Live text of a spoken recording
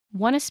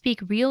Want to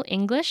speak real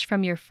English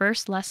from your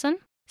first lesson?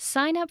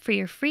 Sign up for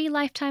your free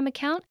lifetime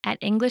account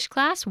at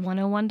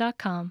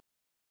EnglishClass101.com.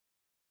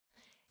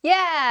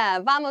 Yeah,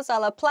 vamos a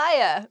la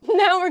playa.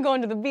 Now we're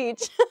going to the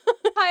beach.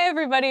 Hi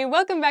everybody,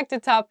 welcome back to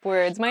Top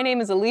Words. My name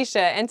is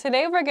Alicia, and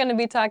today we're going to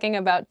be talking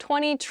about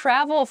 20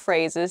 travel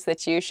phrases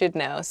that you should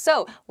know.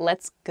 So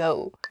let's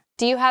go.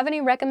 Do you have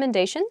any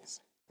recommendations?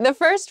 The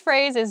first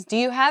phrase is, do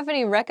you have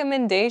any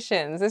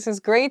recommendations? This is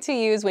great to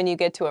use when you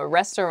get to a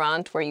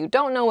restaurant where you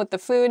don't know what the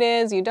food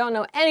is, you don't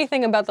know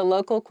anything about the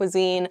local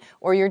cuisine,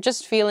 or you're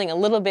just feeling a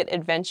little bit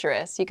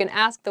adventurous. You can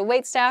ask the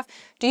waitstaff,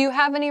 do you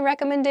have any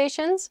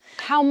recommendations?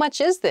 How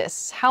much is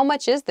this? How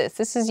much is this?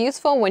 This is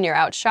useful when you're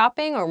out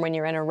shopping or when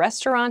you're in a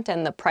restaurant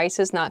and the price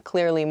is not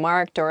clearly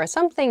marked or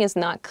something is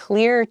not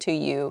clear to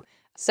you.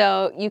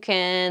 So you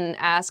can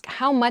ask,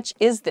 how much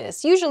is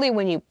this? Usually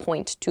when you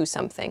point to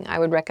something. I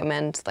would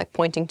recommend like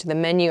pointing to the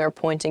menu or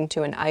pointing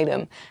to an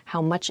item.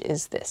 How much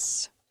is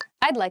this?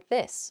 I'd like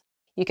this.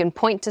 You can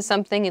point to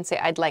something and say,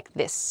 I'd like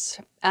this.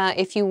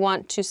 If you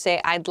want to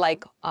say, I'd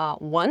like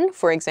one,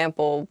 for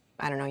example,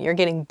 I don't know, you're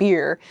getting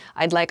beer.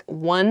 I'd like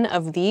one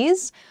of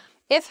these.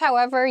 If,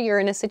 however, you're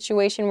in a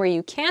situation where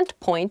you can't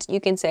point, you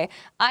can say,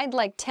 I'd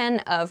like 10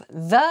 of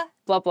the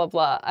blah, blah,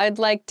 blah. I'd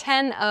like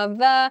 10 of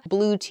the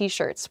blue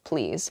t-shirts,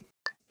 please.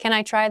 Can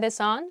I try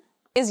this on?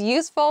 Is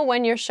useful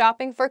when you're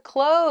shopping for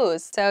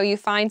clothes. So you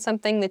find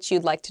something that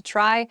you'd like to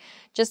try,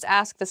 just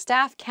ask the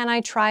staff, can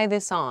I try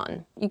this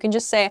on? You can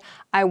just say,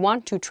 I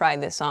want to try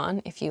this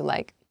on, if you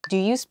like. Do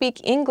you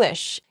speak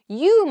English?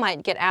 You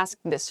might get asked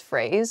this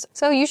phrase,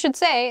 so you should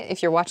say,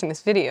 if you're watching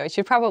this video, you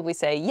should probably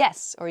say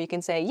yes, or you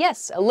can say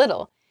yes, a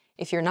little,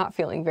 if you're not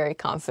feeling very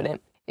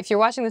confident. If you're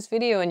watching this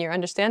video and you're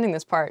understanding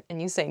this part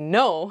and you say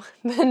no,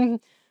 then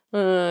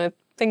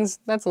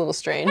that's a little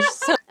strange.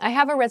 So, I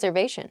have a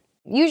reservation.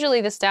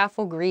 Usually the staff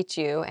will greet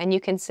you and you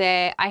can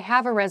say, I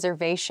have a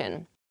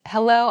reservation.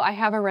 Hello, I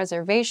have a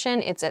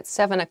reservation. It's at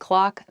 7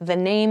 o'clock. The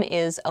name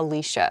is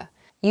Alicia.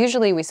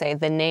 Usually we say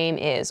the name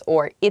is,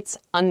 or it's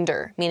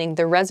under, meaning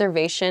the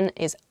reservation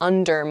is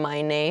under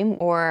my name,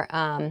 or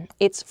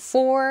it's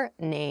for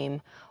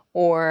name,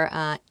 or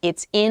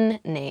it's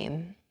in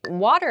name.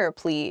 Water,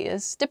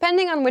 please.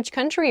 Depending on which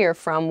country you're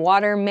from,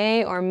 water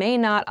may or may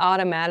not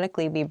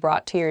automatically be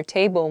brought to your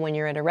table when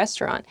you're at a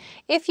restaurant.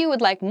 If you would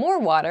like more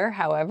water,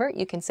 however,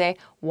 you can say,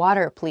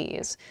 water,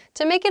 please.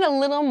 To make it a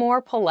little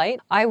more polite,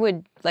 I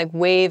would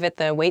wave at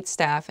the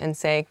waitstaff and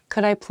say,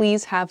 could I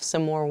please have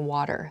some more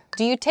water?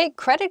 Do you take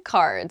credit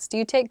cards? Do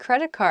you take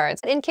credit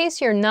cards? In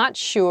case you're not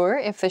sure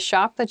if the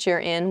shop that you're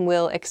in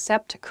will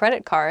accept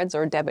credit cards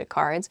or debit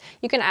cards,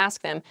 you can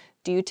ask them,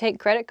 do you take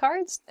credit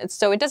cards?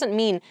 So it doesn't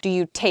mean, do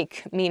you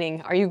take,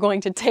 meaning, are you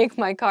going to take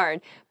my card?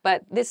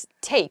 But this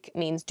take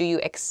means, do you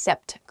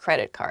accept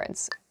credit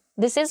cards?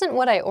 This isn't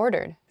what I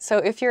ordered. So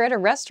if you're at a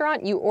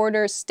restaurant, you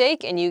order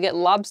steak and you get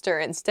lobster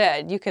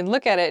instead. You can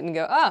look at it and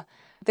go, ah,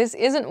 this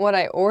isn't what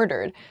I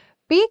ordered.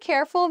 Be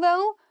careful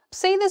though.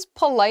 Say this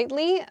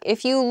politely.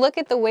 If you look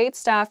at the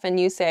waitstaff and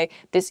you say,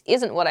 this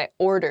isn't what I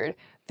ordered,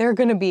 they're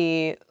gonna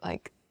be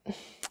like,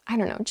 I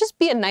don't know, just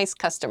be a nice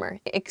customer.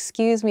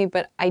 Excuse me,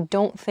 but I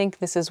don't think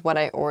this is what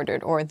I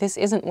ordered, or this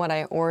isn't what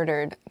I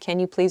ordered. Can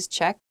you please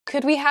check?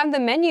 Could we have the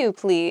menu,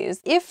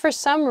 please? If for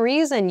some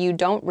reason you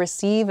don't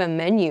receive a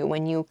menu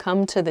when you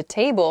come to the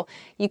table,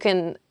 you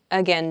can,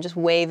 again, just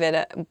wave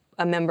at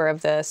a member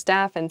of the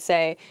staff and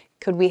say,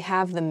 could we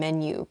have the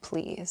menu,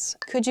 please?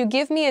 Could you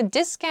give me a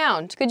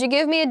discount? Could you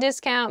give me a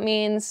discount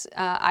means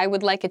I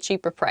would like a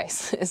cheaper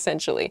price,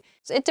 essentially.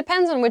 So it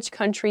depends on which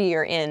country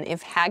you're in.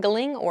 If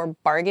haggling or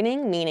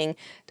bargaining, meaning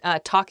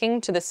talking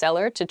to the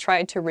seller to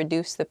try to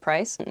reduce the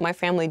price. My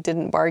family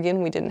didn't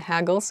bargain, we didn't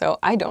haggle, so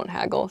I don't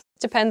haggle. It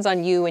depends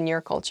on you and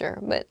your culture,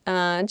 but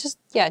just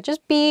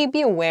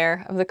be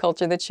aware of the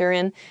culture that you're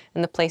in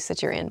and the place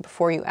that you're in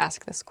before you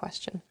ask this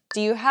question. Do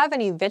you have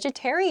any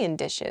vegetarian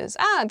dishes?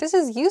 Ah, this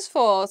is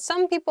useful.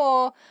 Some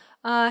people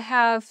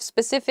have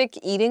specific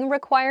eating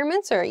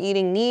requirements or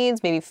eating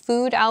needs, maybe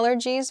food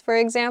allergies, for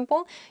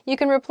example. You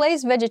can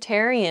replace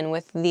vegetarian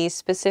with the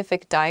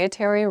specific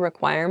dietary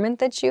requirement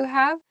that you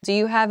have. Do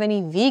you have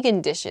any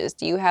vegan dishes?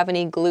 Do you have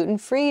any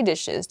gluten-free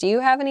dishes? Do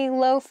you have any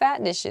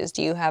low-fat dishes?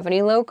 Do you have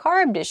any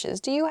low-carb dishes?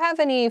 Do you have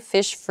any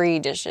fish-free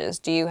dishes?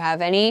 Do you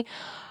have any...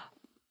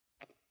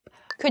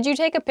 Could you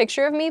take a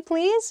picture of me,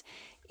 please?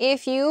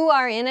 If you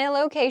are in a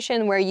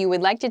location where you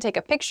would like to take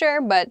a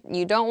picture, but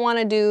you don't want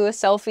to do a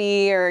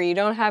selfie, or you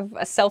don't have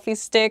a selfie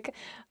stick,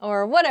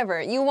 or whatever,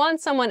 you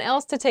want someone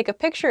else to take a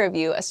picture of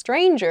you, a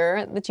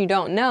stranger that you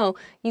don't know,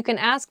 you can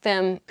ask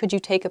them, could you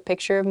take a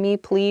picture of me,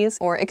 please?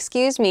 Or,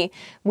 excuse me,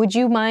 would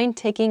you mind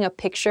taking a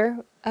picture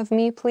of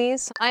me,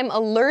 please? I'm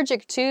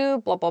allergic to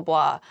blah, blah,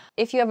 blah.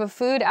 If you have a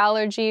food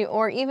allergy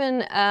or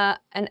even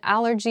an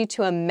allergy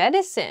to a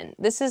medicine,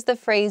 this is the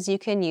phrase you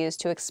can use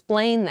to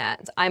explain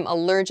that. I'm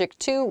allergic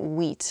to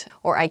wheat,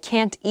 or I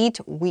can't eat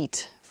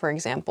wheat, for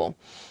example.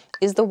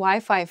 Is the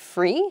Wi-Fi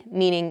free?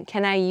 Meaning,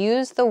 can I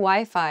use the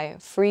Wi-Fi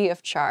free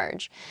of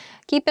charge?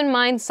 Keep in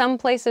mind, some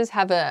places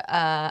have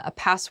a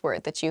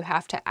password that you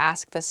have to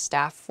ask the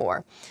staff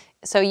for.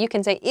 So you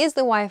can say, is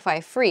the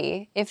Wi-Fi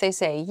free? If they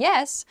say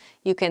yes,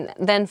 you can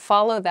then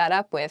follow that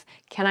up with,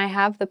 can I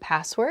have the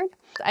password?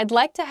 I'd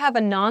like to have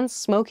a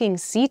non-smoking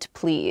seat,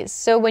 please.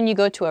 So when you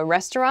go to a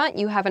restaurant,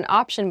 you have an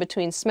option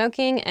between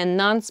smoking and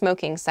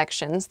non-smoking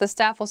sections. The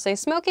staff will say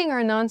smoking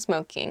or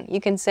non-smoking.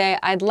 You can say,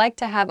 I'd like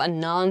to have a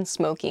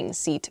non-smoking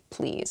seat,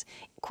 please.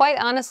 Quite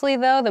honestly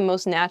though, the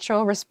most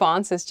natural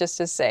response is just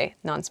to say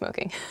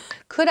non-smoking.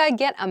 Could I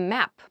get a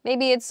map?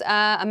 Maybe it's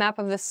a map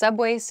of the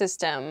subway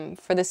system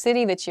for the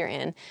city that you're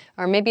in,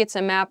 or maybe it's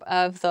a map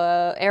of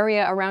the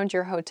area around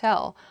your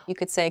hotel. You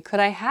could say, could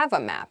I have a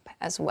map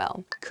as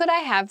well? Could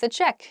I have the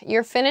check?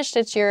 You're finished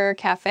at your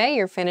cafe,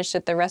 you're finished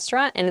at the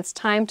restaurant, and it's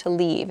time to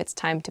leave, it's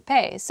time to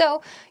pay.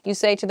 So you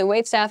say to the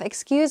waitstaff,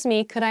 excuse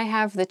me, could I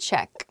have the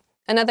check?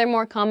 Another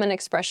more common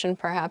expression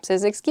perhaps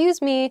is,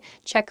 excuse me,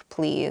 check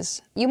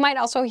please. You might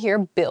also hear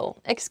bill.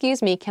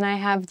 Excuse me, can I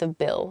have the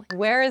bill?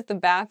 Where is the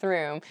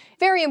bathroom?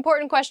 Very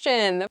important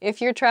question.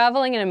 If you're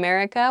traveling in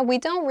America, we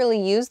don't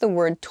really use the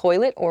word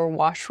toilet or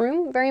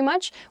washroom very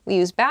much. We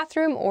use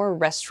bathroom or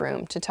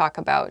restroom to talk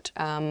about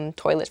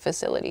toilet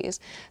facilities.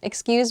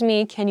 Excuse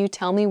me, can you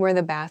tell me where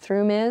the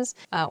bathroom is?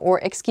 Or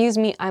excuse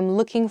me, I'm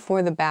looking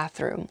for the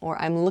bathroom, or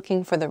I'm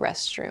looking for the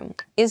restroom.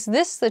 Is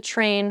this the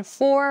train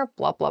for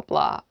blah, blah,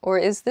 blah?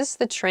 Or is this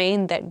the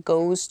train that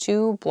goes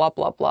to blah,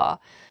 blah, blah?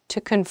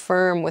 To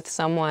confirm with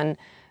someone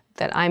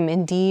that I'm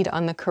indeed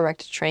on the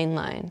correct train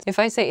line. If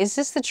I say, is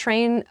this the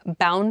train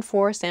bound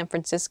for San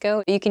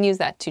Francisco? You can use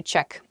that to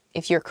check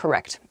if you're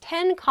correct.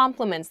 10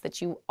 compliments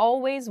that you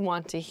always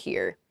want to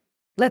hear.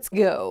 Let's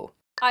go.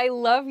 I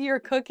love your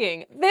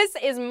cooking. This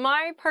is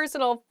my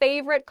personal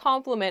favorite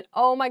compliment.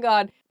 Oh my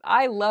God.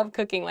 I love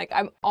cooking. Like,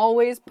 I'm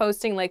always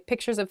posting like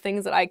pictures of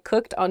things that I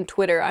cooked on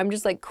Twitter. I'm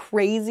just like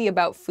crazy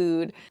about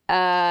food.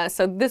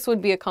 So this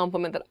would be a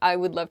compliment that I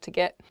would love to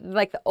get.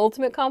 Like, the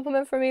ultimate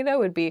compliment for me though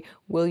would be,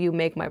 will you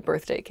make my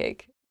birthday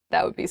cake?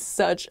 That would be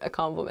such a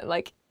compliment.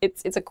 Like,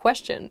 it's a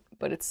question,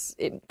 but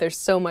there's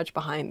so much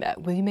behind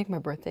that. Will you make my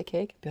birthday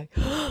cake? I'd be like,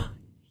 oh,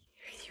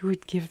 you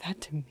would give that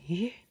to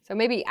me? So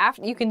maybe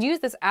after, you can use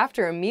this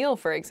after a meal,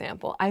 for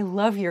example. I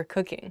love your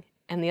cooking.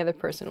 And the other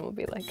person will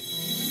be like,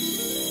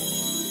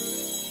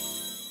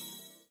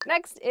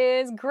 next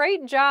is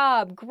great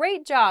job,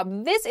 great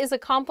job. This is a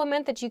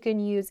compliment that you can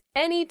use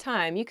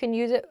anytime. You can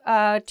use it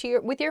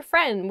with your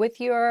friend,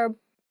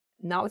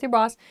 not with your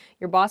boss.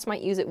 Your boss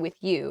might use it with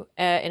you,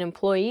 an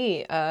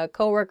employee, a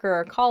coworker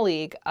or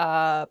colleague,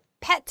 a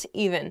pet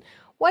even.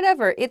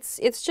 Whatever, it's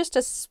just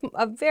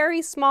a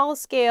very small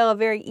scale, a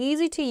very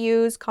easy to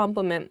use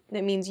compliment.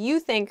 That means you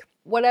think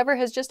whatever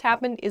has just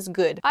happened is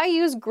good. I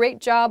use great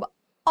job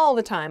all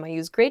the time. I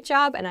use great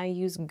job and I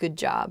use good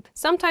job.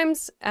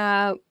 Sometimes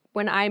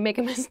when I make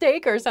a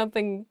mistake or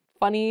something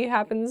funny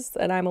happens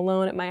and I'm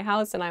alone at my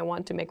house and I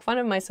want to make fun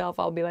of myself,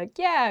 I'll be like,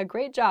 yeah,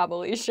 great job,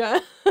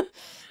 Alicia.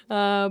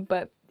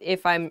 But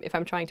if I'm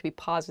trying to be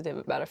positive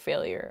about a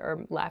failure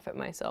or laugh at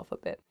myself a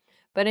bit.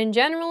 But in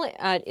general,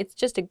 it's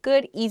just a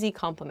good, easy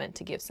compliment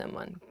to give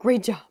someone.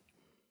 Great job.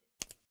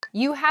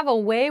 You have a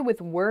way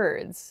with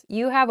words.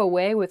 You have a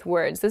way with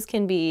words. This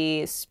can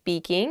be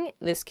speaking.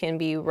 This can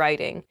be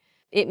writing.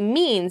 It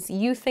means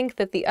you think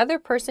that the other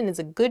person is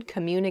a good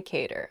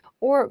communicator,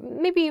 or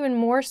maybe even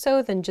more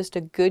so than just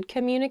a good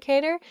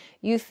communicator.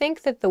 You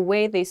think that the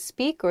way they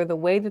speak or the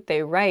way that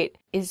they write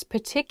is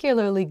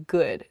particularly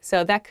good.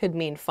 So that could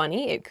mean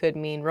funny, it could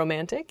mean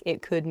romantic,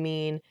 it could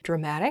mean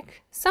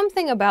dramatic.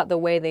 Something about the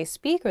way they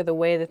speak or the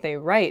way that they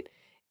write,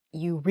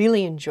 you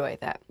really enjoy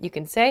that. You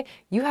can say,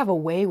 you have a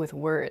way with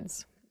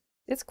words.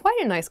 It's quite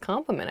a nice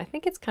compliment. I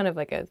think it's kind of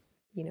like a,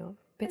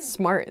 bit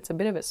smart. It's a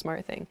bit of a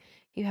smart thing.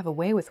 You have a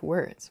way with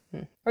words.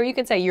 Or you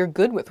can say you're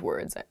good with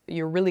words.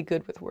 You're really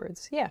good with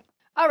words. Yeah.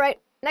 All right,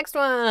 next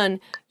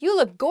one. You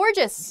look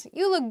gorgeous.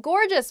 You look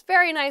gorgeous.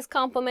 Very nice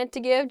compliment to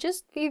give.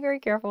 Just be very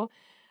careful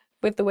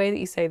with the way that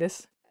you say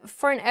this.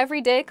 For an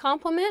everyday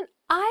compliment,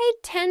 I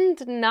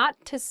tend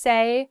not to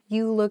say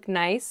you look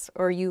nice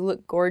or you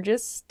look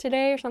gorgeous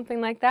today or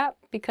something like that,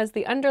 because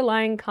the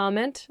underlying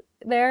comment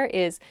there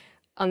is,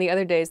 on the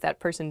other days that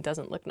person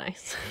doesn't look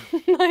nice.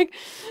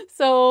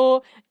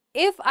 So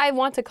if I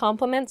want to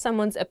compliment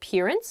someone's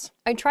appearance,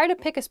 I try to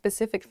pick a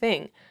specific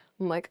thing.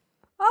 I'm like,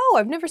 oh,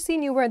 I've never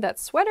seen you wear that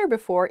sweater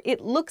before.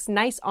 It looks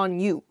nice on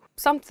you.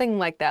 Something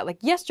like that. Like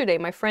yesterday,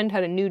 my friend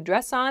had a new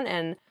dress on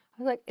and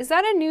I was like, is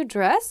that a new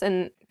dress?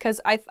 And because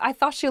I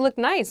thought she looked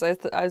nice,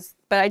 but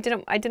I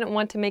didn't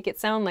want to make it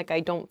sound like I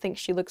don't think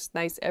she looks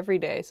nice every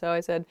day. So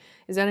I said,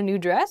 is that a new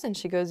dress? And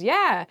she goes,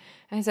 yeah.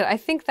 And I said, I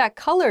think that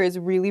color is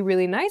really,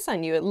 really nice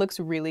on you. It looks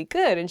really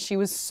good. And she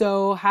was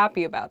so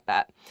happy about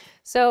that.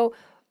 So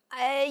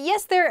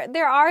yes,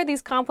 there are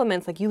these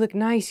compliments like you look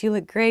nice, you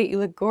look great, you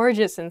look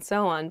gorgeous, and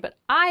so on. But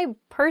I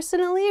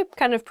personally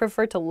kind of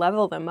prefer to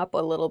level them up a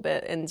little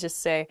bit and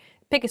just say,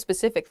 pick a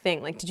specific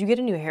thing. Like, did you get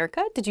a new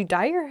haircut? Did you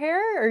dye your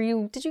hair?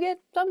 Or did you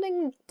get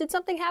something, did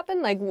something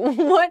happen? Like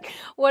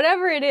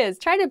whatever it is,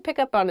 try to pick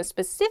up on a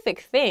specific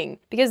thing,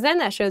 because then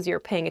that shows you're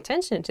paying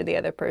attention to the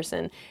other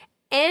person.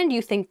 and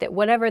you think that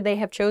whatever they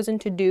have chosen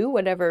to do,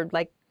 whatever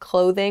like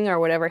clothing or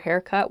whatever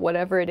haircut,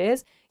 whatever it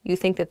is, you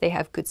think that they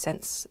have good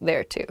sense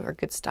there too, or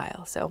good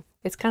style. So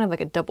it's kind of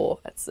like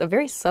it's a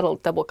very subtle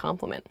double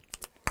compliment.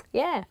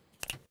 Yeah.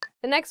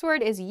 The next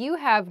word is you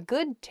have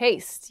good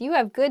taste. You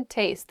have good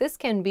taste. This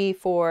can be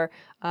for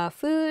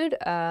food,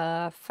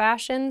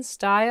 fashion,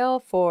 style,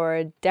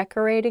 for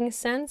decorating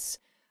sense,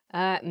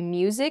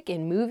 music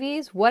in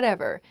movies,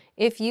 whatever.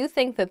 If you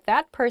think that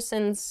that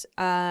person's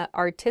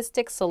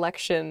artistic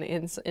selection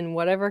in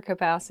whatever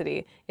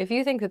capacity, if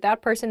you think that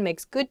that person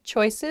makes good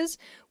choices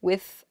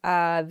with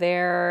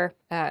their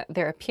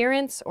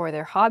appearance or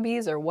their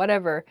hobbies or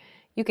whatever,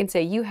 you can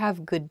say you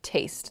have good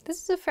taste.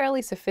 This is a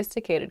fairly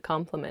sophisticated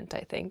compliment,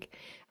 I think.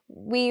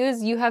 We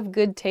use you have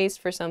good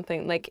taste for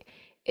something like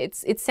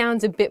it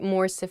sounds a bit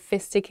more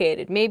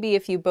sophisticated. Maybe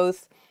if you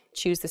both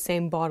choose the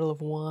same bottle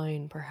of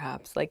wine,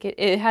 perhaps. Like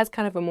it has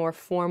kind of a more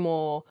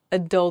formal,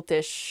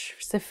 adultish,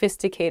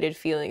 sophisticated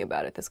feeling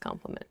about it, this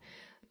compliment.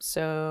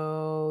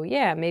 So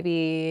yeah,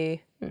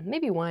 maybe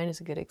wine is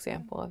a good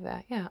example of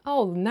that. Yeah.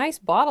 Oh, nice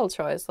bottle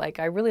choice. Like,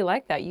 I really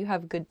like that. You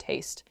have good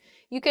taste.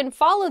 You can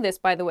follow this,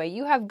 by the way.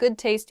 You have good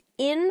taste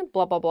in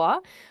blah, blah, blah.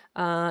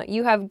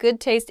 You have good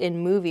taste in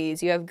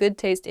movies. You have good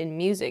taste in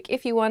music.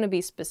 If you want to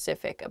be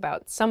specific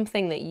about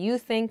something that you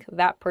think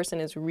that person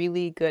is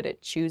really good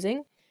at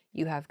choosing,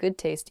 you have good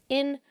taste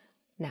in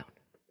noun.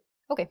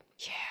 Okay.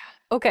 Yeah.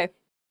 Okay.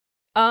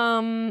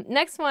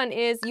 Next one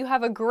is you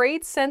have a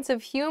great sense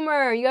of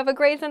humor. You have a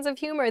great sense of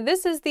humor.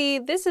 This is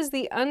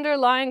the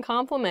underlying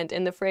compliment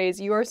in the phrase,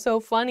 you are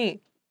so funny.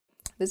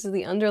 This is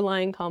the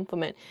underlying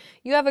compliment.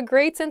 You have a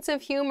great sense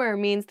of humor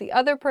means the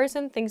other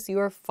person thinks you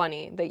are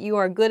funny, that you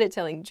are good at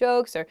telling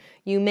jokes or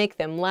you make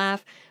them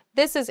laugh.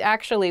 This is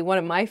actually one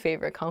of my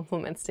favorite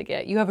compliments to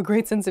get. You have a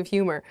great sense of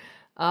humor.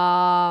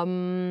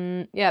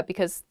 Yeah,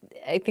 because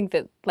I think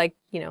that, like,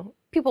 you know,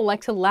 people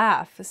like to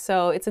laugh.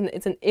 So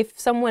if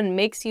someone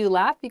makes you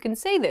laugh, you can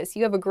say this.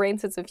 You have a great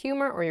sense of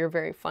humor or you're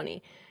very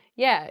funny.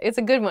 Yeah, it's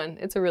a good one.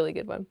 It's a really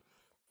good one.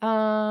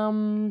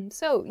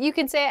 So you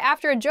can say it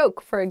after a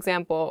joke, for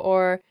example,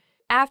 or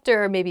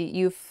after maybe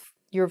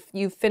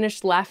you've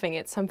finished laughing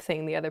at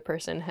something the other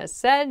person has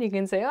said. You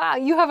can say, ah,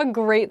 you have a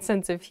great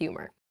sense of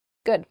humor.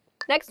 Good.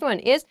 Next one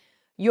is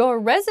your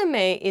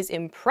resume is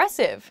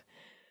impressive.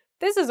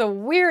 This is a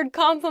weird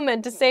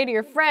compliment to say to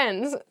your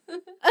friends,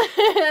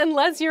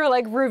 unless you're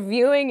like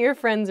reviewing your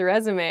friend's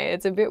resume.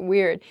 It's a bit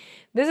weird.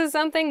 This is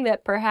something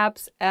that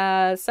perhaps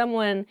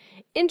someone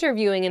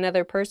interviewing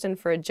another person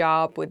for a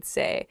job would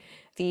say.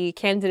 The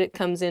candidate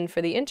comes in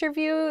for the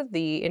interview.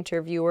 The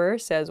interviewer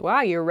says,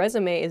 wow, your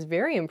resume is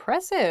very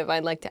impressive.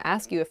 I'd like to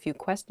ask you a few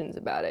questions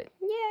about it.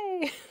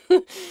 Yay!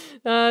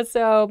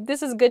 So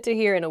this is good to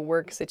hear in a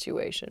work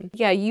situation.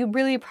 Yeah, you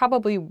really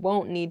probably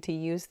won't need to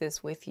use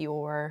this with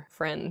your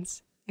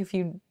friends. If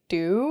you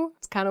do,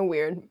 it's kind of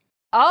weird.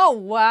 Oh,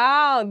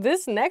 wow,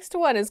 this next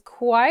one is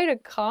quite a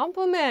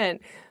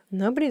compliment.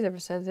 Nobody's ever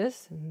said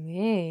this to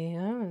me.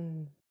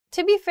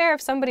 To be fair,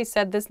 if somebody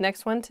said this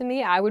next one to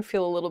me, I would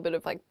feel a little bit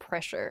of like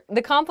pressure.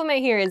 The compliment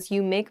here is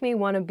you make me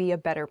want to be a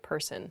better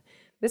person.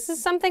 This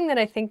is something that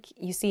I think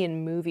you see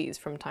in movies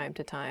from time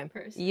to time.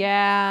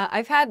 Yeah,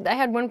 I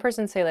had one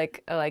person say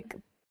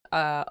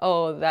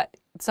oh, that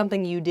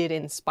something you did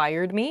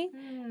inspired me.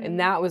 And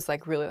that was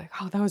like really like,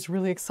 oh, that was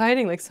really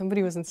exciting. Like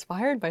somebody was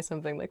inspired by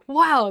something. Like,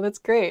 wow, that's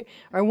great.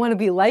 Or I want to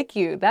be like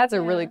you. That's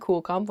a really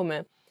cool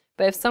compliment.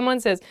 But if someone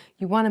says,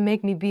 you want to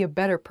make me be a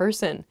better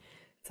person,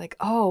 it's like,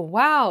 oh,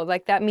 wow,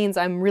 like that means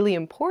I'm really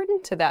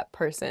important to that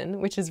person,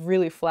 which is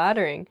really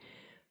flattering.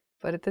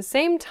 But at the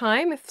same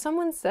time, if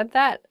someone said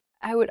that,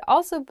 I would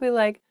also be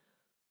like,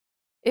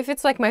 if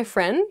it's like my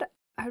friend,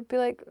 I would be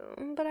like,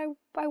 but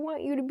I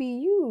want you to be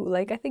you.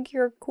 Like, I think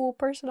you're a cool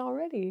person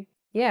already.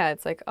 Yeah,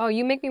 it's like, oh,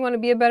 you make me want to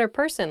be a better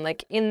person.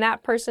 Like, in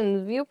that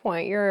person's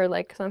viewpoint, you're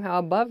like somehow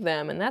above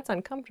them, and that's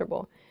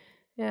uncomfortable.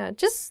 Yeah,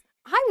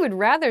 I would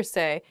rather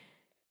say,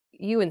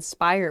 you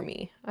inspire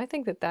me. I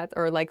think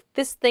or like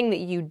this thing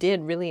that you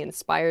did really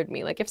inspired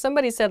me. Like if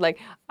somebody said like,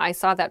 I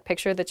saw that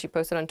picture that you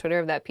posted on Twitter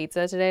of that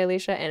pizza today,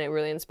 Alicia, and it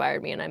really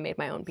inspired me and I made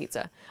my own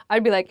pizza.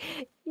 I'd be like,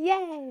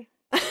 yay.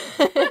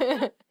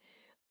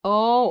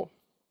 Oh,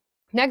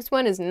 next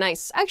one is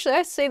nice. Actually,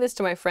 I say this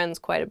to my friends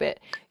quite a bit.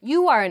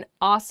 You are an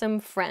awesome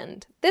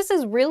friend. This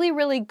is really,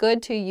 really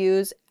good to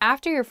use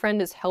after your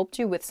friend has helped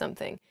you with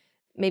something.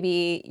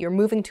 Maybe you're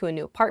moving to a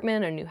new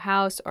apartment or a new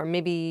house, or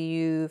maybe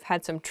you've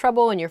had some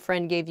trouble and your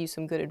friend gave you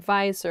some good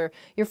advice, or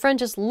your friend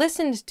just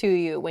listened to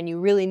you when you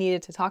really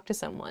needed to talk to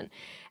someone.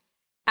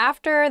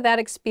 After that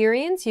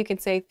experience, you can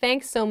say,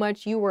 thanks so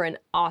much, you were an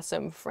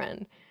awesome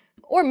friend.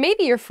 Or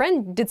maybe your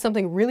friend did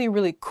something really,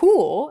 really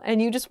cool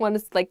and you just want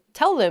to like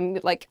tell them,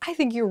 like, I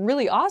think you're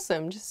really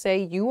awesome. Just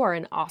say, you are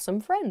an awesome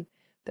friend.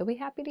 They'll be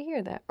happy to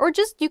hear that. Or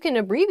just, you can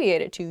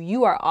abbreviate it to,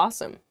 you are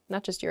awesome.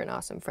 Not just you're an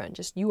awesome friend,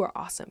 just you are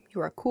awesome. You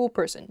are a cool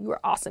person. You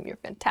are awesome. You're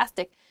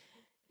fantastic.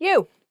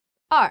 You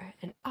are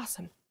an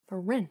awesome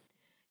friend.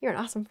 You're an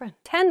awesome friend.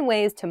 10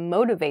 ways to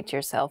motivate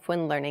yourself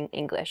when learning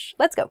English.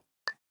 Let's go.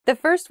 The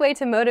first way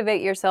to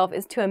motivate yourself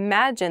is to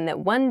imagine that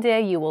one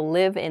day you will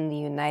live in the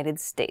United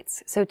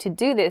States. So to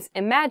do this,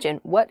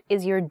 imagine what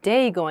is your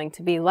day going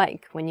to be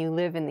like when you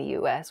live in the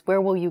US? Where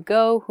will you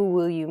go? Who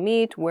will you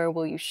meet? Where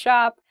will you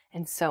shop?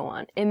 And so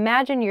on.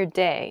 Imagine your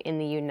day in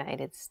the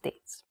United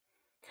States.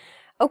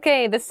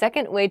 Okay, the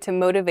second way to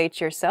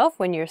motivate yourself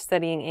when you're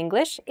studying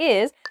English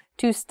is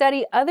to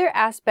study other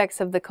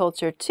aspects of the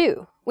culture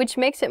too, which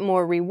makes it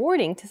more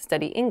rewarding to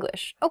study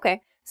English.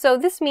 Okay. So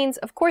this means,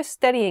 of course,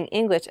 studying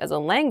English as a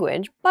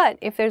language, but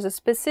if there's a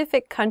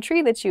specific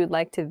country that you'd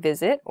like to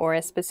visit or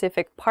a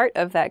specific part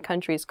of that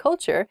country's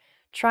culture,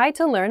 try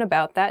to learn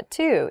about that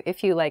too.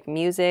 If you like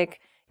music,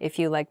 if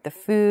you like the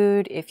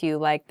food, if you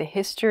like the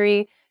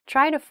history,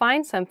 try to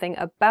find something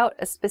about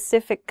a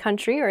specific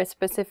country or a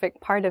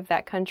specific part of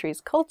that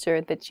country's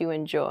culture that you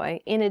enjoy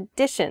in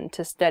addition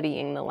to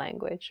studying the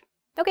language.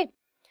 Okay.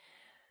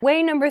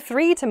 Way number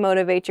 3 to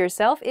motivate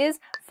yourself is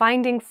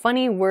finding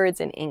funny words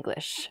in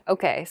English.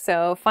 Okay,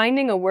 so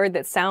finding a word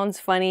that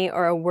sounds funny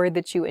or a word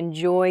that you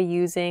enjoy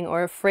using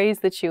or a phrase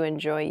that you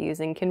enjoy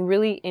using can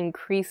really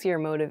increase your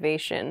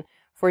motivation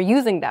for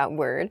using that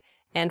word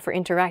and for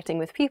interacting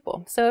with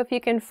people. So if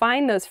you can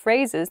find those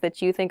phrases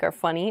that you think are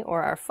funny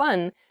or are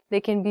fun, they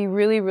can be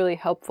really, really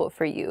helpful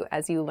for you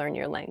as you learn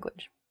your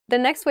language. The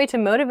next way to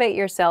motivate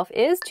yourself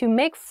is to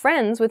make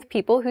friends with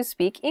people who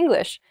speak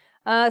English.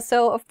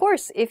 So, of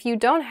course, if you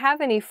don't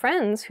have any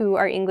friends who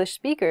are English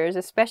speakers,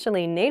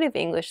 especially native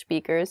English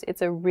speakers,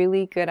 it's a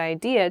really good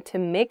idea to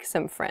make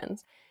some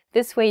friends.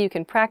 This way you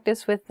can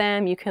practice with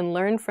them, you can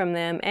learn from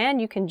them,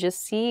 and you can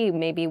just see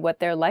maybe what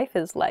their life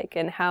is like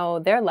and how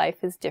their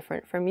life is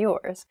different from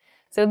yours.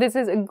 So this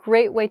is a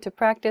great way to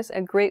practice,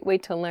 a great way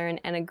to learn,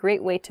 and a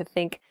great way to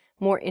think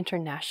more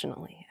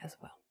internationally as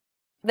well.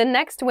 The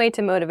next way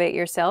to motivate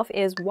yourself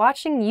is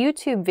watching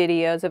YouTube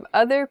videos of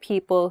other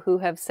people who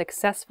have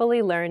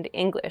successfully learned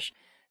English.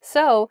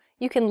 So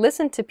you can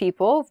listen to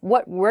people,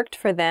 what worked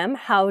for them,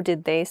 how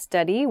did they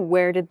study,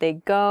 where did they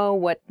go,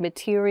 what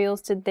materials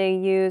did they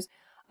use,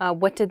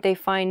 what did they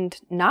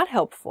find not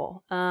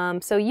helpful.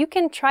 So you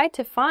can try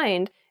to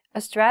find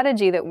a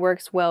strategy that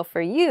works well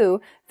for you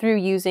through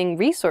using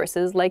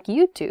resources like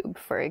YouTube,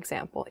 for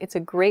example. It's a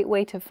great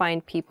way to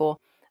find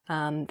people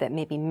that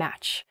maybe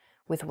match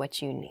with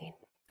what you need.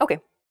 Okay,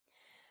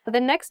 the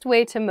next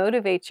way to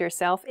motivate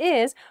yourself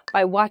is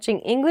by watching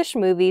English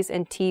movies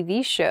and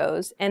TV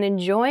shows and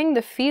enjoying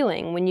the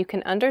feeling when you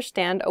can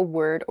understand a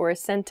word or a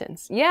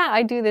sentence. Yeah,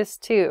 I do this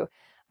too.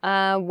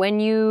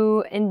 When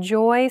you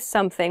enjoy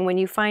something, when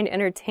you find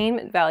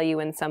entertainment value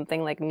in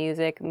something like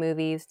music,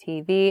 movies,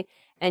 TV,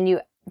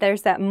 and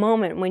there's that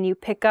moment when you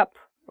pick up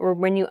or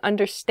when you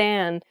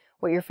understand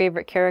what your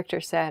favorite character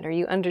said or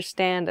you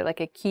understand like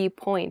a key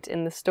point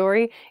in the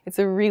story, it's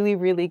a really,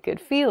 really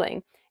good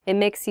feeling. It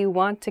makes you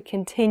want to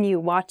continue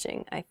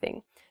watching, I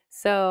think.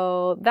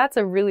 So that's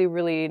a really,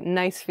 really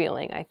nice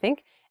feeling, I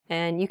think.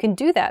 And you can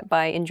do that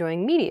by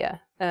enjoying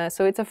media.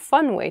 So it's a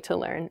fun way to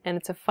learn, and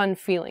it's a fun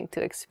feeling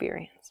to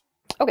experience.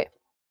 Okay.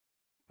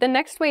 The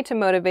next way to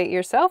motivate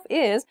yourself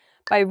is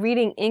by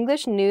reading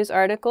English news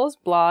articles,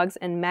 blogs,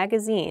 and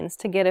magazines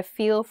to get a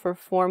feel for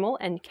formal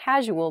and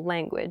casual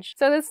language.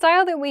 So the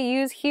style that we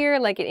use here,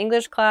 like at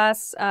English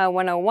Class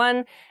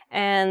 101,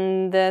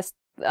 and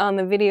on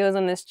the videos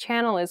on this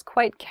channel is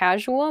quite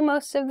casual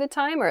most of the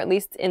time, or at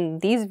least in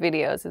these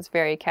videos it's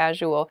very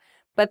casual.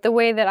 But the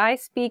way that I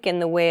speak and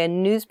the way a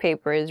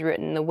newspaper is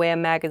written, the way a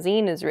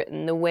magazine is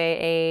written, the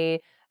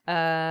way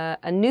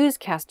a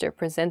newscaster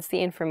presents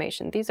the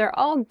information, these are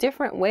all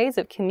different ways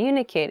of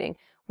communicating.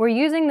 We're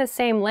using the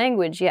same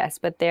language, yes,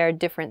 but they are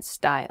different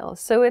styles.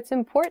 So it's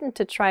important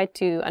to try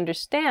to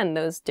understand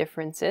those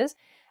differences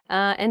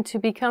and to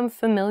become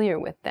familiar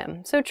with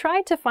them. So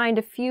try to find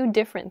a few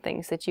different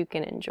things that you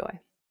can enjoy.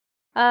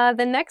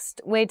 The next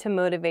way to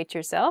motivate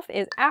yourself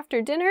is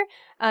after dinner,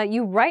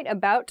 you write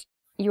about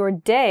your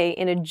day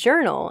in a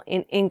journal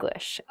in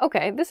English.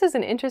 Okay, this is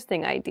an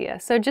interesting idea.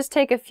 So just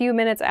take a few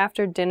minutes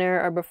after dinner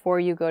or before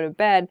you go to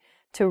bed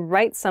to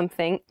write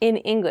something in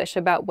English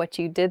about what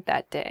you did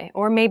that day.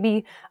 Or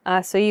maybe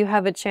so you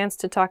have a chance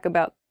to talk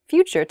about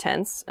future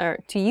tense, or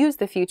to use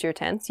the future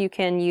tense, you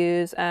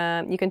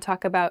can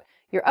talk about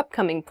your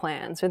upcoming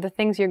plans or the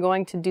things you're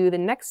going to do the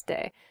next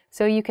day.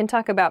 So you can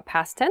talk about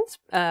past tense,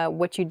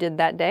 what you did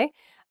that day,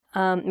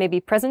 maybe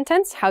present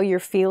tense, how you're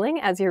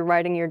feeling as you're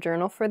writing your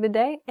journal for the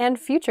day, and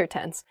future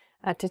tense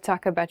to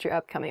talk about your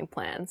upcoming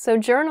plans. So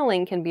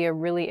journaling can be a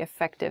really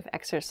effective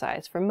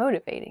exercise for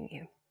motivating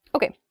you.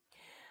 Okay.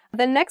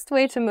 The next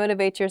way to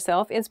motivate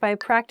yourself is by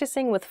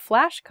practicing with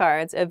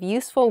flashcards of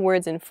useful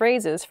words and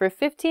phrases for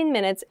 15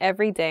 minutes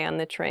every day on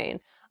the train.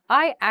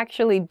 I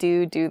actually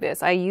do this.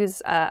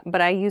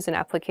 But I use an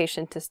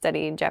application to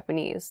study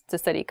Japanese, to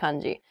study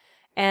kanji.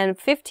 And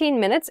 15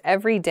 minutes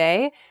every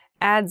day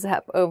adds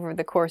up over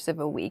the course of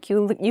a week.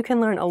 You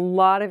can learn a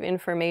lot of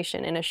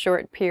information in a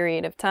short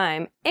period of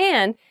time.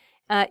 And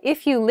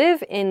if you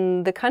live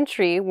in the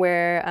country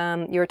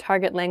where your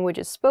target language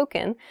is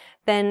spoken,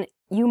 then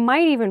you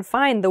might even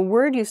find the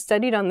word you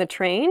studied on the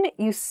train,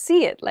 you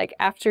see it like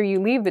after you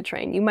leave the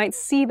train. You might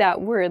see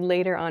that word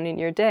later on in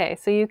your day.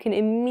 So you can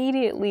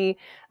immediately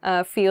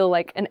feel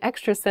like an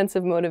extra sense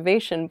of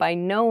motivation by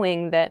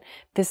knowing that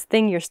this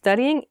thing you're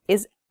studying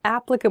is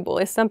applicable,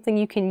 is something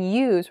you can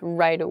use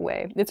right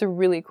away. It's a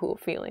really cool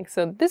feeling.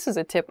 So this is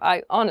a tip.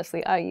 I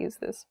use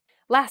this.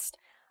 Last,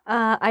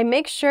 I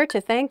make sure to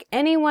thank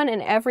anyone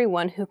and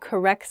everyone who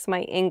corrects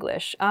my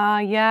English.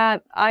 Yeah,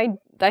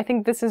 I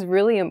think this is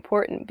really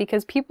important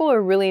because people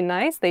are really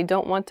nice. They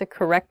don't want to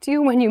correct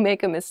you when you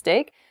make a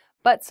mistake,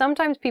 but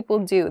sometimes people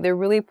do. They're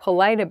really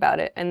polite about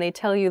it and they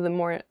tell you a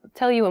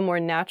more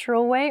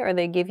natural way, or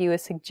they give you a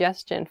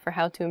suggestion for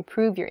how to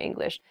improve your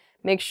English.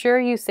 Make sure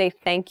you say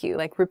thank you,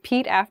 like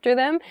repeat after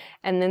them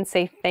and then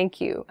say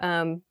thank you,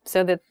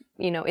 so that,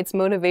 you know, it's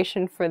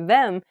motivation for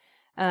them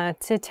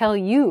to tell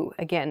you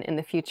again in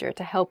the future,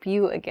 to help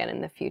you again in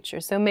the future.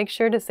 So make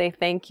sure to say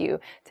thank you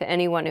to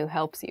anyone who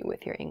helps you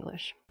with your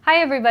English. Hi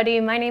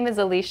everybody, my name is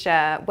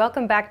Alicia.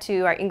 Welcome back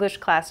to our English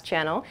class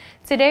channel.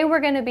 Today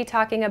we're going to be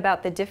talking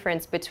about the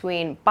difference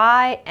between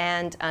by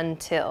and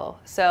until.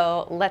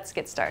 So let's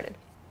get started.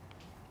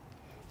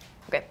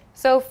 Okay,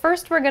 so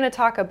first we're going to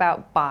talk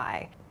about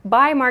by.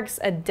 By marks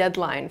a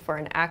deadline for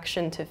an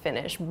action to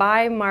finish.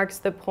 By marks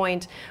the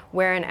point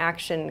where an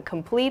action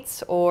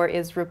completes or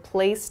is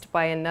replaced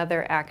by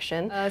another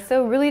action.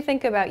 So really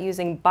think about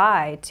using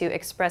by to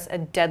express a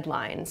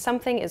deadline.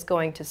 Something is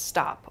going to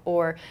stop,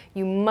 or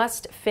you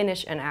must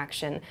finish an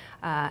action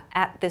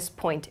at this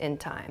point in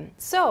time.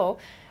 So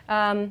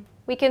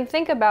we can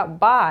think about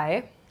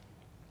by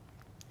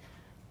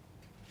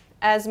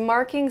as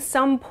marking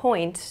some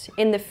point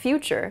in the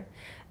future.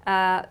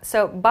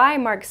 So by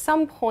marks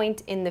some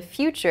point in the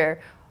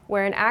future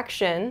where an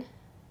action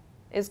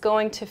is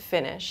going to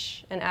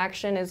finish, an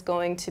action is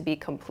going to be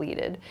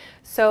completed.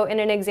 So in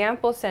an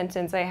example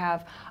sentence I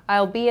have,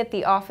 I'll be at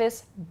the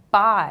office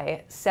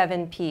by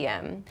 7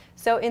 p.m.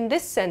 So in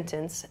this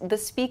sentence, the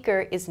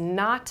speaker is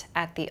not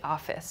at the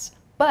office,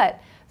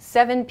 but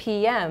 7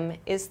 p.m.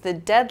 is the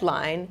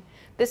deadline.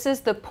 This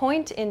is the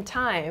point in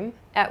time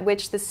at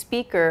which the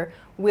speaker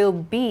will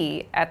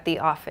be at the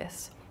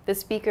office. The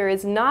speaker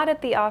is not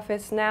at the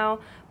office now,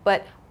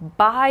 but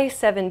by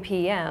 7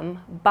 p.m.,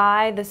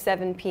 by the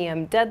 7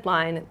 p.m.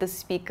 deadline, the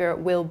speaker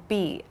will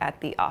be at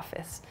the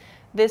office.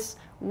 This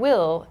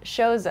will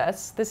shows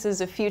us, this is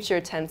a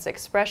future tense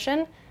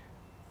expression,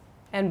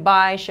 and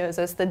by shows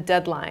us the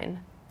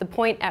deadline, the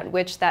point at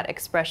which that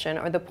expression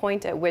or the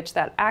point at which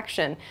that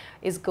action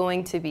is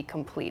going to be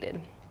completed.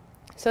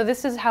 So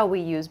this is how we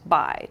use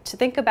by, to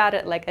think about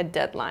it like a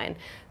deadline,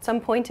 some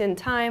point in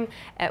time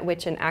at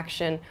which an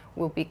action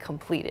will be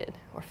completed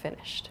or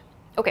finished.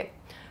 Okay,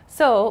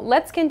 so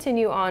let's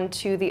continue on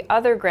to the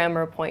other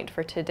grammar point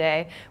for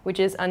today, which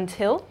is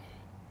until.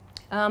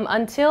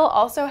 Until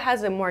also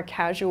has a more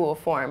casual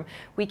form.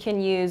 We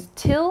can use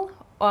till,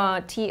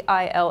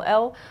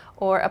 T-I-L-L,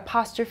 or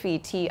apostrophe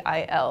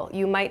T-I-L.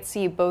 You might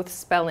see both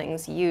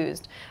spellings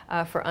used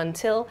for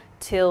until,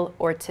 till,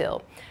 or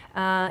till.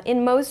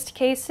 In most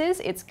cases,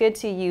 it's good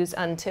to use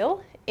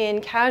until.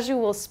 In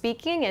casual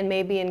speaking and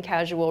maybe in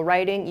casual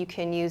writing, you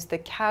can use the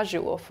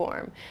casual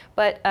form.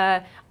 But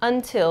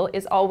until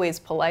is always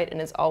polite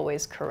and is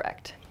always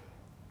correct.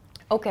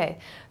 Okay,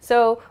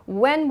 so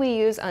when we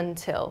use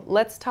until,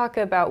 let's talk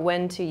about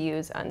when to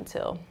use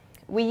until.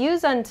 We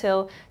use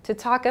until to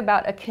talk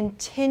about a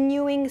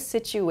continuing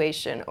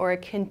situation or a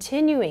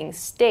continuing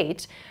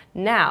state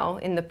now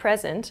in the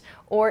present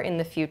or in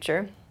the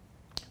future,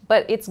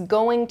 but it's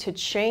going to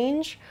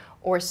change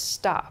or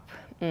stop.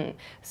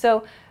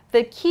 So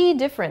the key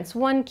difference,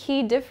 one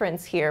key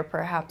difference here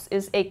perhaps,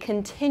 is a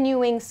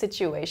continuing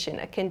situation,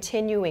 a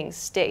continuing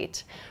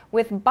state.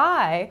 With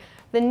by,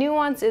 the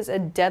nuance is a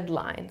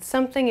deadline.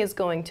 Something is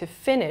going to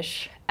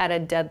finish at a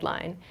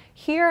deadline.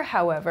 Here,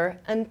 however,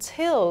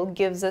 until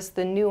gives us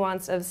the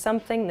nuance of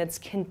something that's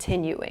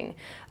continuing.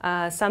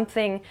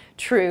 Something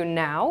true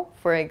now,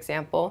 for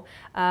example,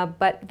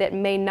 but that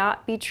may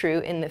not be true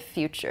in the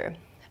future.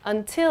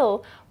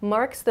 Until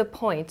marks the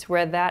point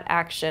where that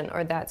action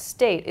or that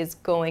state is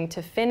going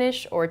to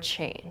finish or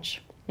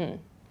change.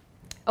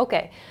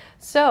 Okay,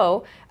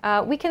 so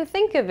we can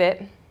think of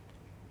it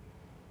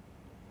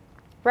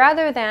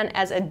rather than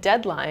as a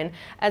deadline,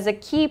 as a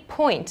key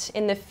point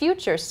in the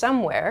future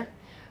somewhere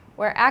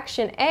where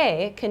action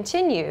A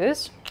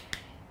continues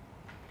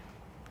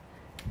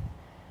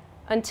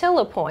until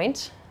a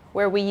point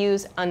where we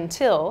use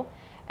until,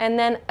 and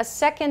then a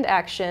second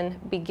action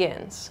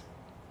begins.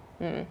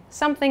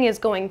 Something is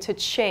going to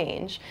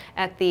change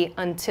at the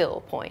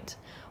until point.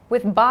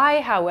 With by,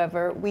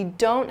 however, we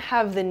don't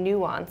have the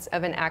nuance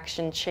of an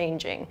action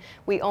changing.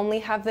 We only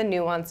have the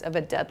nuance of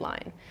a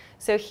deadline.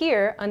 So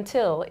here,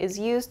 until is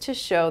used to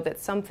show that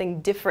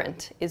something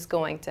different is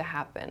going to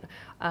happen,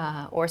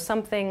 or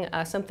something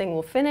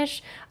will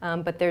finish,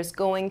 but there's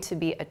going to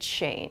be a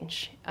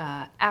change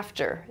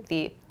after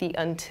the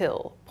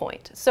until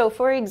point. So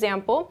for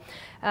example,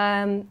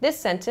 this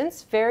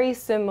sentence, very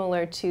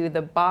similar to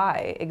the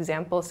by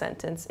example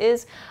sentence,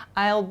 is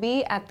I'll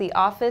be at the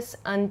office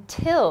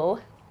until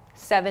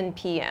 7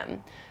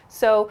 p.m.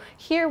 So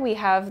here we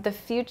have the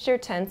future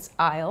tense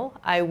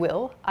I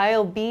will.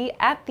 I'll be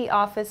at the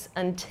office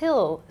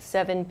until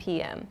 7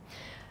 p.m.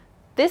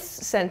 This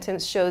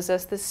sentence shows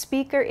us the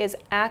speaker is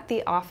at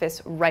the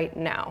office right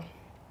now.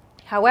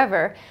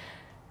 However,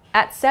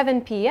 at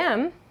 7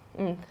 p.m.,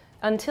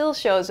 until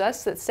shows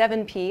us that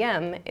 7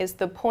 p.m. is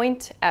the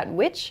point at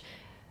which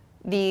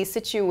the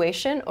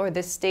situation or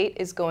the state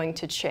is going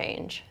to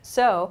change.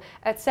 So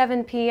at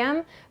 7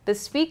 p.m., the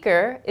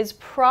speaker is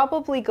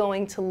probably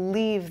going to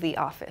leave the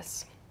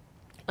office.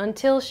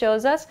 Until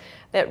shows us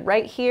that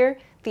right here,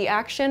 the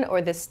action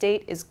or the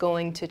state is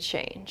going to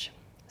change.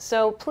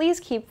 So please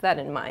keep that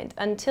in mind.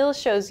 Until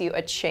shows you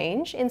a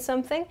change in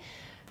something.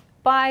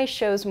 By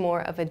shows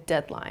more of a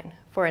deadline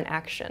for an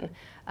action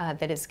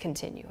that is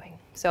continuing.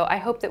 So I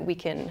hope that we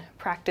can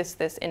practice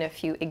this in a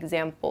few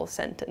example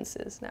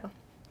sentences now.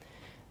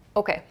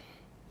 Okay,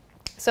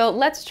 so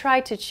let's try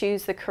to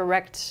choose the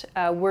correct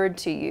word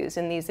to use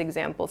in these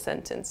example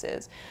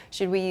sentences.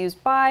 Should we use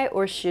by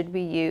or should we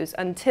use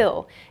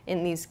until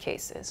in these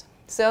cases?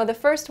 So the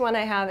first one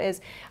I have is,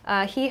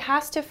 he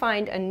has to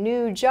find a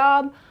new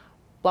job,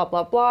 blah,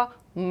 blah, blah,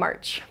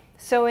 March.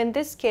 So in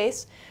this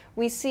case,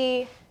 we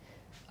see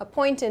a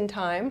point in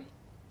time.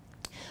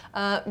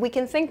 We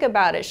can think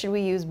about it. Should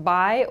we use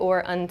by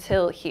or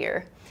until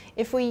here?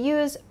 If we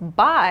use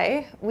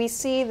by, we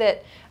see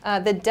that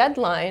the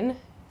deadline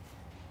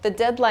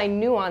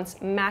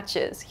nuance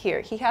matches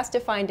here. He has to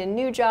find a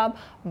new job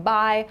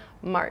by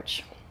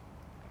March.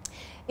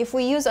 If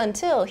we use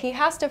until, he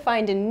has to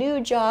find a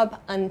new job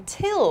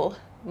until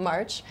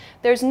March.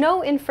 There's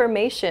no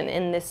information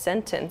in this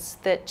sentence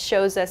that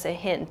shows us a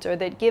hint or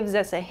that gives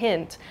us a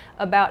hint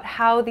about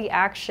how the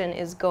action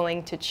is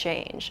going to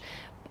change.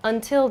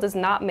 Until does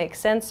not make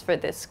sense for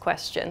this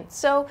question,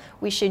 so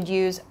we should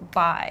use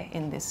by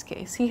in this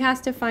case. He has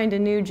to find a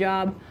new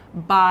job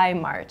by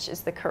March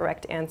is the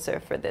correct answer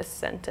for this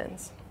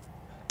sentence.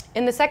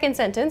 In the second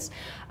sentence,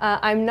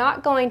 I'm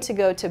not going to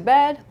go to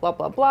bed, blah,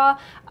 blah, blah.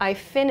 I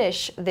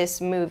finish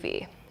this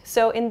movie.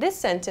 So in this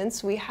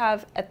sentence, we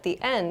have at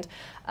the end,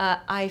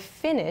 I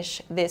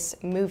finish this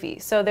movie.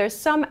 So there's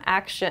some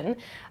action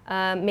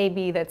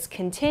maybe that's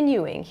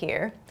continuing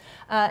here.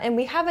 And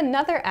we have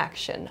another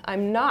action.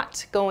 I'm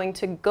not going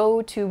to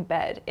go to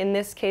bed. In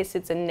this case,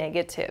 it's a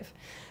negative.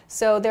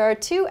 So there are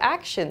two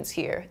actions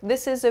here.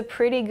 This is a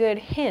pretty good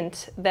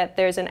hint that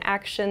there's an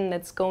action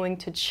that's going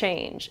to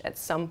change at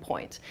some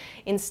point,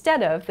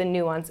 instead of the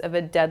nuance of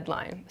a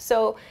deadline.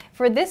 So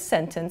for this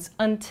sentence,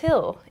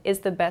 until is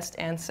the best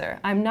answer.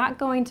 I'm not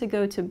going to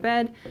go to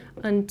bed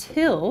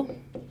until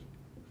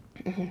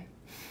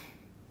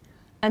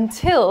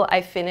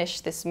I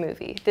finish this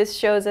movie. This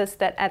shows us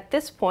that at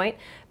this point,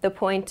 the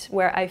point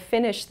where I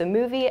finish the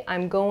movie,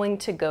 I'm going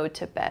to go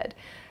to bed.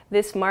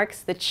 This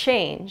marks the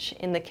change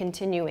in the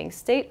continuing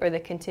state or the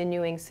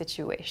continuing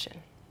situation.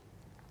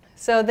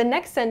 So the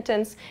next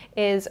sentence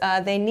is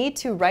they need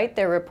to write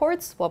their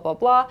reports, blah, blah,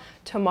 blah,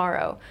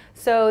 tomorrow.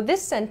 So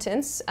this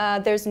sentence,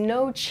 there's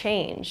no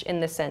change in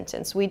the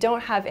sentence. We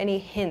don't have any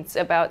hints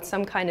about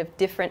some kind of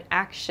different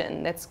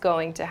action that's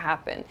going to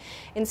happen.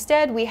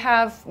 Instead, we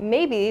have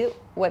maybe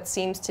what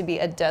seems to be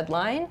a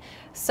deadline,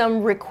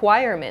 some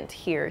requirement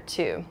here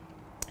too.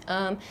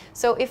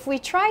 So if we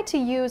try to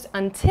use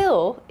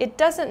until, it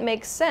doesn't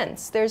make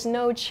sense. There's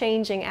no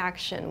changing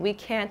action. We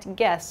can't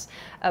guess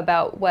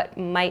about what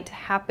might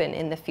happen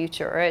in the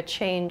future or a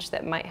change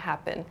that might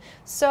happen.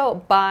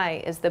 So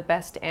by is the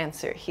best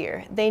answer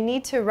here. They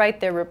need to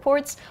write their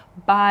reports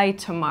by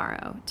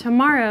tomorrow.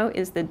 Tomorrow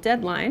is the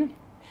deadline.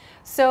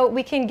 So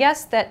we can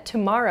guess that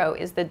tomorrow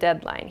is the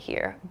deadline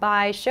here.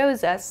 By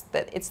shows us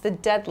that it's the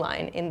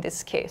deadline in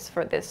this case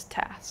for this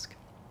task.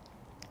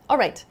 All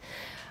right.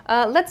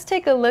 Let's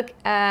take a look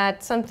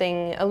at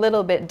something a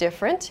little bit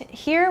different.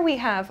 Here we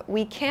have,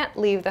 we can't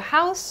leave the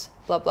house,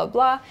 blah, blah,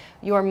 blah,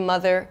 your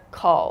mother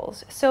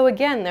calls. So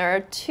again, there are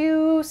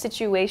two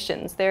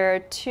situations, there are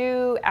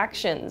two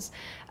actions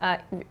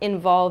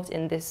involved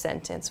in this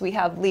sentence. We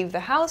have leave the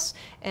house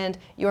and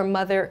your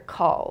mother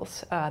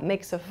calls,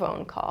 makes a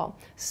phone call.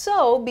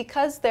 So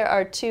because there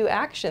are two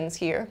actions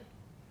here,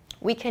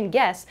 we can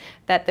guess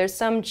that there's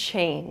some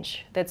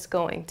change that's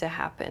going to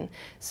happen.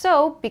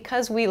 So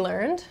because we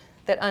learned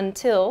that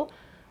until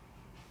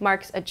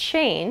marks a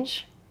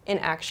change in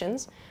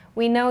actions,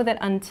 we know that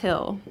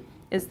until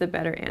is the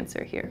better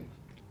answer here.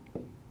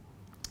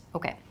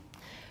 Okay,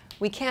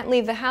 we can't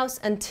leave the house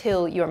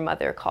until your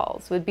mother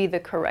calls would be the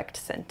correct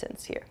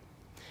sentence here.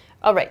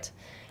 All right,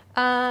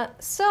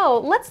 so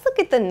let's look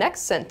at the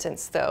next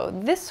sentence though.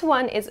 This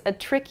one is a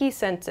tricky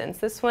sentence.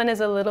 This one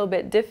is a little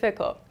bit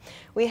difficult.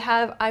 We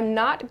have, I'm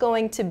not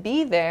going to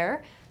be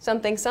there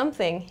something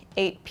something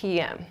 8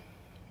 p.m.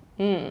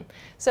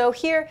 So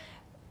here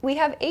we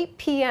have 8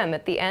 p.m.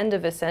 at the end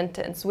of a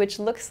sentence, which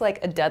looks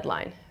like a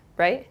deadline,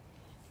 right?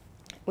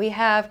 We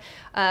have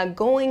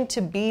going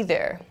to be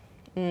there.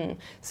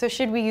 So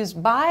should we use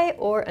by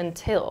or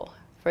until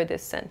for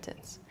this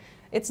sentence?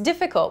 It's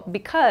difficult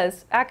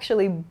because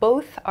actually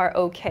both are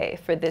okay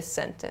for this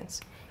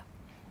sentence.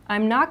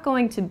 I'm not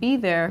going to be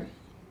there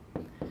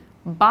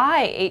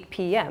by 8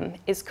 p.m.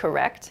 is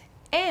correct,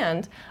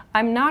 and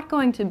I'm not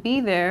going to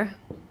be there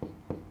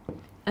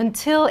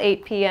until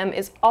 8 p.m.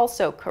 is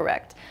also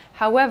correct.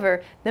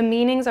 However, the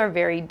meanings are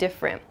very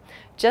different.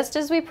 Just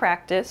as we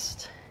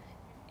practiced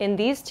in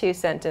these two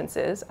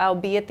sentences, I'll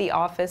be at the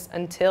office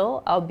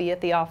until, I'll be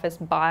at the office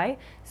by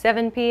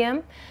 7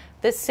 p.m.,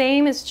 the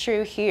same is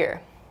true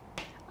here.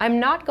 I'm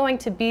not going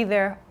to be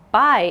there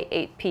by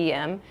 8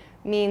 p.m.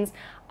 means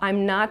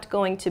I'm not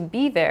going to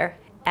be there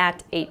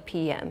at 8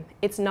 p.m.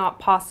 It's not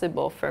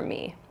possible for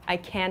me. I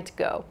can't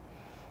go.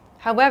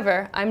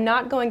 However, I'm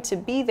not going to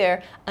be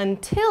there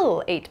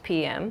until 8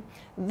 p.m.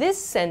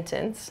 This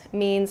sentence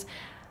means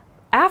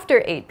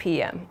after 8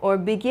 p.m. or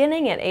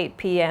beginning at 8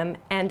 p.m.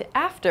 and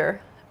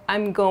after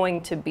I'm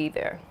going to be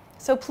there.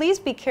 So please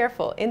be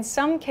careful. In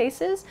some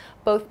cases,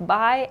 both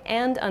by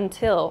and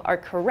until are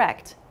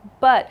correct,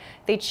 but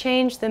they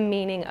change the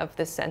meaning of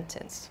the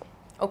sentence.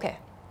 Okay,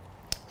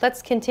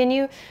 let's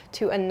continue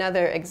to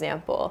another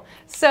example.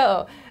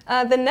 So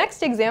the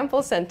next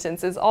example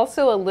sentence is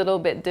also a little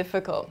bit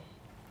difficult.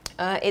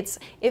 It's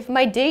if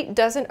my date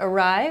doesn't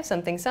arrive,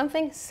 something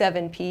something,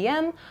 7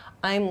 p.m.,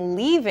 I'm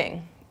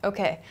leaving.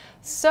 Okay,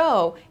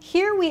 so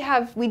here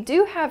we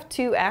do have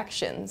two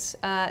actions.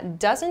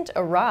 Doesn't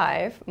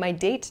arrive, my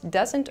date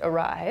doesn't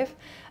arrive,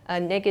 a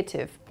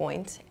negative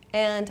point,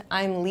 and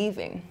I'm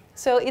leaving.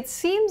 So it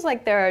seems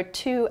like there are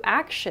two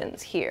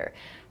actions here.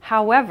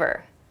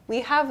 However, we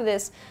have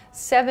this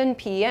 7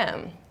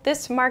 p.m.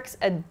 This marks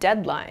a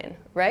deadline,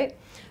 right?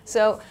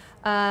 So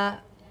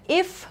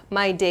if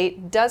my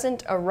date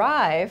doesn't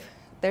arrive,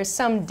 there's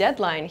some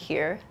deadline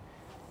here.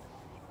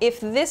 If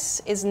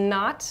this is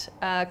not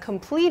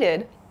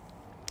completed,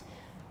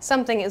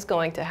 something is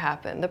going to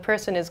happen. The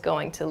person is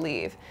going to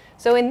leave.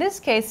 So in this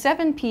case,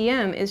 7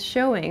 p.m. is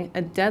showing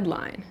a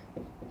deadline.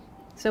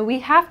 So we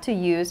have to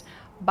use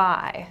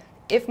by.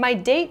 If my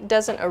date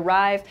doesn't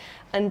arrive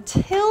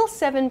until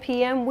 7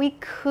 p.m., we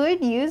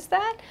could use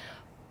that,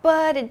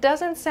 but it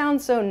doesn't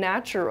sound so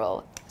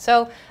natural.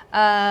 So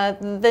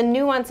the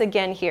nuance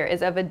again here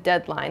is of a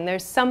deadline.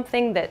 There's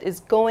something that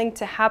is going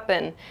to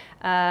happen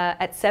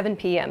at 7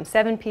 p.m.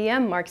 7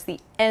 p.m. marks the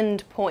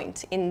end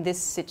point in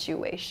this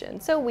situation.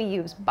 So we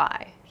use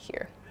by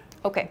here.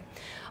 Okay,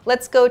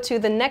 let's go to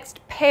the next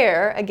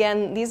pair.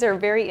 Again, these are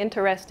very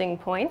interesting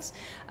points.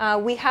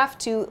 We have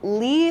to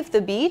leave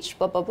the beach,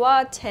 blah, blah,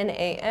 blah, 10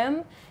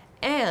 a.m.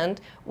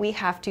 And we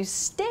have to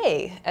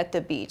stay at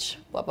the beach,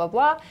 blah, blah,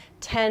 blah,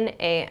 10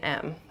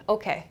 a.m.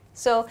 Okay,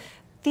 so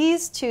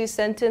these two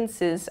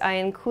sentences I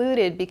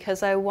included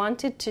because I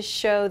wanted to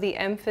show the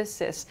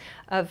emphasis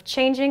of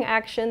changing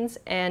actions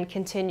and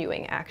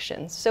continuing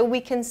actions. So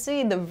we can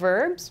see the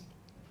verbs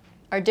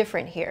are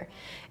different here.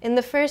 In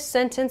the first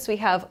sentence we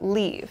have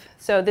leave.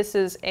 So this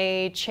is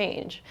a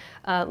change,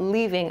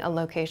 leaving a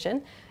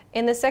location.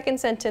 In the second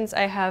sentence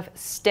I have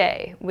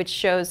stay, which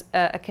shows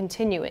a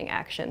continuing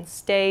action,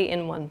 stay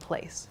in one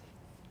place.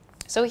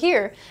 So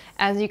here,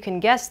 as you can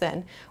guess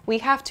then, we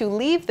have to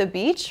leave the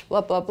beach,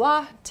 blah, blah,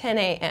 blah, 10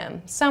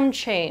 a.m. Some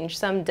change,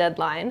 some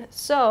deadline.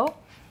 So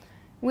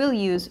we'll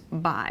use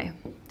by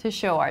to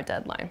show our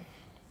deadline.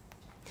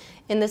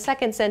 In the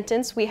second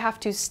sentence, we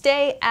have to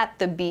stay at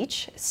the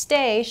beach.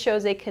 Stay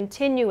shows a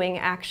continuing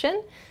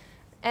action,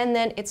 and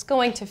then it's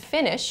going to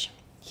finish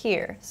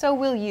here. So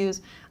we'll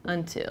use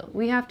until.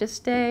 We have to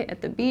stay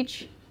at the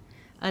beach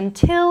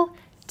until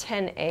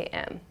 10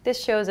 a.m.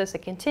 This shows us a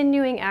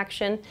continuing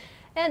action,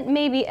 and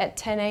maybe at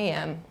 10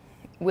 a.m.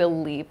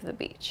 we'll leave the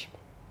beach.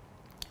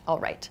 All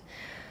right.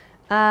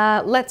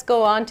 Let's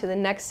go on to the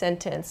next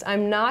sentence.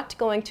 I'm not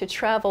going to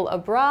travel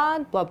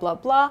abroad, blah, blah,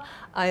 blah.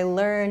 I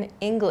learn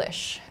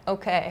English.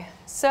 Okay,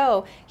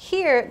 so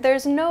here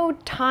there's no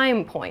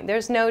time point.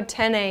 There's no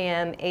 10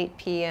 a.m., 8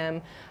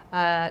 p.m.,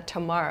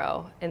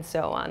 tomorrow, and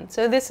so on.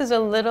 So this is a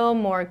little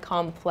more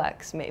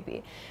complex,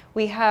 maybe.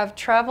 We have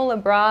travel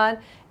abroad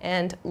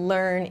and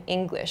learn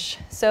English.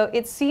 So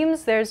it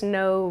seems there's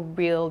no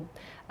real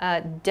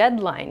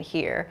deadline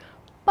here.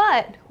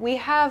 But we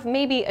have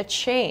maybe a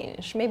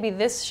change. Maybe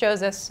this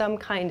shows us some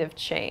kind of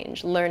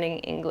change. Learning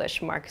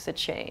English marks a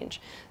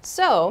change.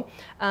 So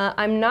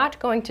I'm not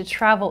going to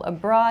travel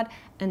abroad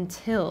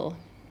until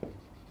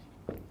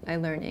I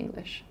learn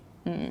English.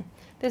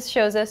 This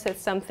shows us that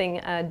something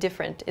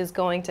different is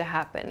going to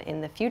happen in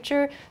the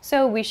future,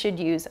 so we should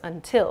use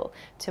until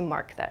to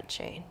mark that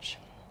change.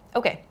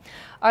 Okay,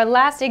 our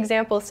last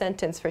example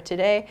sentence for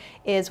today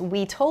is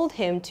we told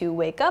him to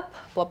wake up,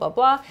 blah, blah,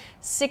 blah,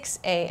 6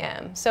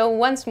 a.m. So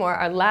once more,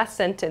 our last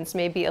sentence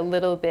may be a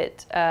little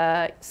bit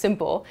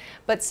simple,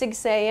 but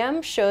 6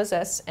 a.m. shows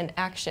us an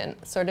action,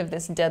 sort of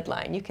this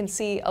deadline. You can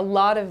see a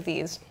lot of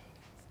these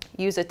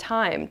use a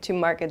time to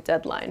mark a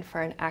deadline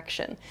for an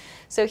action.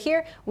 So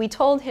here we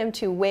told him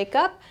to wake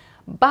up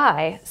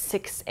by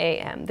 6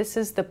 a.m. This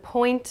is the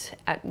point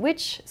at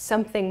which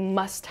something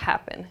must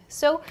happen.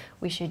 So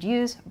we should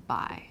use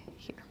by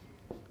here.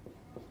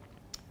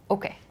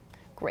 Okay,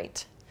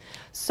 great.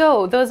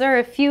 So those are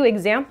a few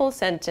example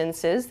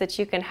sentences that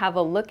you can have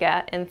a look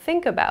at and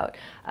think about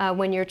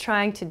when you're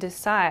trying to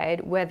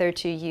decide whether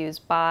to use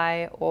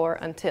by or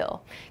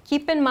until.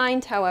 Keep in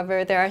mind,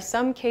 however, there are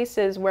some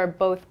cases where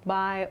both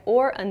by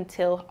or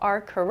until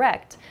are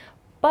correct,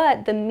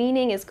 but the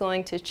meaning is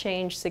going to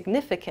change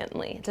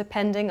significantly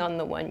depending on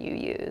the one you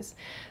use.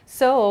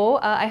 So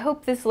I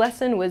hope this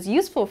lesson was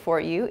useful for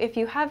you. If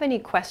you have any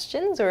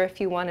questions or if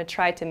you want to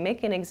try to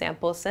make an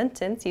example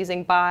sentence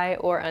using by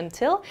or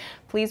until,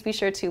 please be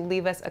sure to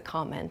leave us a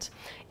comment.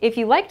 If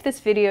you liked this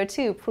video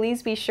too,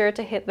 please be sure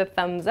to hit the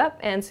thumbs up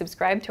and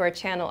subscribe to our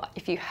channel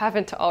if you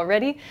haven't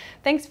already.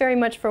 Thanks very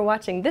much for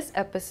watching this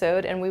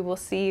episode, and we will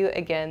see you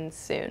again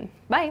soon.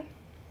 Bye!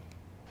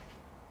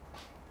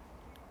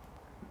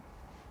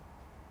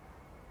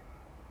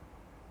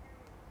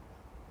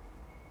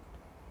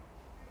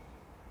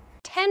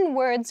 10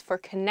 words for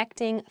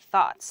connecting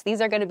thoughts.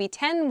 These are going to be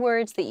 10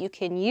 words that you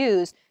can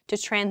use to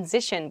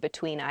transition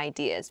between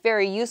ideas.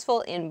 Very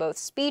useful in both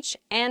speech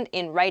and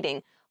in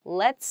writing.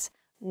 Let's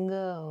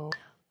go.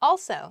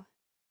 Also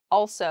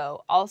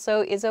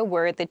is a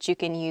word that you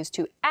can use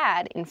to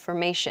add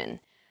information.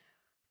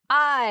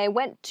 I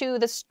went to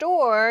the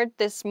store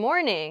this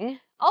morning.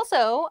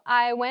 Also,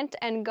 I went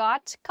and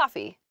got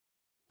coffee.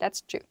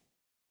 That's true.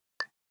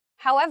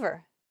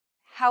 However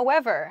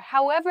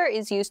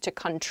is used to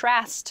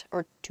contrast,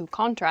 or to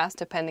contrast,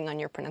 depending on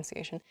your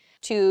pronunciation,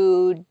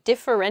 to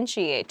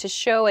differentiate, to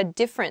show a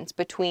difference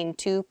between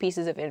two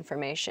pieces of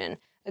information.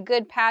 A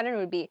good pattern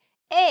would be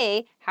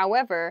A,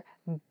 however,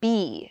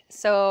 B.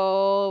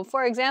 So,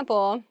 for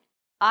example,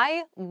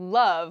 I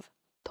love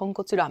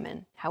tonkotsu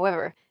ramen.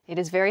 However, it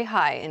is very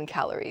high in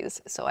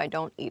calories, so I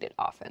don't eat it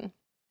often.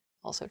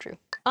 Also true.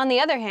 On the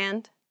other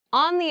hand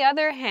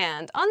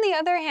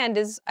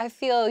is, I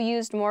feel,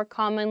 used more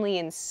commonly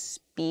in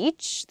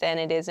speech than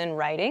it is in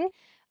writing.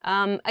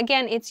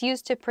 Again, it's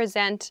used to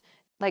present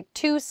like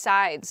two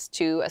sides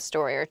to a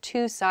story or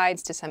two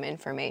sides to some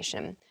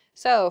information.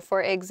 So,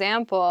 for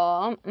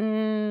example,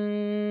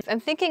 I'm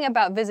thinking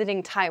about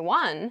visiting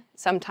Taiwan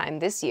sometime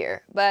this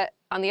year, but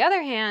on the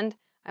other hand,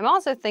 I'm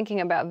also thinking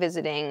about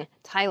visiting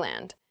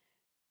Thailand.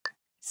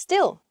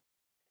 Still.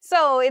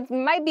 So it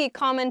might be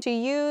common to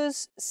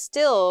use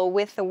still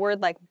with a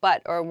word like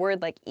but or a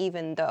word like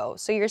even though.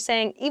 So you're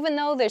saying even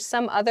though there's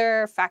some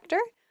other factor,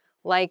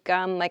 like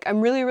I'm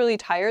really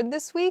tired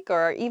this week,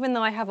 or even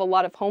though I have a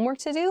lot of homework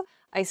to do,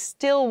 I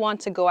still want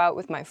to go out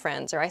with my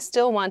friends, or I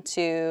still want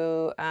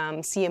to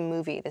see a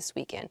movie this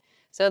weekend.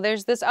 So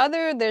there's this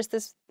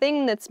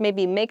thing that's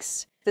maybe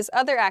makes this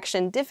other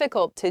action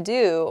difficult to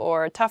do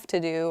or tough to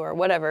do or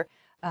whatever.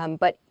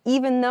 But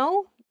even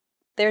though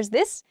there's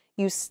this,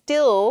 you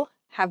still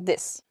have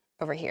this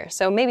over here.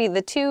 So maybe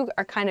the two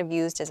are kind of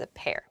used as a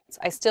pair. So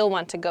I still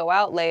want to go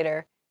out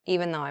later,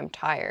 even though I'm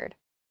tired.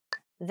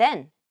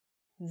 Then,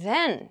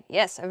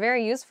 yes, a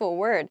very useful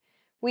word.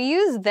 We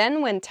use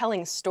then when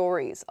telling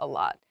stories a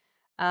lot.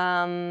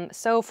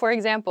 So for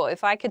example,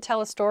 if I could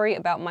tell a story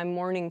about my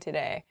morning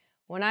today,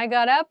 when I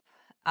got up,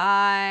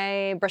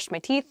 I brushed my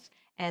teeth,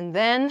 and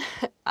then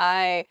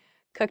I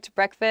cooked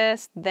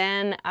breakfast,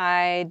 then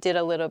I did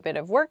a little bit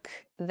of work,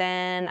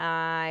 then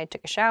I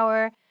took a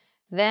shower,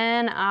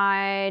 then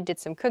I did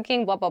some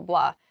cooking, blah, blah,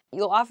 blah.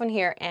 You'll often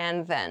hear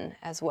and then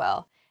as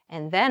well.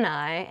 And then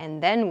I,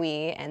 and then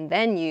we, and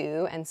then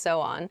you, and so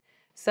on.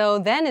 So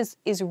then is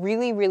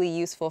really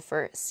useful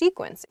for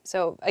sequence.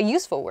 So a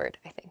useful word,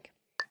 I think.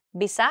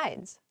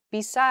 Besides.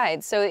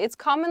 So it's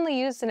commonly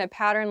used in a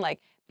pattern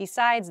like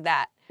besides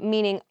that,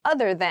 meaning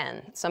other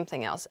than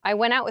something else. I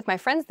went out with my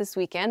friends this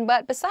weekend,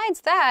 but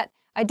besides that,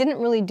 I didn't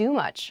really do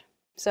much.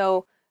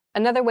 So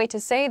another way to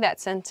say that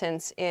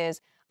sentence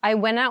is, I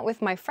went out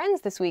with my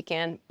friends this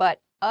weekend, but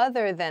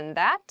other than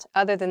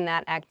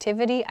that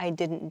activity, I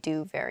didn't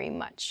do very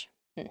much.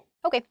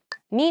 Okay.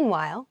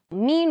 Meanwhile,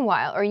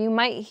 or you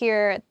might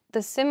hear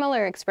the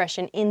similar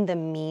expression in the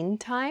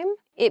meantime.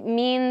 It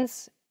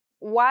means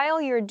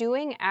while you're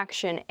doing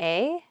action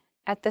A,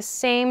 at the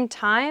same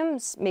time,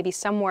 maybe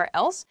somewhere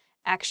else,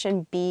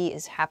 action B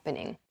is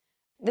happening.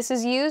 This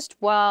is used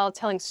while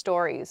telling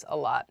stories a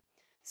lot.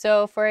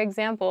 So for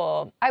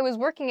example, I was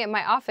working at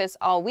my office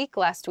all week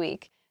last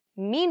week.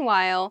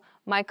 Meanwhile,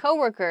 my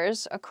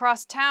coworkers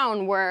across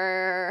town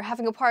were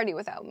having a party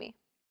without me.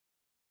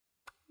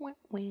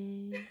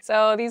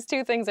 So these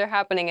two things are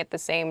happening at the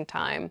same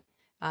time,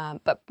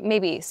 but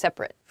maybe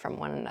separate from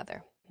one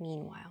another.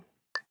 Meanwhile.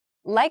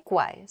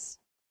 Likewise.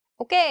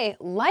 Okay,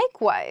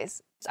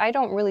 likewise. I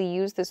don't really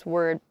use this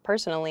word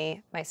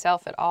personally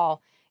myself at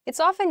all.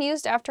 It's often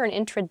used after an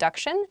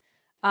introduction,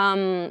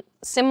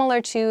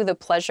 similar to the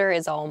pleasure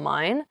is all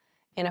mine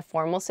in a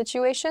formal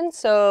situation.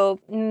 So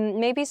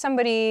maybe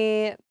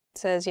somebody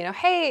says, you know,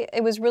 hey,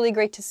 it was really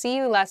great to see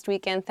you last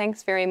weekend.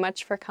 Thanks very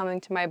much for coming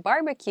to my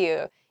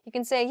barbecue. You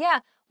can say, yeah,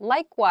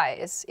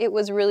 likewise, it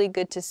was really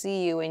good to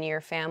see you and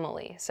your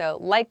family. So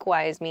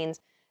likewise means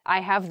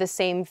I have the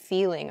same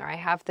feeling or I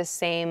have the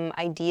same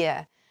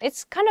idea.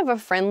 It's kind of a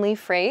friendly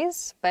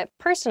phrase, but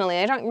personally,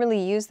 I don't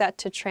really use that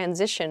to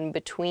transition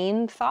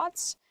between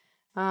thoughts.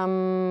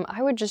 I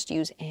would just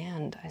use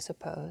and, I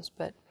suppose,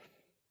 but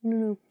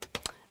no.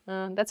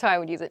 That's how I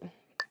would use it.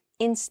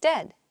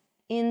 Instead.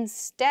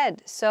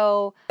 Instead.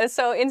 So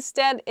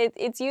instead,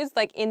 it's used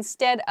like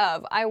instead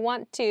of. I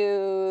want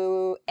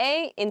to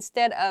A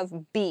instead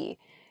of B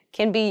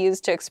can be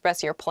used to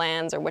express your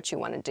plans or what you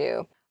want to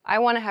do. I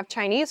want to have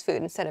Chinese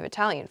food instead of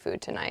Italian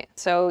food tonight.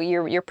 So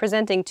you're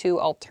presenting two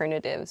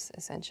alternatives,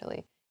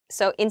 essentially.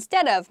 So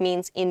instead of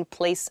means in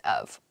place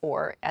of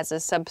or as a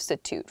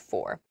substitute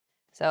for.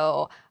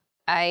 So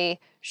I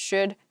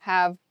should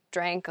have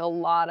drank a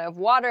lot of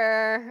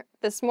water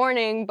this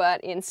morning,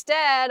 but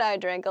instead I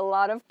drank a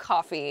lot of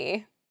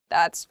coffee.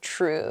 That's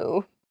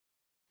true.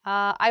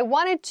 I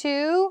wanted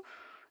to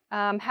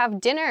have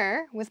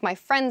dinner with my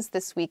friends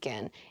this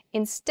weekend.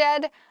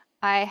 Instead,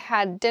 I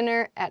had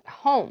dinner at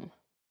home.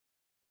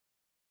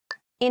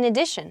 In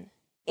addition.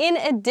 In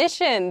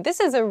addition,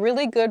 this is a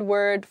really good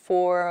word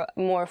for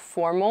more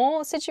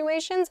formal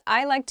situations.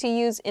 I like to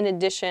use in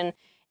addition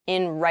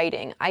in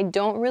writing. I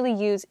don't really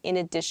use in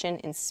addition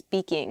in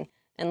speaking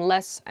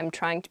unless I'm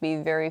trying to be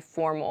very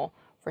formal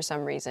for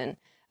some reason.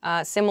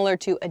 Similar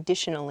to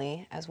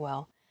additionally as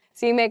well.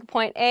 So you make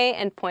point A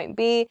and point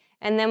B,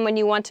 and then when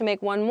you want to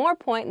make one more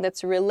point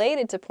that's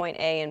related to point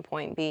A and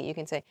point B, you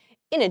can say,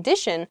 in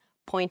addition,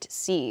 point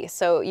C.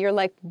 So you're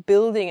like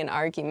building an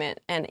argument,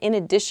 and in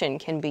addition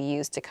can be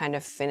used to kind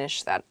of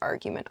finish that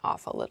argument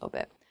off a little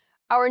bit.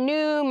 Our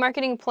new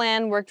marketing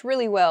plan worked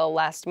really well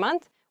last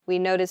month. We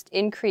noticed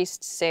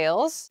increased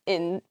sales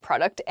in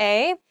product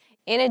A.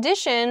 In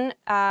addition,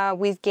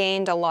 we've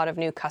gained a lot of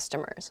new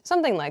customers,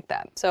 something like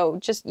that. So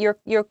just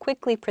you're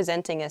quickly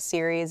presenting a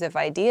series of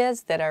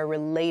ideas that are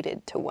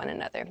related to one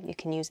another. You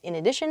can use in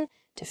addition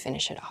to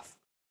finish it off.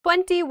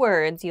 20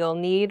 words you'll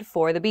need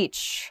for the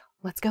beach.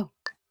 Let's go.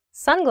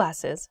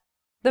 Sunglasses.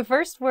 The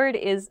first word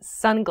is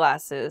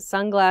sunglasses.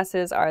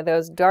 Sunglasses are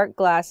those dark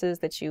glasses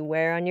that you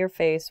wear on your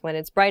face when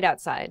it's bright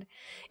outside.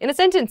 In a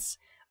sentence,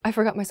 I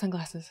forgot my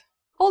sunglasses.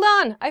 Hold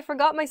on, I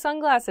forgot my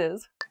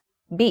sunglasses.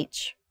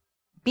 Beach.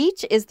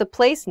 Beach is the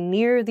place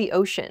near the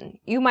ocean.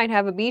 You might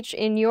have a beach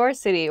in your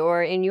city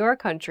or in your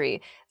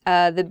country.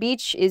 The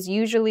beach is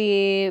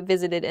usually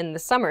visited in the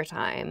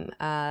summertime.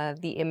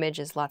 The image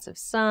is lots of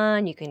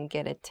sun, you can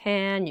get a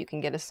tan, you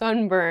can get a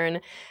sunburn,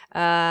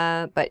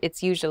 but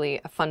it's usually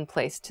a fun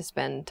place to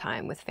spend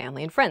time with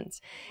family and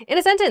friends. In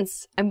a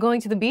sentence, I'm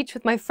going to the beach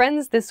with my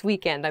friends this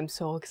weekend. I'm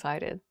so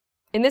excited.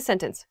 In this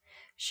sentence,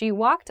 she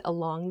walked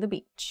along the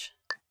beach.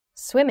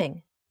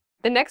 Swimming.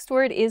 The next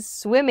word is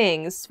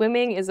swimming.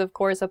 Swimming is, of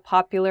course, a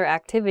popular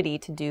activity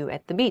to do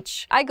at the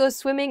beach. I go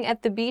swimming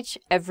at the beach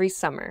every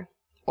summer.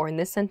 Or in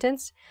this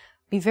sentence,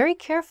 be very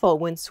careful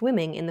when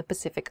swimming in the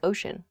Pacific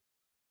Ocean.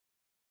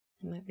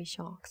 There might be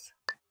sharks.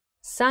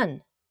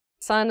 Sun.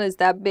 Sun is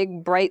that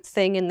big bright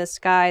thing in the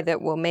sky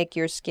that will make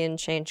your skin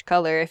change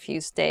color if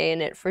you stay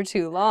in it for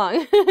too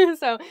long.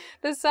 So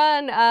the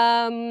sun,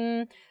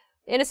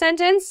 in a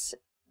sentence,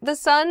 the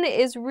sun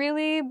is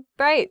really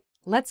bright.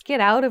 Let's get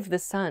out of the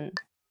sun.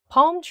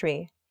 Palm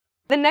tree.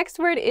 The next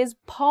word is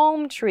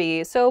palm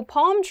tree. So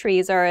palm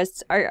trees are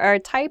a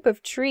type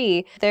of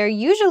tree. They're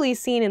usually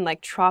seen in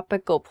like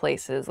tropical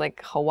places,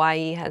 like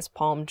Hawaii has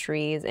palm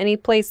trees. Any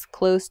place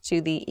close to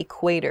the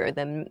equator,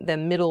 the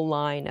middle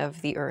line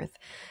of the earth.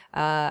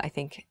 I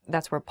think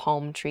that's where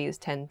palm trees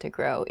tend to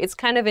grow. It's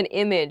kind of an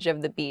image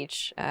of the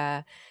beach.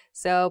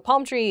 So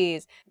palm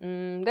trees.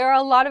 There are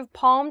a lot of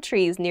palm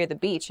trees near the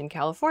beach in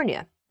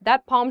California.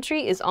 That palm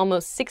tree is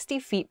almost 60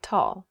 feet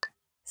tall.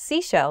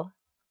 Seashell.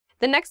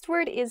 The next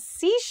word is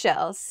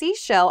seashell.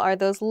 Seashell are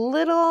those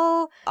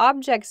little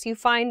objects you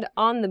find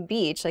on the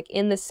beach, like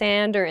in the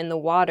sand or in the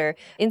water.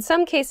 In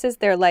some cases,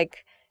 they're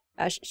like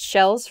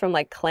shells from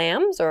like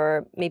clams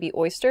or maybe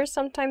oysters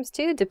sometimes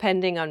too,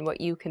 depending on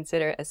what you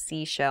consider a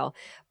seashell.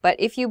 But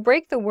if you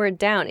break the word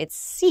down, it's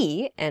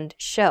sea and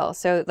shell.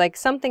 So like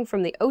something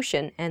from the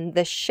ocean and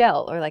the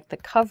shell, or like the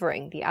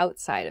covering, the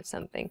outside of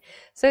something.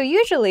 So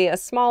usually a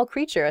small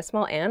creature, a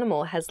small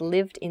animal has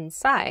lived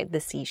inside the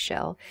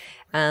seashell.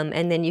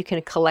 And then you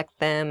can collect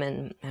them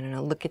and, I don't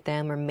know, look at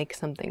them or make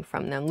something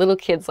from them. Little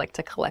kids like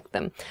to collect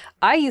them.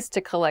 I used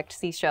to collect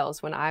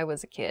seashells when I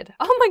was a kid.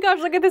 Oh my gosh,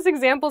 look at this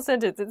example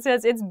sentence. It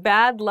says, it's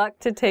bad luck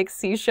to take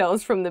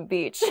seashells from the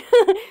beach.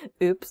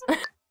 Oops.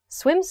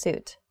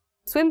 Swimsuit.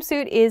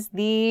 Swimsuit is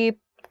the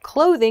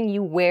clothing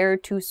you wear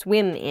to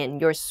swim in,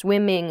 your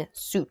swimming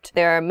suit.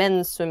 There are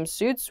men's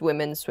swimsuits,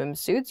 women's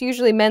swimsuits.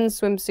 Usually men's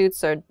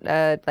swimsuits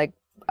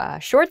are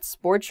shorts,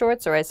 board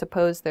shorts, or I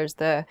suppose there's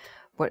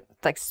what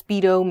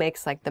Speedo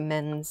makes like the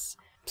men's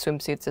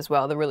swimsuits as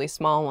well, the really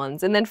small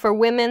ones. And then for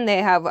women, they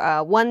have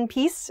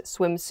one-piece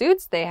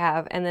swimsuits.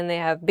 And then they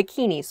have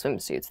bikini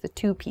swimsuits, the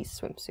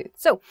two-piece swimsuits.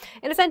 So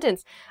in a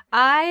sentence,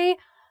 I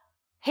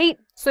hate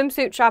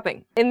swimsuit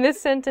shopping. In this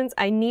sentence,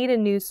 I need a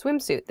new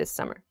swimsuit this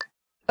summer.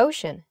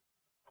 Ocean.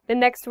 The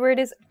next word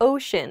is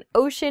ocean.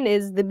 Ocean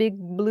is the big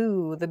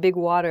blue, the big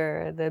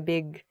water, the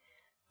big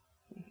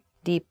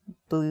deep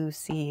blue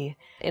sea.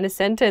 In a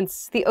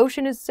sentence, the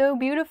ocean is so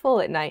beautiful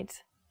at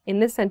night. In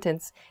this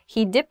sentence,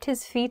 he dipped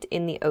his feet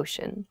in the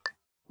ocean.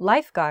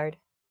 Lifeguard.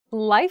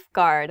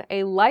 Lifeguard.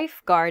 A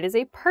lifeguard is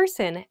a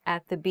person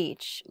at the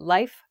beach.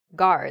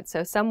 Lifeguard,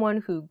 so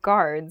someone who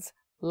guards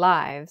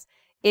lives.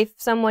 If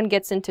someone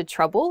gets into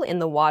trouble in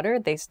the water,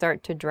 they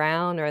start to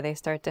drown or they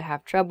start to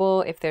have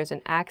trouble. If there's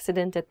an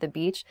accident at the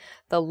beach,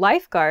 the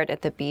lifeguard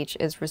at the beach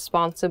is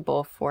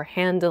responsible for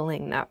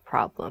handling that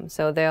problem.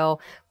 So they'll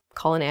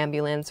call an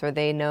ambulance or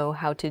they know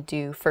how to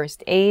do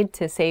first aid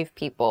to save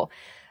people.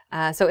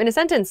 So in a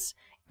sentence,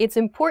 it's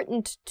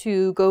important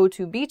to go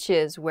to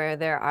beaches where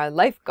there are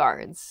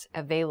lifeguards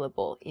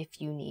available if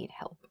you need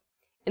help.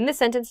 In this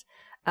sentence,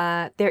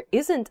 there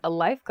isn't a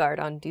lifeguard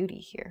on duty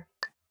here.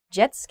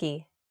 Jet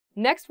ski.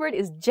 Next word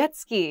is jet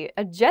ski.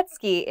 A jet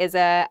ski is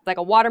like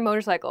a water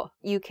motorcycle.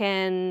 You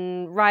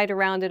can ride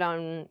around it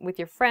with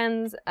your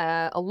friends,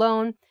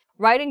 alone.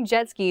 Riding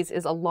jet skis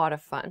is a lot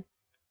of fun.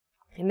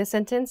 In this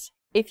sentence,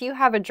 if you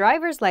have a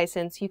driver's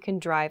license, you can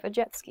drive a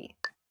jet ski.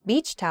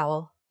 Beach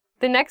towel.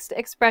 The next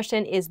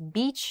expression is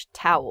beach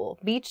towel.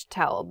 Beach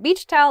towel.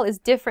 Beach towel is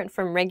different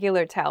from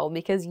regular towel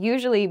because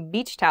usually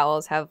beach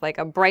towels have like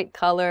a bright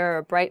color or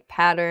a bright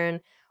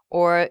pattern,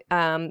 or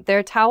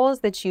they're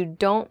towels that you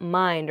don't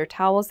mind, or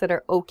towels that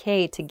are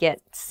okay to get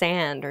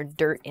sand or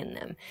dirt in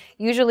them.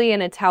 Usually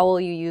in a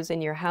towel you use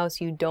in your house,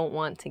 you don't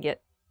want to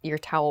get your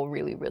towel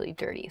really, really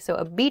dirty. So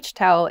a beach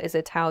towel is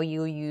a towel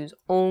you use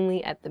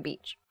only at the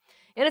beach.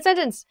 In a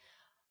sentence,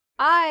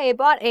 I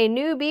bought a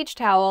new beach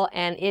towel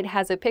and it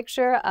has a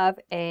picture of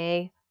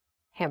a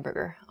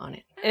hamburger on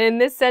it. In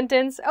this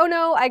sentence, oh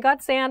no, I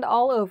got sand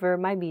all over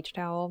my beach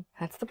towel.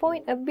 That's the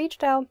point of beach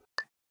towel.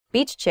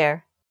 Beach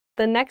chair.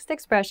 The next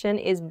expression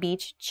is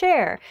beach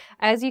chair.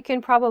 As you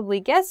can probably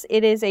guess,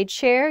 it is a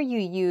chair you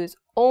use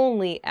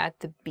only at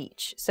the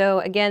beach. So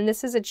again,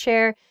 this is a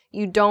chair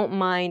you don't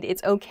mind.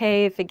 It's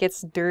okay if it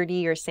gets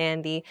dirty or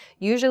sandy.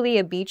 Usually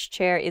a beach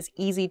chair is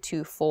easy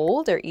to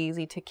fold or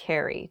easy to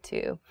carry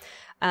too.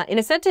 In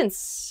a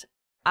sentence,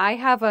 I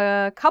have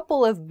a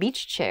couple of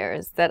beach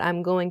chairs that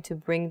I'm going to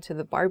bring to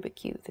the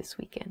barbecue this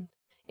weekend.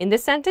 In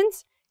this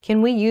sentence,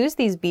 can we use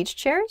these beach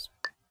chairs?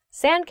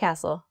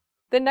 Sandcastle.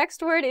 The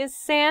next word is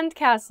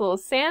sandcastles.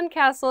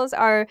 Sandcastles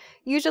are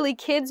usually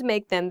kids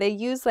make them. They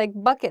use like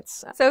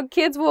buckets. So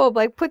kids will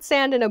like put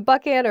sand in a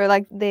bucket, or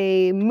like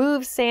they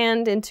move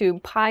sand into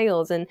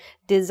piles and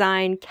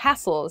design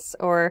castles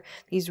or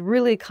these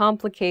really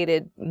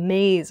complicated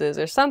mazes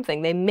or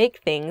something. They make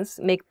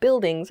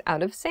buildings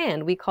out of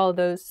sand. We call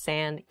those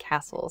sand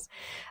castles.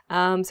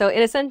 So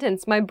in a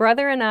sentence, my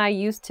brother and I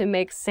used to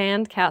make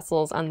sand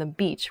castles on the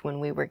beach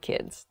when we were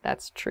kids.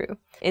 That's true.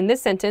 In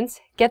this sentence,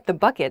 get the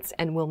buckets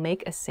and we'll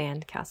make a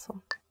sand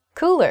castle.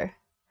 Cooler.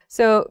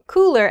 So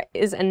cooler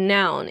is a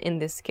noun in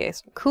this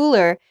case.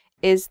 Cooler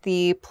is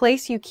the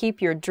place you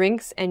keep your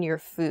drinks and your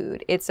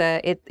food.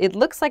 It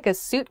looks like a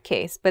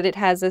suitcase, but it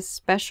has a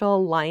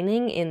special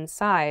lining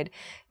inside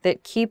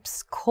that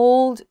keeps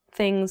cold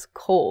things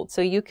cold.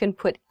 So you can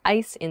put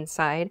ice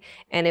inside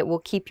and it will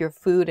keep your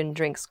food and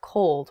drinks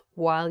cold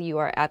while you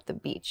are at the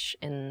beach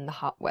in the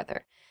hot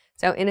weather.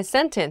 So in a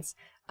sentence,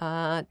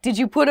 did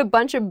you put a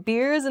bunch of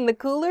beers in the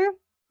cooler?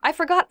 I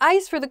forgot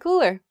ice for the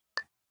cooler.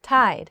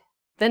 Tide.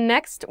 The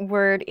next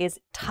word is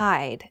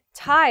tide.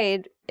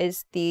 Tide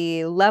is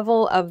the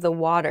level of the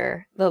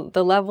water,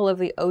 the level of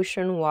the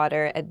ocean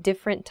water at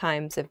different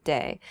times of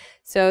day.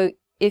 So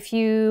if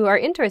you are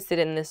interested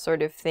in this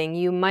sort of thing,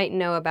 you might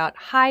know about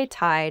high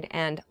tide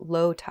and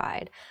low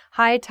tide.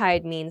 High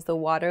tide means the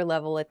water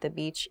level at the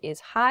beach is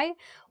high.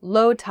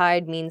 Low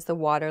tide means the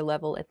water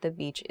level at the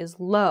beach is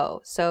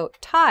low. So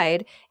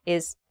tide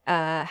is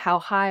how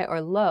high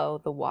or low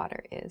the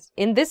water is.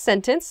 In this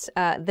sentence,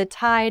 the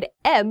tide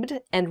ebbed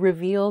and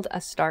revealed a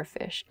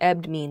starfish.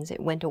 Ebbed means it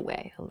went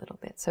away a little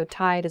bit. So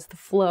tide is the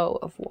flow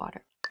of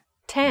water.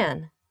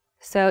 Tan.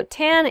 So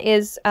tan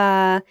is,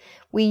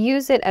 we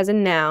use it as a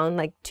noun,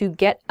 like to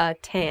get a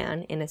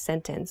tan in a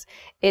sentence.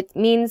 It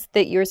means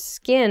that your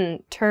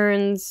skin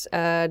turns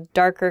a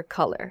darker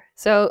color.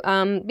 So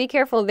be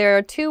careful, there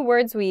are two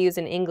words we use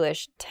in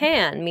English.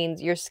 Tan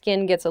means your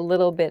skin gets a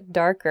little bit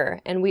darker,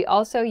 and we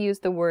also use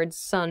the word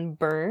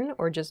sunburn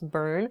or just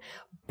burn.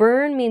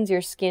 Burn means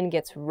your skin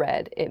gets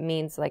red. It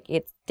means like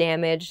it's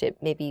damaged,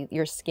 maybe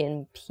your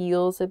skin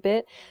peels a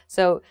bit.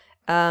 So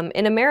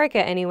in America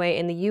anyway,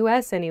 in the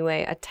US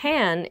anyway, a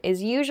tan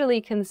is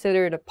usually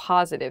considered a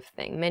positive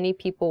thing. Many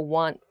people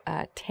want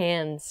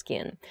tan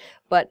skin,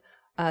 but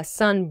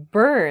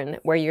sunburn,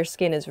 where your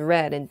skin is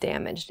red and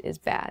damaged, is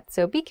bad.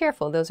 So be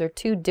careful. Those are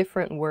two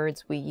different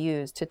words we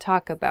use to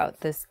talk about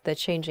the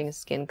changing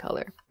skin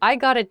color. I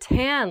got a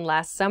tan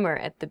last summer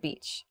at the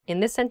beach. In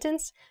this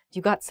sentence,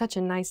 you got such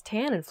a nice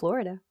tan in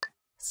Florida.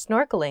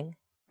 Snorkeling.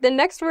 The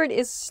next word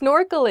is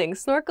snorkeling.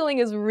 Snorkeling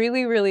is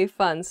really, really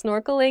fun.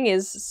 Snorkeling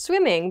is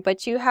swimming,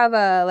 but you have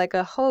like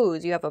a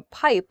hose, you have a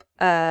pipe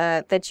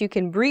that you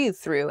can breathe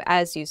through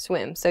as you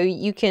swim. So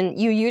you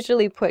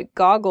usually put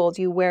goggles,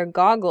 you wear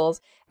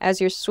goggles as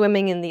you're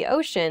swimming in the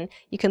ocean.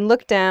 You can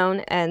look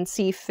down and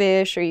see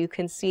fish, or you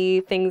can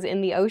see things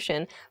in the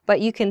ocean, but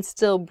you can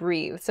still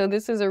breathe. So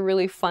this is a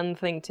really fun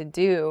thing to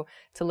do,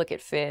 to look at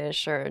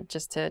fish, or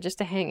just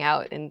to hang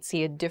out and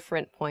see a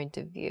different point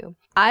of view.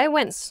 I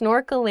went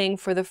snorkeling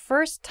for the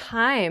first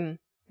time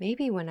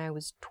maybe when I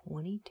was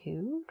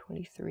 22,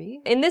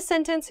 23. In this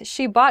sentence,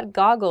 she bought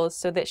goggles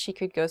so that she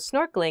could go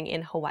snorkeling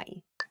in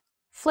Hawaii.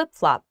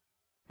 Flip-flop.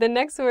 The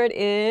next word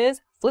is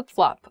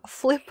flip-flop.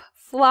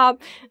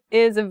 Flip-flop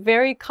is a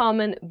very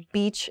common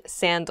beach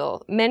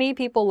sandal. Many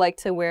people like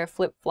to wear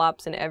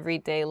flip-flops in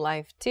everyday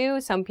life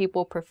too. Some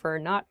people prefer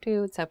not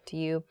to. It's up to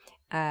you.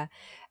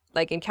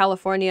 Like in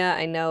California,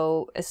 I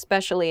know,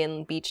 especially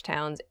in beach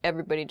towns,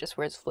 everybody just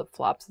wears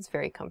flip-flops. It's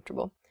very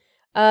comfortable.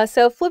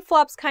 So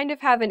flip-flops kind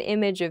of have an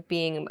image of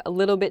being a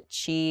little bit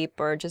cheap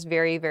or just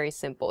very, very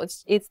simple.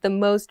 It's the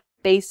most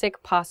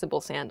basic possible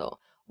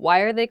sandal. Why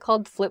are they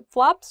called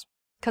flip-flops?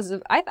 Because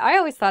I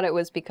always thought it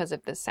was because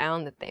of the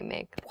sound that they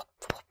make.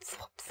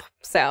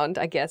 Sound,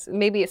 I guess.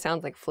 Maybe it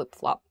sounds like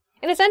flip-flop.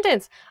 In a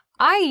sentence,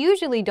 I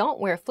usually don't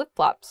wear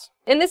flip-flops.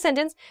 In this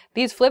sentence,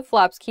 these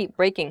flip-flops keep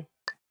breaking.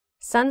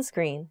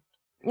 Sunscreen.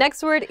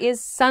 Next word is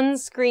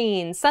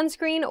sunscreen.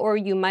 Sunscreen, or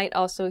you might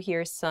also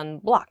hear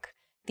sunblock.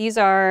 These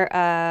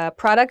are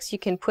products you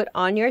can put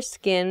on your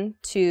skin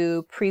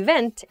to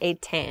prevent a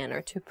tan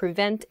or to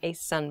prevent a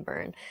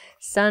sunburn.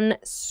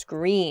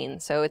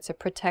 Sunscreen, so it's a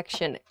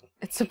protection.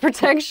 It's a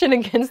protection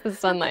against the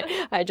sunlight.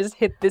 I just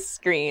hit this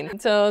screen.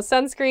 So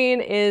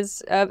sunscreen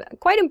is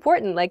quite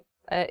important. Like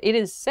it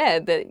is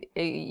said that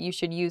you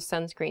should use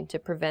sunscreen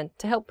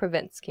to help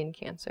prevent skin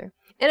cancer.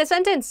 In a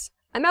sentence,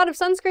 I'm out of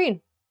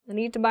sunscreen. I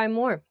need to buy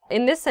more.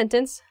 In this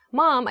sentence,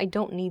 Mom, I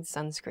don't need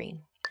sunscreen.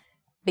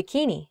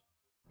 Bikini.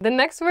 The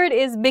next word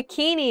is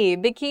bikini.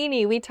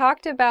 Bikini. We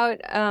talked about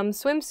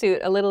swimsuit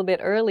a little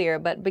bit earlier,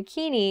 but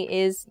bikini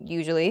is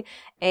usually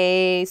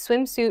a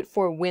swimsuit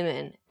for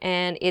women,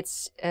 and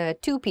it's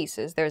two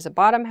pieces. There's a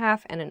bottom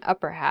half and an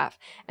upper half.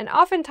 And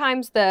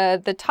oftentimes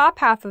the top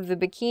half of the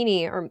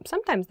bikini, or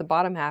sometimes the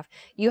bottom half,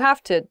 you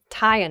have to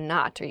tie a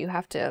knot or you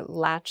have to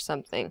latch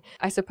something.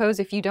 I suppose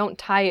if you don't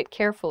tie it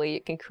carefully,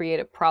 it can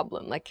create a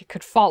problem, like it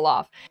could fall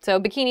off. So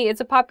bikini,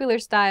 it's a popular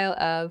style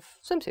of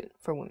swimsuit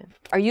for women.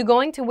 Are you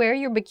going to wear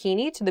your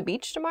bikini to the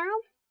beach tomorrow?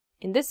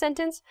 In this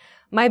sentence,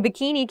 my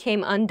bikini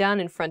came undone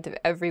in front of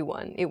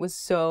everyone. It was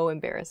so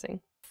embarrassing.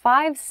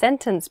 5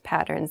 sentence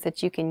patterns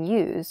that you can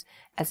use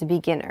as a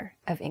beginner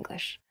of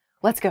English.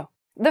 Let's go.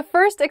 The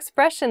first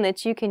expression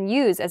that you can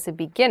use as a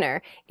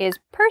beginner is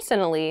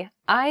personally,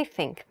 I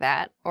think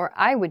that, or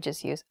I would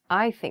just use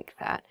I think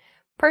that.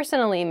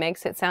 Personally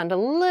makes it sound a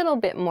little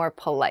bit more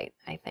polite,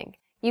 I think.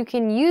 You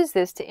can use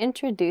this to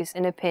introduce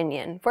an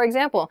opinion. For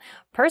example,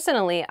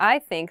 personally, I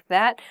think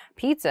that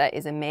pizza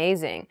is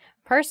amazing.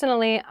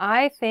 Personally,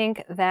 I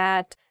think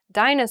that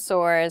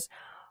dinosaurs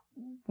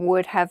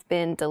would have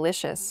been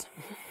delicious.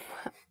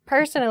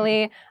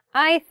 Personally,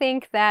 I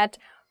think that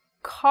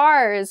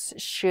cars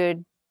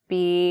should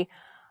be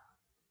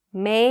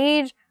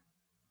made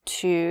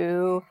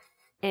to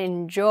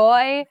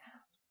enjoy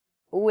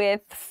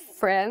with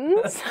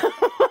friends.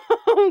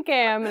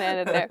 Okay, I'm gonna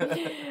edit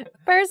there.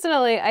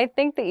 Personally, I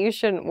think that you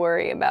shouldn't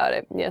worry about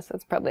it. Yes,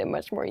 that's probably a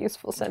much more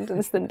useful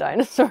sentence than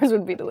dinosaurs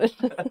would be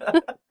delicious.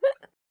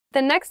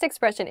 The next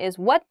expression is,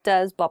 what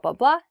does blah blah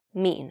blah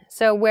mean?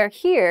 So where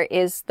here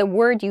is the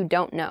word you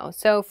don't know.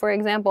 So for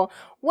example,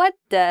 what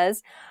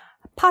does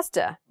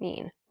pasta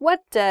mean?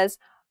 What does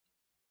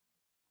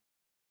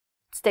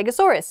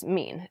Stegosaurus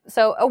mean?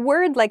 So a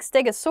word like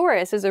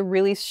Stegosaurus is a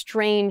really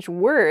strange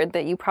word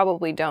that you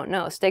probably don't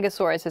know.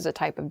 Stegosaurus is a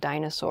type of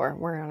dinosaur.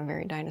 We're on a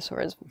very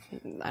dinosaurs,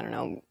 I don't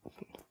know,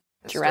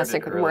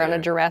 Jurassic, we're on a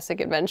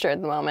Jurassic adventure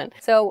at the moment.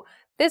 So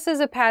this is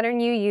a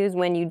pattern you use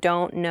when you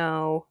don't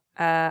know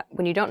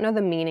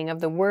the meaning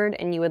of the word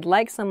and you would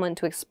like someone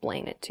to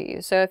explain it to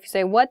you. So if you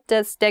say, what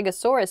does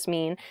Stegosaurus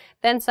mean?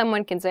 Then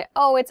someone can say,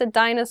 oh, it's a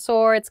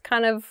dinosaur. It's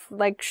kind of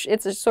like,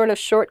 it's a sort of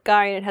short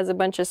guy and it has a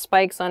bunch of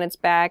spikes on its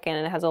back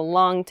and it has a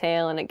long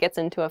tail and it gets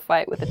into a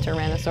fight with a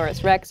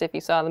Tyrannosaurus Rex if you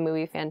saw the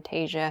movie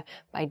Fantasia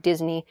by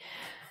Disney.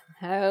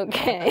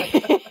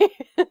 Okay.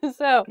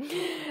 So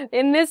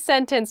in this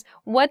sentence,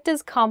 what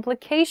does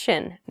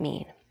complication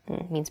mean?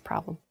 It means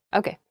problem.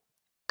 Okay.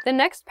 The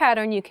next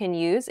pattern you can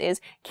use is,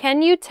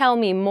 can you tell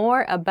me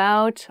more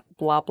about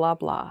blah, blah,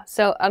 blah?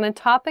 So on a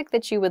topic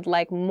that you would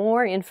like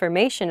more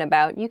information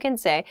about, you can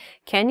say,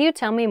 can you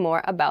tell me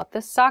more about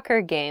the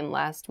soccer game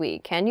last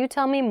week? Can you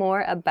tell me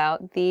more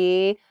about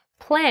the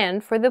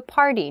plan for the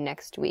party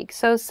next week?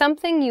 So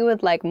something you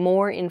would like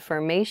more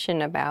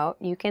information about,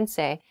 you can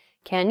say,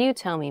 can you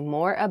tell me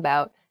more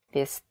about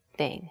this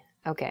thing?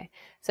 Okay,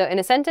 so in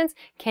a sentence,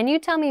 can you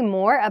tell me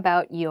more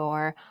about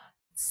your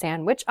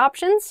sandwich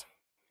options?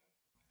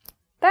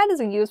 That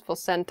is a useful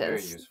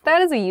sentence. Very useful.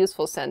 That is a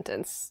useful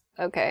sentence.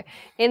 Okay.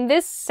 In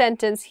this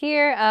sentence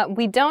here,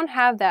 we don't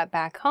have that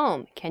back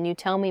home. Can you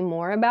tell me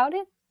more about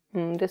it?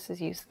 This is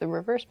used the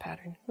reverse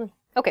pattern.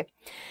 Okay,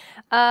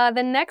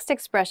 the next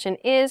expression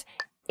is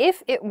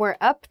if it were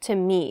up to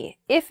me.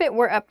 If it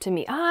were up to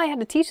me. I had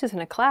to teach this in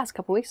a class a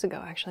couple weeks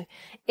ago, actually.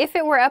 If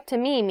it were up to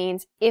me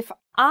means if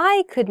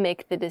I could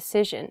make the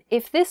decision,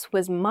 if this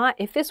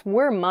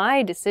were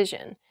my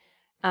decision,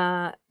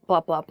 blah,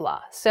 blah,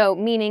 blah. So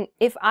meaning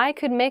if I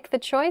could make the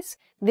choice,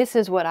 this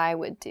is what I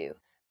would do.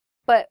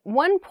 But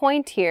one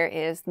point here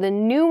is, the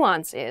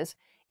nuance is,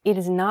 it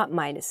is not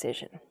my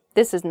decision.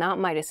 This is not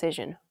my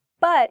decision.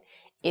 But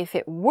if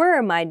it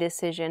were my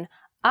decision,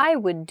 I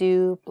would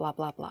do blah,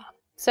 blah, blah.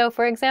 So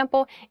for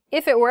example,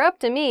 if it were up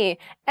to me,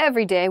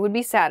 every day would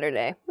be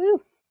Saturday.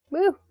 Woo,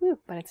 woo, woo,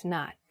 but it's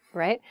not,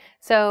 right?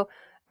 So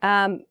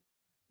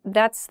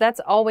that's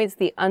always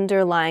the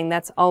underlying,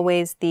 that's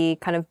always the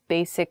kind of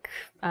basic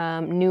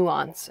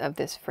nuance of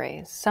this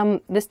phrase.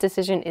 This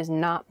decision is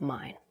not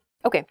mine.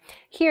 Okay,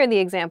 here the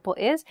example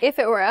is, if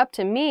it were up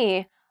to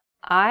me,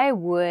 I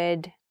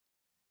would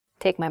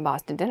take my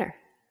boss to dinner.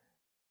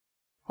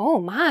 Oh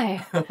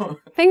my,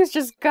 things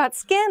just got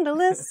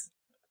scandalous.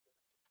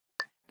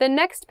 The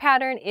next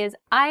pattern is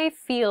I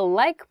feel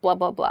like blah,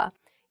 blah, blah.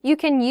 You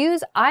can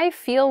use I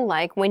feel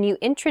like when you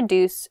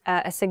introduce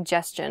a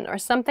suggestion or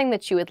something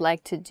that you would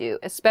like to do,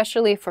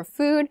 especially for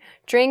food,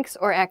 drinks,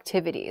 or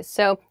activities.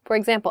 So, for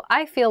example,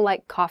 I feel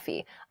like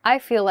coffee. I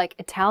feel like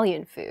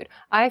Italian food.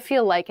 I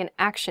feel like an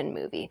action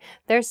movie.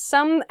 There's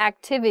some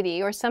activity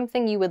or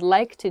something you would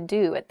like to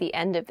do at the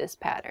end of this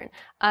pattern.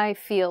 I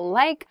feel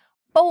like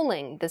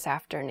bowling this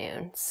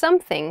afternoon.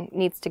 Something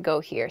needs to go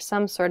here,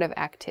 some sort of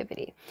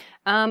activity.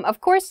 Of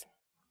course,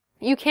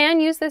 you can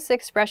use this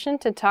expression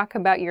to talk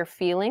about your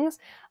feelings.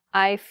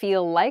 I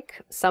feel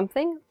like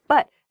something,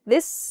 but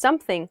this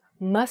something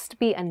must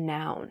be a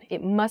noun.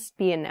 It must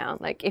be a noun.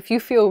 Like if you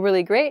feel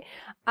really great,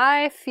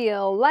 I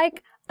feel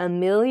like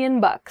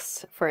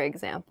 $1,000,000, for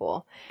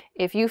example.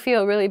 If you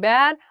feel really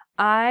bad,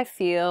 I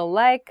feel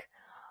like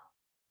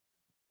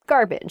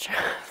garbage.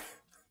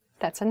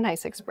 That's a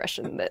nice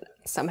expression that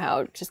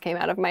somehow just came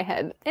out of my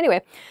head.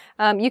 Anyway,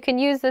 you can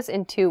use this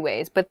in two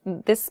ways, but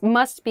this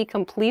must be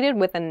completed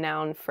with a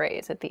noun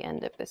phrase at the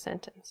end of the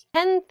sentence.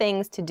 10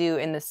 things to do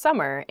in the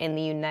summer in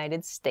the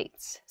United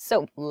States.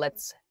 So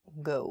let's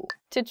go.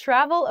 To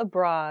travel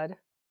abroad.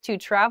 To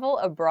travel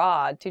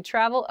abroad. To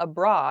travel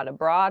abroad.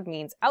 Abroad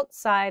means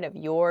outside of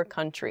your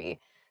country.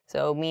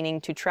 So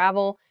meaning to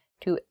travel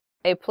to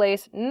a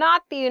place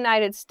not the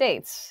United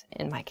States,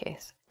 in my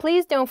case.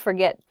 Please don't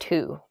forget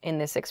to in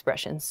this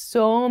expression.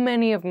 So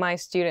many of my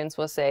students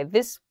will say,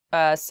 this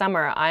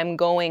summer I'm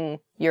going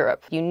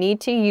Europe. You need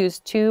to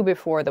use to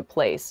before the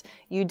place.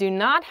 You do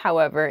not,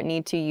 however,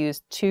 need to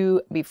use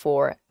to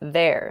before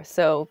there.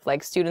 So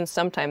like students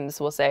sometimes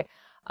will say,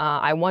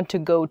 I want to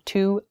go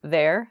to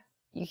there.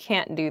 You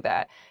can't do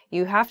that.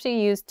 You have to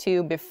use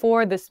to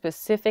before the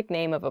specific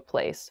name of a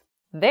place.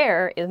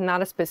 There is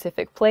not a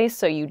specific place,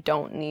 so you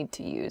don't need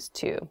to use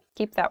to.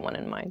 Keep that one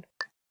in mind.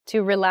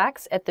 To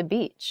relax at the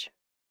beach.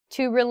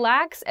 To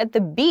relax at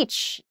the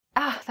beach.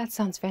 Ah, that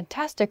sounds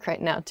fantastic right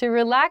now. To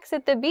relax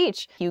at the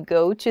beach. You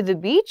go to the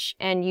beach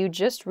and you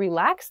just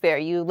relax there.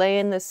 You lay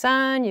in the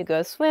sun, you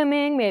go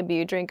swimming, maybe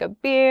you drink a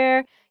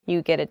beer,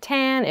 you get a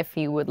tan if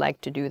you would like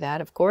to do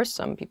that, of course.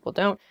 Some people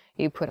don't.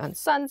 You put on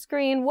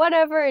sunscreen,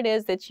 whatever it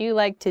is that you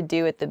like to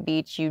do at the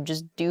beach, you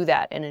just do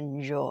that and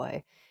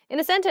enjoy. In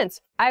a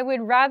sentence, I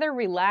would rather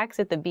relax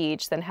at the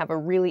beach than have a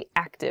really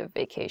active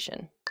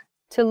vacation.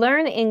 To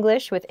learn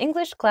English with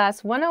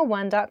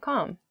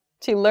EnglishClass101.com.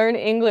 To learn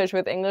English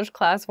with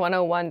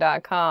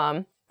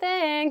EnglishClass101.com.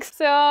 Thanks!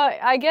 So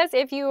I guess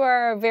if you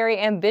are very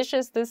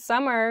ambitious this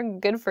summer,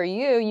 good for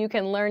you. You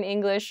can learn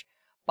English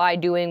by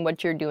doing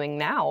what you're doing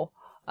now.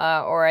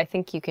 Or I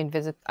think you can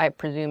visit, I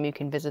presume you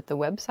can visit the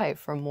website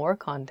for more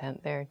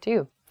content there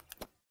too.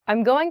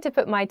 I'm going to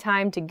put my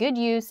time to good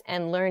use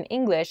and learn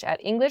English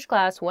at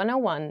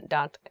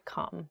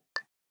EnglishClass101.com.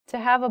 To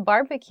have a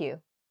barbecue.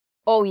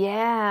 Oh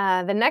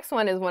yeah, the next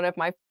one is one of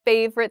my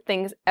favorite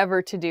things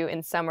ever to do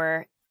in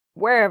summer,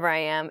 wherever I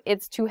am.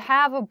 It's to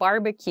have a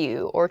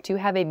barbecue, or to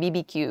have a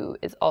BBQ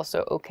is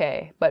also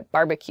okay, but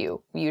barbecue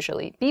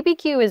usually.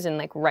 BBQ is in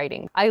like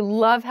writing. I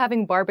love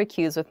having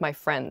barbecues with my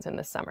friends in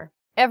the summer.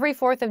 Every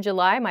 4th of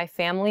July, my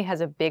family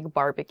has a big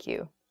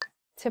barbecue.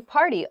 To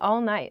party all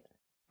night.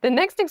 The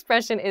next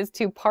expression is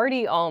to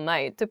party all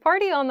night. To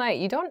party all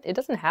night, it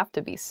doesn't have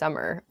to be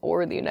summer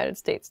or the United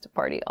States to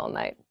party all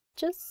night.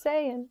 Just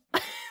saying.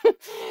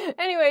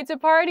 Anyway, to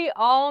party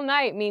all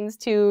night means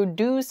to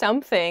do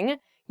something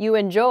you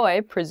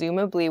enjoy,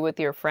 presumably with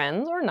your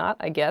friends, or not,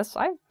 I guess.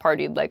 I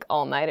partied like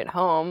all night at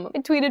home. I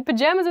tweeted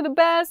pajamas are the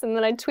best, and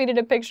then I tweeted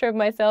a picture of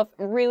myself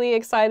really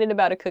excited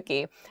about a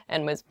cookie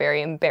and was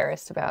very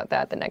embarrassed about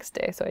that the next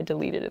day, so I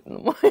deleted it in the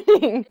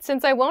morning.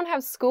 Since I won't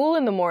have school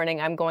in the morning,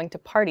 I'm going to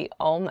party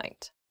all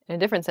night. In a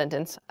different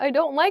sentence, I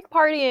don't like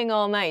partying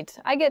all night.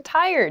 I get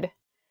tired.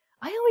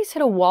 I always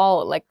hit a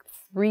wall at like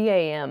 3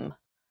 a.m.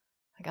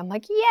 Like I'm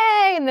like,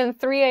 yay! And then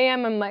 3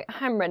 a.m. I'm like,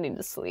 I'm ready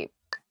to sleep.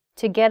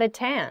 To get a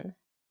tan.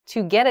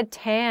 To get a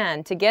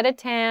tan. To get a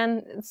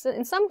tan,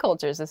 in some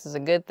cultures this is a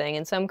good thing,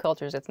 in some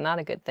cultures it's not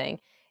a good thing.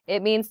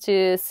 It means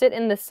to sit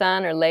in the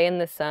sun or lay in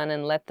the sun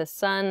and let the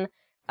sun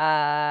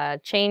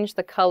change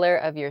the color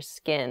of your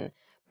skin.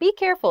 Be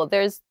careful.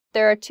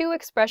 There are two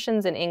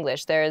expressions in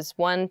English. There's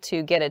one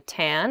to get a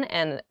tan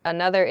and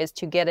another is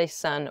to get a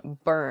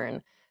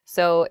sunburn.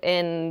 So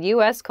in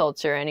US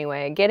culture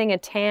anyway, getting a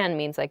tan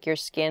means like your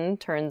skin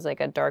turns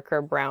like a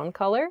darker brown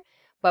color,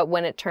 but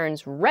when it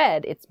turns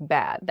red, it's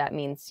bad. That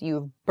means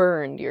you've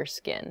burned your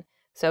skin.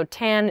 So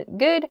tan,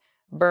 good,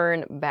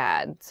 burn,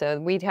 bad. So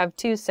we'd have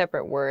two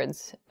separate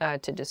words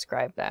to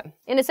describe that.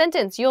 In a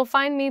sentence, you'll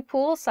find me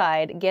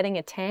poolside getting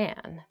a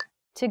tan.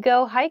 To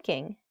go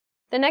hiking.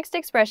 The next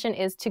expression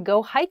is to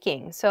go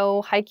hiking.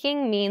 So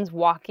hiking means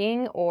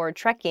walking or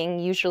trekking,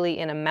 usually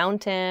in a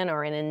mountain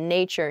or in a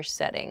nature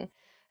setting.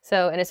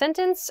 So in a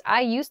sentence,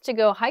 I used to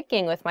go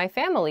hiking with my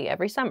family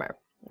every summer.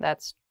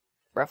 That's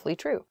roughly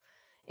true.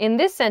 In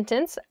this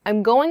sentence,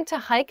 I'm going to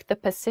hike the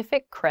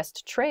Pacific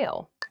Crest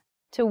Trail.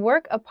 To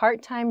work a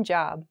part-time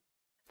job.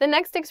 The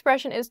next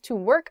expression is to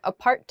work a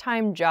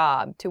part-time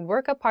job. To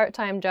work a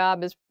part-time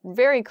job is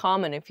very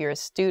common if you're a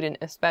student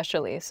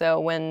especially. So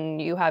when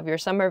you have your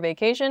summer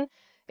vacation,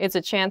 it's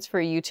a chance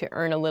for you to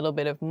earn a little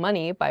bit of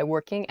money by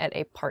working at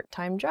a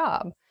part-time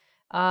job.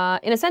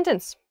 In a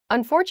sentence,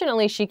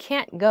 unfortunately, she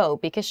can't go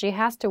because she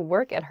has to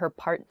work at her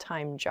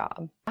part-time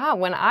job.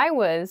 When I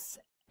was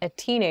a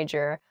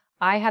teenager,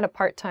 I had a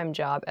part-time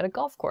job at a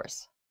golf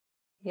course.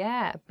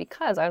 Yeah,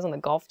 because I was on the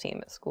golf team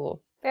at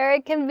school.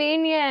 Very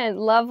convenient,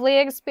 lovely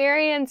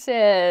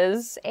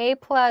experiences. A+,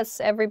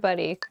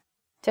 everybody.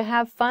 To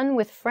have fun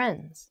with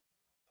friends.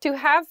 To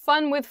have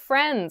fun with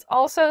friends,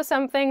 also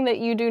something that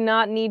you do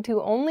not need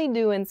to only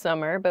do in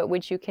summer, but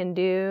which you can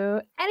do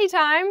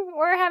anytime.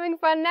 We're having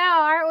fun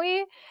now, aren't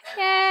we?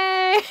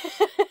 Yay!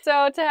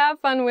 So to have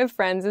fun with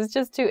friends is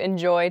just to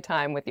enjoy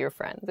time with your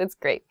friends. It's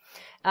great.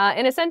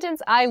 In a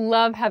sentence, I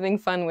love having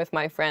fun with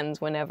my friends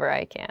whenever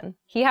I can.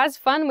 He has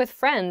fun with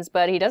friends,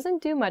 but he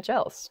doesn't do much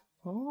else.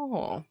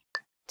 Oh.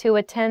 To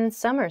attend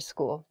summer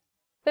school.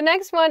 The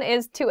next one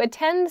is to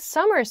attend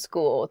summer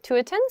school. To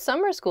attend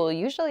summer school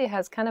usually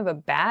has kind of a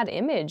bad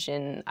image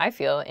I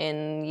feel,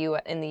 in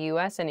the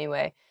US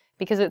anyway,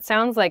 because it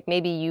sounds like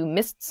maybe you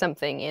missed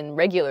something in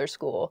regular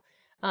school.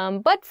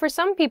 But for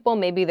some people,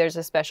 maybe there's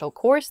a special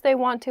course they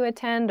want to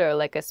attend or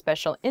like a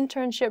special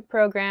internship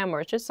program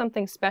or just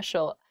something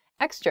special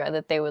extra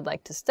that they would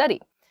like to study.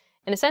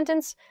 In a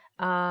sentence,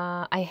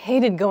 I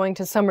hated going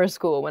to summer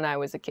school when I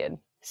was a kid.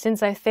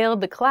 Since I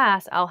failed the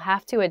class, I'll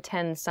have to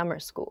attend summer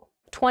school.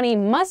 20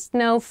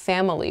 must-know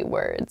family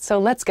words. So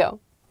let's go.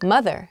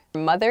 Mother.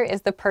 Mother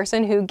is the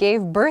person who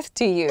gave birth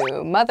to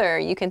you. Mother,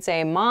 you can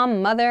say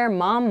mom, mother,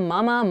 mom,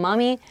 mama,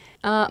 mommy.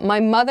 My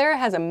mother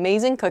has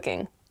amazing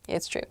cooking.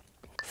 It's true.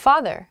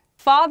 Father.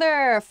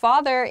 Father.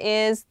 Father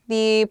is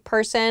the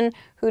person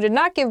who did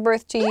not give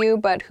birth to you,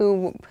 but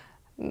who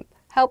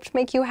helped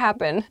make you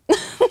happen.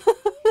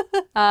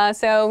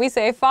 So we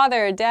say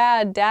father,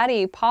 dad,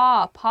 daddy,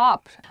 pa,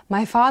 pop.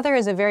 My father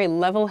is a very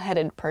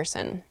level-headed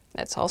person.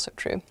 That's also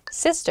true.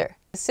 Sister.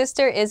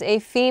 Sister is a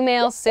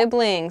female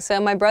sibling. So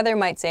my brother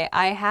might say,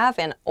 I have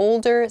an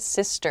older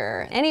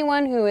sister.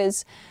 Anyone who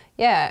is,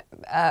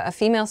 a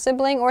female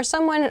sibling or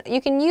someone,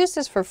 you can use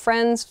this for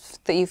friends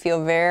that you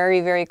feel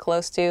very, very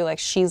close to, like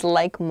she's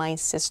like my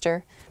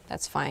sister.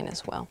 That's fine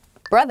as well.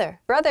 Brother.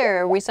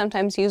 Brother, we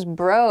sometimes use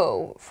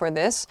bro for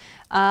this.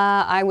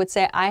 I would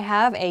say I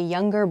have a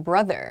younger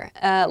brother.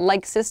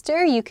 Like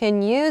sister, you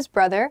can use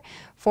brother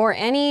for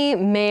any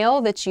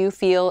male that you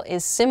feel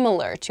is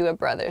similar to a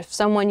brother,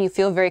 someone you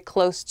feel very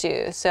close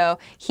to. So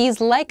he's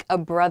like a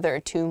brother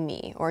to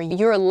me, or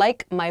you're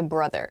like my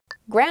brother.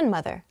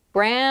 Grandmother.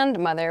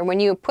 Grandmother, when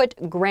you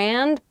put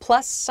grand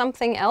plus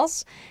something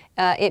else,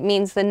 it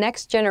means the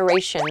next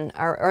generation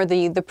or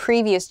the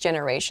previous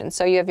generation.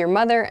 So you have your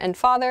mother and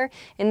father.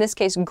 In this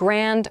case,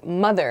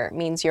 grandmother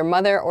means your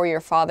mother or your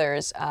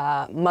father's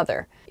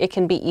mother. It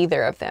can be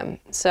either of them.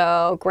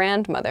 So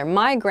grandmother.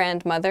 My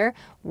grandmother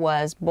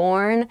was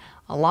born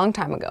a long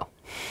time ago.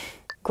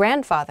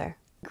 Grandfather.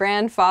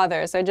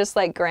 Grandfather. So just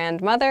like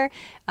grandmother,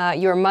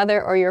 your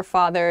mother or your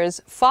father's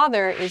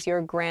father is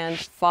your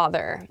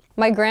grandfather.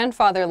 My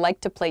grandfather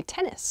liked to play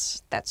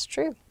tennis. That's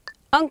true.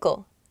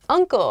 Uncle.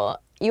 Uncle.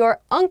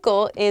 Your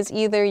uncle is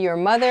either your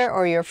mother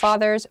or your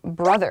father's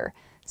brother.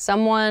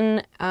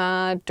 Someone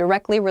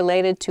directly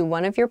related to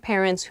one of your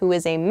parents who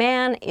is a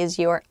man is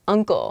your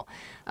uncle.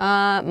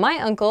 My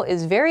uncle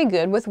is very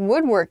good with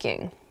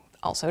woodworking.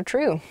 Also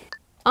true.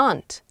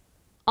 Aunt.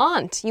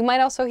 Aunt. You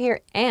might also hear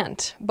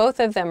aunt.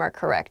 Both of them are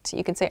correct.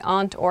 You can say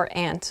aunt or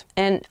aunt.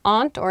 An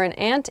aunt or an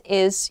aunt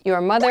is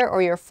your mother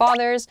or your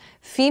father's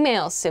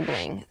female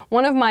sibling.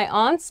 One of my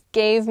aunts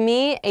gave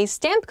me a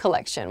stamp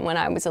collection when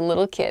I was a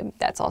little kid.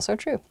 That's also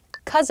true.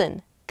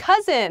 Cousin.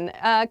 Cousin.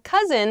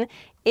 Cousin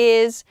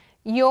is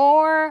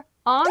your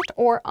aunt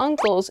or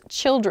uncle's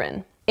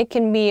children. It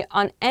can be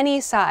on any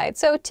side.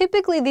 So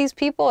typically these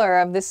people are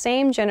of the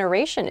same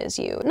generation as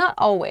you. Not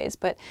always,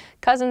 but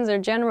cousins are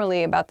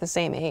generally about the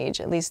same age,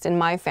 at least in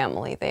my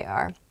family they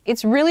are.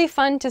 It's really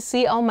fun to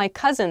see all my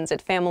cousins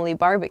at family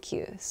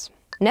barbecues.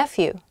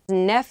 Nephew.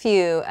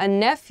 Nephew. A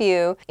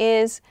nephew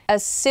is a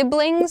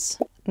sibling's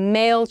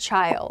male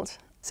child.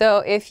 So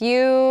if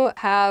you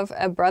have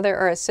a brother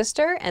or a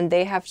sister and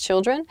they have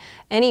children,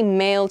 any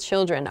male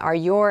children are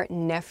your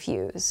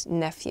nephews.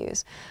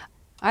 Nephews.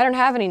 I don't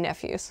have any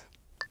nephews.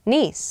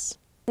 Niece.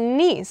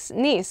 Niece.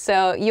 Niece.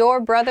 So your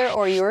brother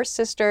or your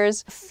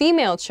sister's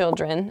female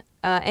children,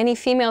 any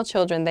female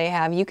children they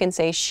have, you can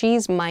say,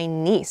 she's my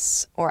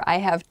niece, or I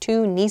have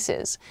 2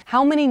 nieces.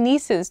 How many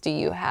nieces do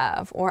you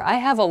have? Or I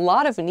have a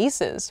lot of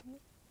nieces.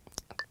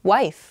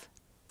 Wife.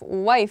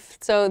 Wife.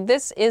 So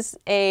this is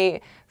a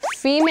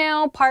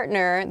female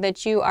partner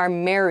that you are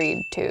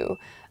married to.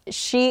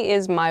 She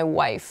is my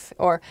wife,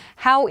 or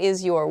how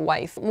is your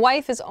wife?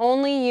 Wife is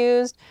only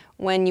used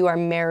when you are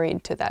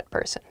married to that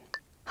person.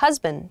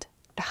 Husband.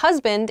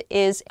 Husband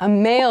is a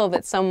male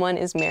that someone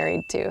is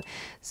married to.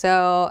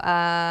 So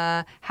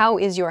how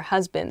is your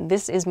husband?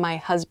 This is my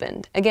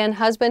husband. Again,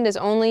 husband is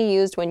only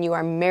used when you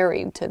are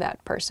married to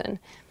that person.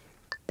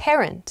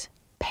 Parent.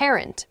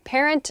 Parent.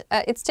 Parent,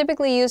 it's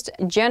typically used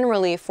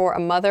generally for a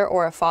mother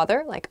or a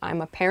father, like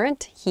I'm a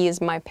parent, he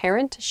is my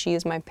parent, she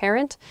is my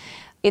parent.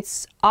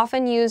 It's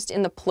often used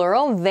in the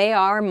plural. They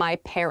are my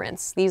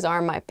parents. These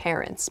are my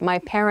parents. My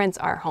parents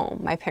are home.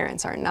 My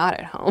parents are not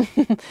at home.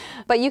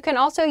 But you can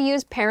also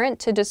use parent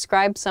to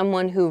describe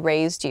someone who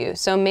raised you.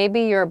 So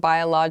maybe your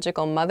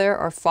biological mother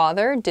or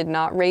father did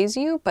not raise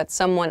you, but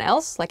someone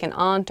else, like an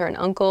aunt or an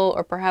uncle,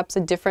 or perhaps a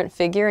different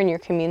figure in your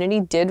community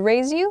did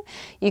raise you.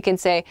 You can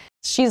say,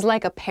 she's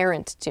like a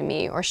parent to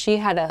me, or she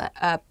had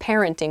a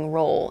parenting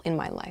role in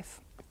my life.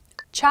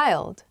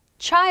 Child.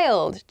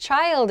 Child.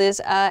 Child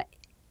is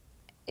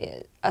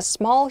a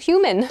small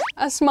human.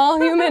 A small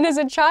human is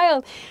a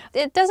child.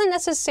 It doesn't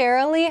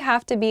necessarily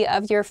have to be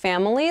of your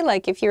family.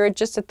 Like if you're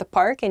just at the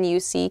park and you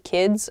see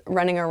kids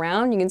running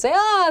around, you can say,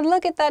 "Ah,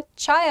 look at that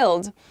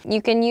child." You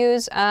can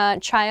use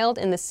child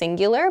in the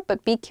singular,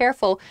 but be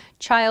careful.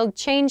 Child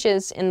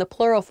changes in the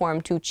plural form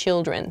to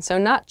children. So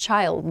not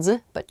childs,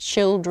 but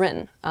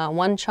children.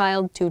 1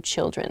 child, 2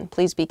 children.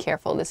 Please be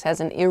careful. This has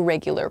an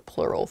irregular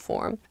plural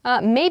form.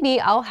 Maybe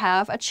I'll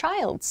have a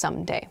child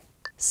someday.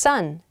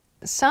 Son.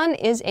 Son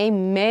is a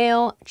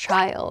male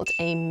child,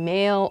 a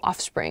male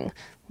offspring.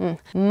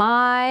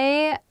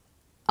 My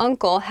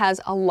uncle has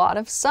a lot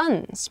of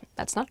sons.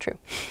 That's not true.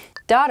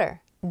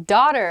 Daughter.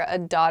 Daughter. A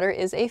daughter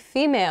is a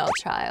female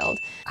child.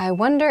 I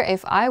wonder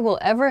if I will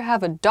ever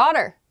have a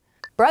daughter.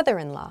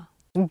 Brother-in-law.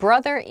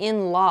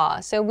 Brother-in-law.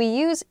 So we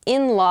use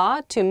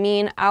in-law to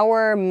mean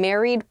our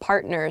married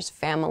partner's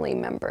family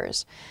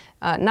members.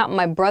 Not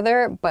my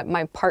brother, but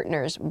my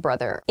partner's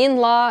brother.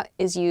 In-law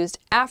is used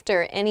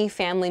after any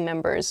family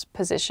member's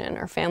position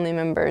or family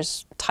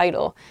member's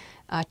title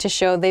to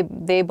show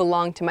they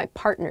belong to my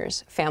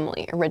partner's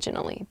family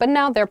originally. But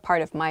now they're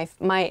part of my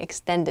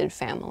extended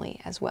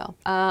family as well.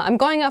 I'm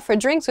going out for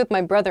drinks with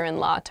my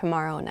brother-in-law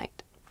tomorrow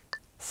night.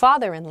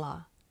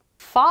 Father-in-law.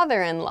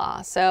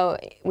 Father-in-law. So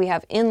we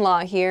have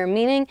in-law here,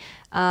 meaning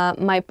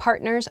my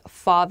partner's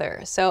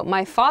father. So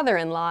my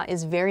father-in-law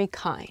is very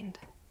kind.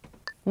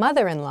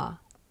 Mother-in-law.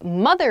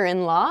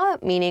 Mother-in-law,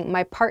 meaning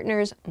my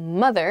partner's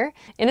mother.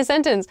 In a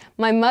sentence,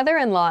 my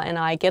mother-in-law and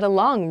I get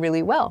along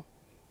really well.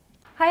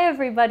 Hi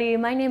everybody,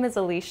 my name is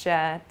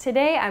Alicia.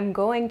 Today I'm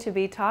going to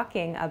be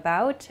talking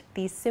about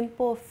the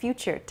simple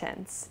future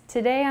tense.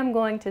 Today I'm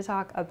going to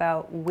talk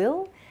about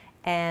will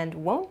and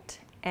won't,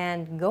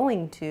 and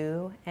going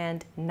to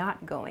and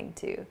not going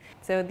to.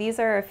 So these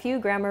are a few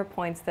grammar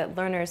points that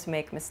learners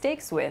make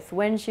mistakes with.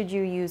 When should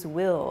you use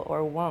will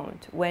or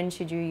won't? When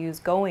should you use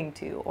going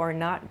to or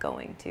not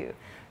going to?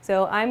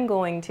 So I'm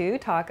going to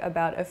talk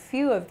about a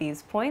few of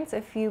these points,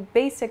 a few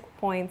basic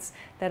points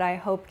that I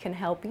hope can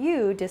help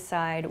you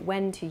decide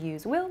when to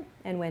use will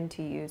and when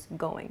to use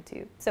going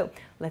to. So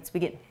let's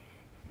begin.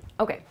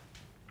 Okay.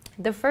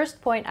 The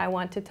first point I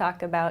want to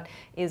talk about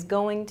is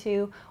going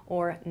to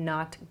or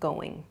not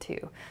going to.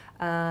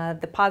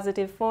 The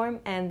positive form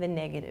and the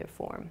negative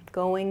form.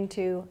 Going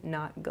to,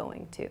 not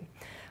going to.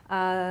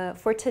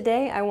 For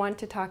today, I want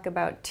to talk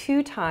about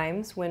 2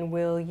 times when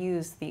we'll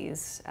use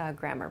these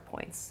grammar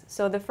points.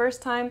 So the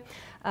first time,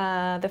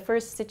 the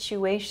first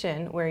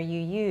situation where you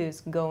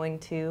use going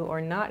to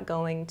or not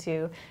going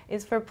to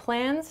is for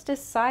plans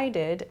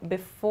decided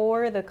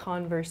before the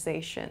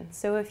conversation.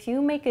 So if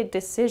you make a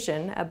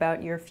decision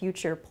about your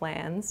future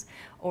plans,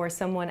 or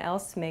someone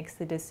else makes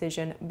the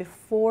decision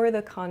before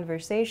the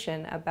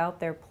conversation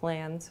about their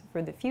plans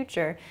for the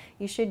future,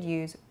 you should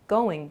use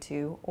going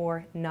to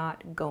or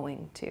not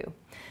going to.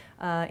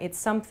 It's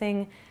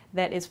something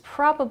that is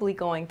probably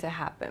going to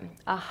happen,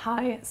 a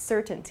high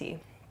certainty.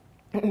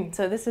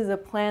 So this is a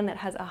plan that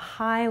has a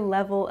high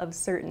level of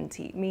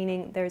certainty,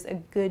 meaning there's a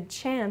good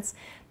chance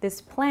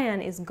this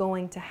plan is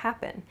going to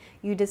happen.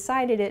 You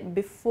decided it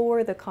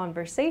before the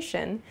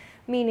conversation,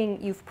 meaning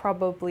you've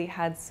probably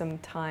had some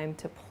time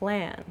to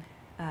plan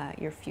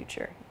your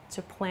future,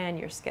 to plan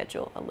your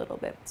schedule a little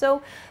bit.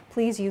 So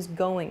please use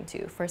going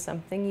to for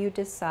something you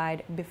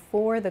decide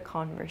before the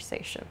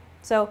conversation.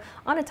 So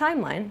on a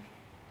timeline,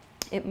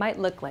 it might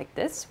look like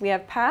this. We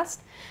have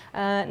past,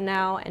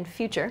 now, and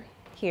future.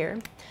 here.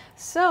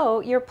 So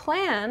your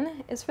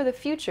plan is for the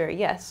future,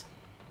 yes.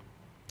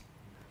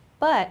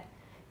 But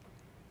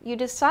you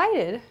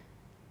decided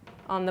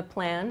on the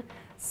plan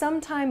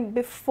sometime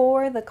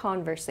before the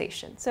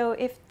conversation. So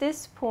if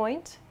this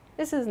point,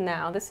 this is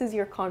now, this is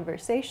your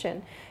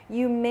conversation,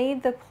 you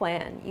made the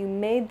plan, you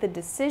made the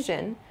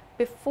decision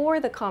before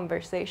the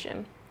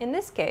conversation. In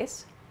this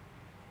case,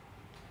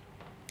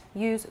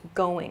 use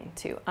going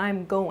to.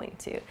 I'm going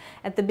to.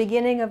 At the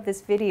beginning of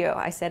this video,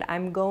 I said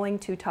I'm going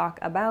to talk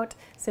about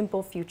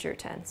simple future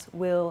tense,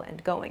 will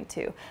and going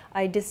to.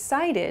 I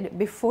decided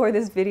before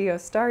this video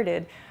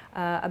started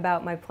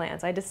about my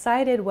plans. I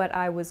decided what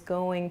I was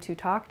going to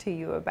talk to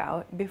you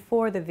about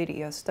before the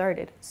video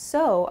started.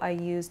 So I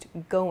used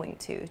going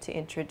to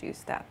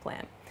introduce that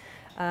plan.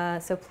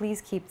 So please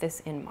keep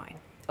this in mind.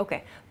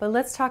 Okay, but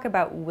let's talk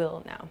about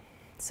will now.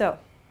 So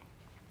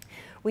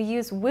we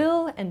use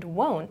will and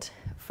won't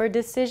for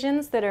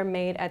decisions that are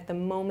made at the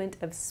moment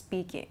of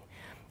speaking.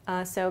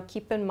 So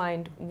keep in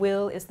mind,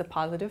 will is the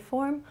positive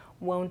form,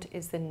 won't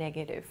is the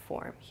negative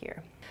form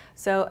here.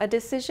 So a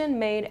decision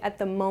made at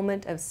the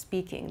moment of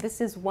speaking.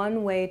 This is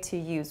one way to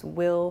use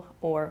will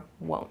or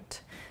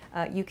won't.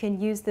 You can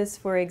use this,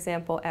 for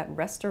example, at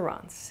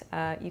restaurants.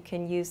 You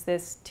can use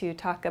this to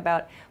talk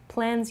about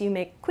plans you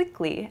make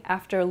quickly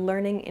after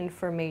learning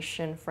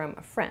information from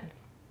a friend.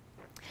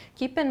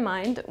 Keep in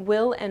mind,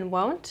 will and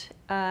won't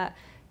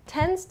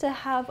tends to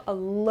have a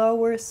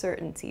lower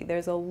certainty.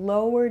 There's a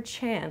lower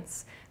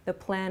chance the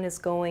plan is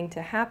going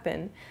to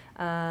happen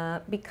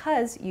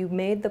because you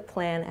made the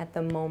plan at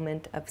the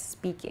moment of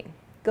speaking.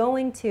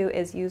 Going to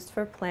is used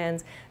for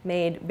plans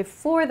made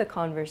before the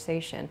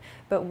conversation,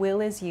 but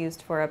will is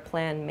used for a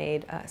plan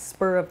made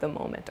spur of the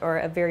moment, or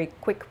a very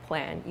quick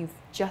plan you've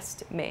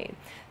just made.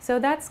 So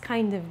that's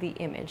kind of the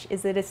image.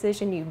 Is the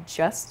decision you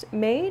just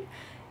made?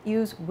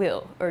 Use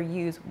will or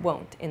use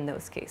won't in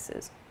those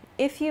cases.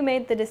 If you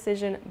made the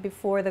decision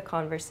before the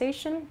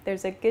conversation,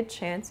 there's a good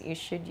chance you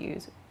should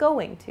use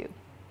going to.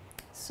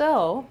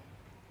 So,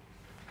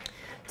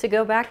 to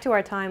go back to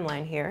our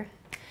timeline here,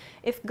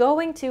 if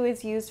going to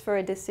is used for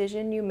a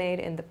decision you made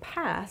in the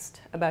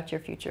past about your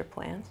future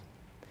plans,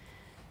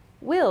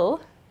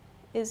 will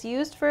is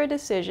used for a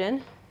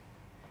decision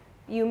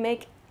you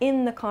make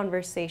in the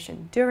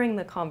conversation, during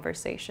the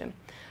conversation.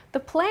 The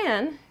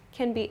plan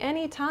can be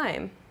any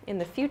time in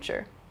the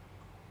future,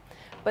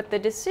 but the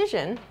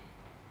decision,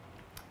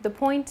 the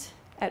point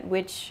at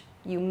which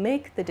you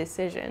make the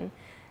decision,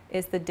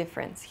 is the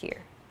difference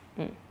here.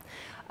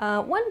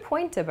 One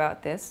point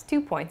about this, 2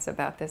 points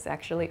about this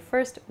actually.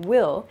 First,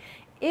 will.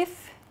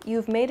 If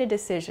you've made a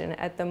decision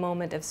at the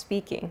moment of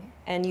speaking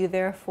and you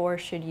therefore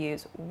should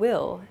use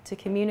will to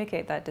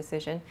communicate that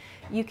decision,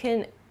 you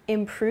can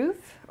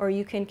improve or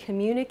you can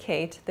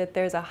communicate that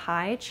there's a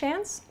high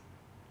chance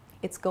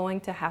it's going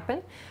to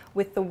happen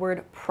with the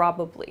word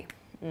probably.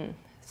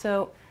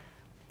 So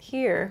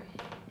here,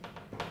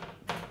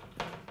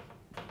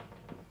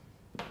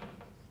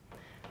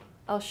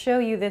 I'll show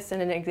you this in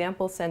an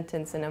example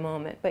sentence in a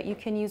moment, but you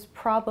can use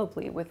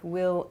probably with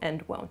will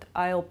and won't.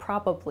 I'll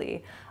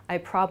probably, I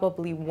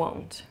probably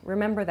won't.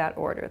 Remember that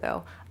order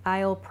though.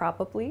 I'll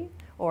probably,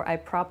 or I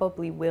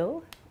probably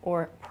will,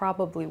 or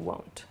probably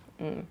won't.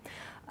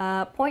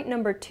 Point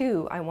number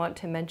 2 I want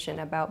to mention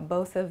about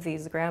both of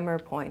these grammar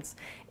points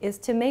is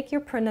to make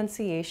your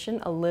pronunciation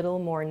a little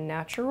more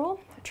natural.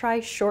 Try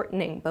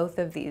shortening both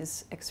of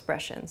these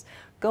expressions.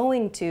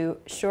 Going to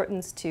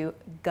shortens to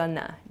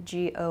gonna,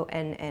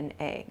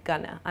 G-O-N-N-A,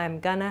 gonna. I'm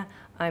gonna,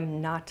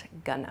 I'm not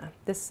gonna.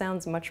 This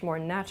sounds much more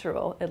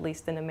natural, at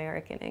least in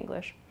American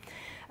English.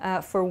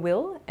 For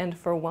will and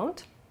for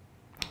won't,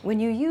 when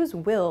you use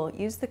will,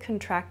 use the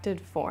contracted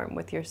form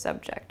with your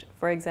subject.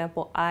 For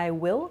example, I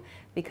will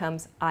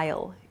becomes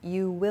I'll.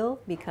 You will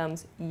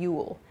becomes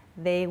you'll.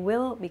 They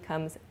will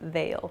becomes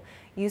they'll.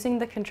 Using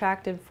the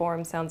contracted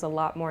form sounds a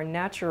lot more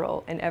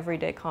natural in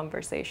everyday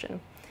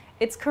conversation.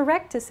 It's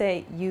correct to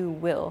say you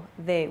will,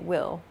 they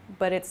will,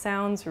 but it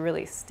sounds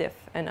really stiff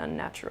and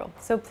unnatural.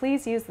 So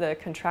please use the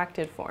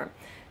contracted form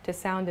to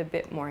sound a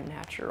bit more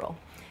natural.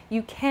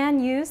 You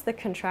can use the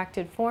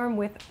contracted form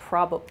with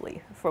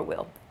probably for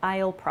will.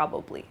 I'll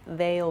probably,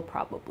 they'll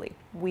probably,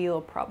 we'll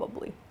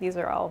probably. These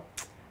are all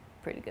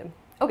pretty good.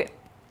 Okay,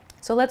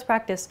 so let's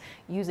practice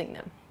using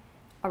them.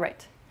 All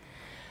right.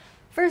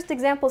 First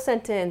example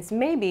sentence,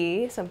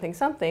 maybe something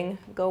something,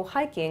 go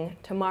hiking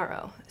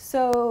tomorrow.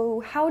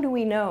 So how do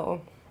we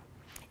know?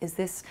 Is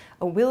this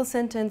a will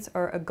sentence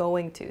or a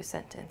going to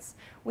sentence?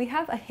 We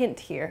have a hint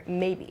here,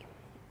 maybe,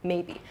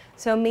 maybe.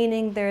 So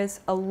meaning there's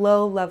a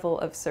low level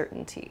of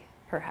certainty,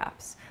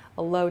 perhaps,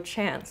 a low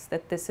chance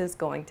that this is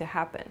going to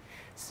happen.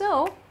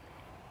 So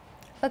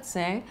let's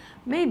say,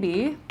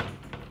 maybe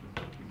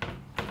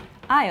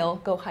I'll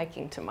go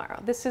hiking tomorrow.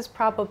 This is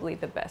probably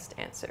the best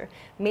answer.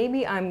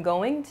 Maybe I'm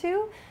going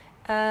to.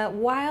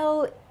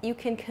 While you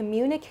can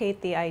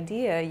communicate the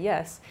idea,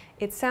 yes,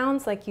 it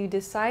sounds like you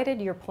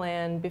decided your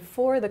plan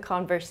before the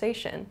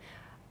conversation,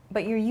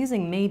 but you're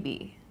using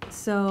maybe,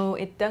 so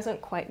it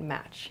doesn't quite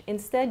match.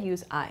 Instead,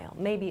 use I'll.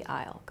 Maybe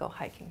I'll go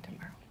hiking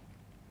tomorrow.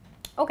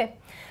 Okay,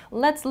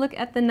 let's look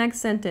at the next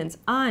sentence.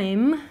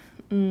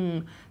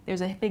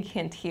 There's a big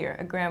hint here,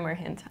 a grammar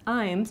hint.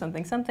 I'm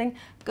something something,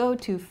 go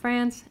to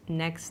France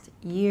next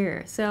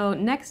year. So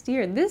next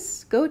year,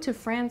 go to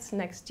France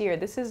next year,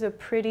 this is a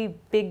pretty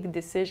big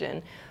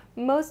decision.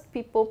 Most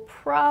people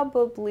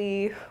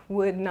probably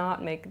would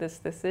not make this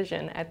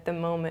decision at the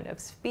moment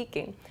of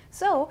speaking.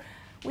 So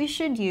we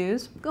should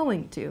use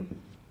going to.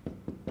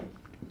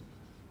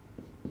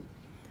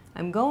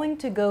 I'm going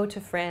to go to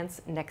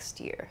France next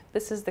year.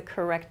 This is the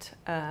correct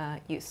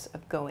use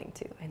of going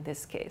to in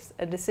this case.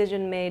 A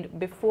decision made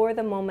before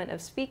the moment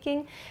of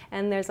speaking,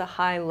 and there's a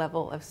high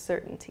level of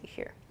certainty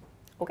here.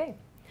 Okay,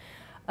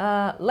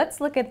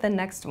 let's look at the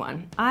next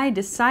one. I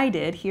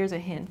decided, here's a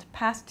hint,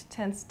 past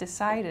tense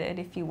decided,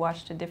 if you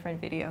watched a different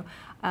video.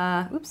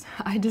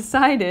 I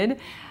decided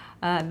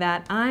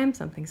that I'm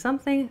something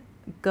something,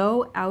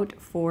 go out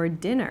for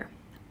dinner.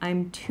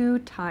 I'm too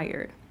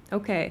tired.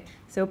 Okay,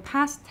 so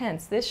past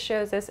tense, this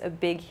shows us a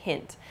big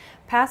hint.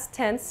 Past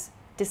tense,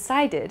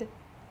 decided.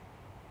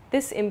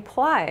 This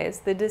implies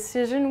the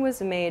decision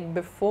was made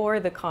before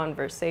the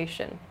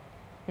conversation.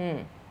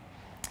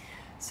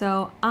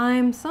 So,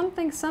 I'm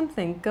something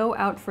something, go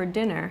out for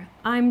dinner.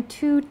 I'm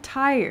too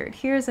tired.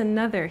 Here's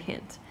another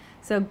hint.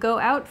 So, go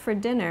out for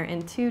dinner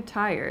and too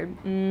tired.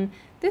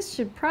 This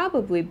should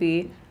probably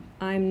be,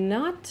 I'm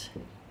not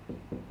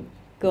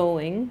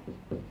going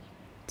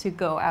to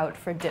go out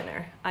for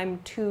dinner. I'm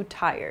too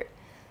tired.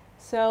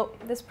 So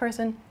this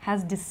person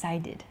has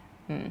decided,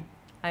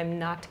 I'm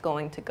not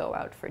going to go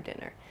out for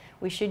dinner.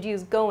 We should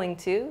use going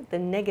to, the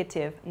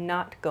negative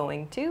not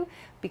going to,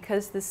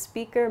 because the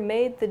speaker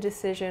made the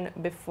decision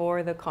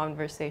before the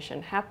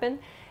conversation happened,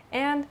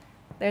 and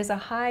there's a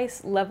high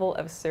level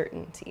of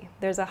certainty.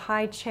 There's a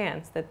high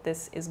chance that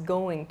this is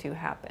going to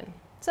happen.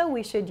 So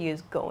we should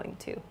use going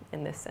to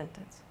in this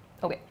sentence.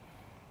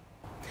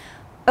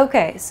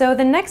 Okay, so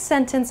the next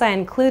sentence I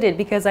included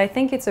because I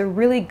think it's a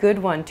really good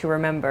one to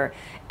remember.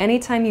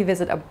 Anytime you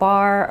visit a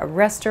bar, a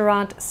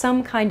restaurant,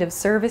 some kind of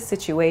service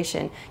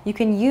situation, you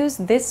can use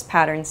this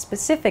pattern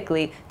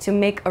specifically to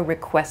make a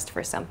request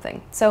for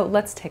something. So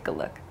let's take a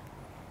look.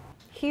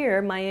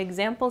 Here, my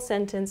example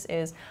sentence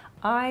is,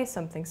 I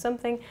something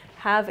something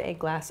have a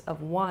glass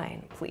of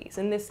wine, please.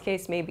 In this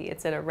case, maybe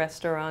it's at a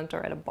restaurant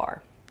or at a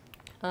bar.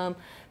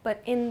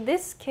 But in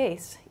this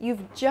case,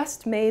 you've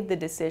just made the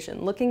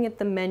decision, looking at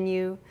the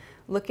menu,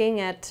 looking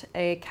at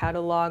a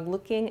catalog,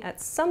 looking at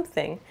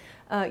something.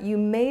 You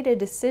made a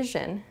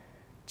decision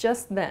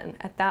just then,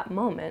 at that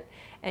moment,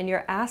 and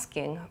you're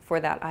asking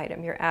for that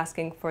item, you're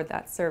asking for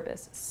that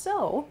service.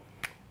 So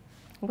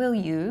we'll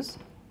use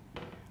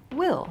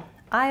will.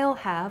 I'll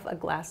have a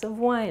glass of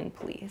wine,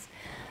 please.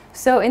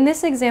 So in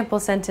this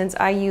example sentence,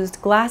 I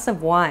used glass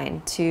of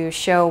wine to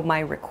show my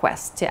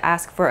request, to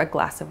ask for a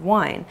glass of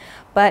wine.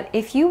 But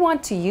if you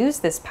want to use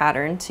this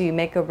pattern to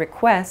make a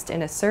request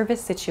in a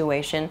service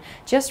situation,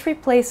 just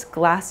replace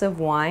glass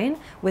of wine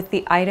with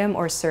the item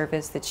or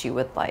service that you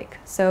would like.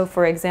 So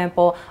for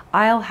example,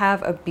 I'll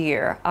have a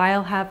beer,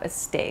 I'll have a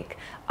steak,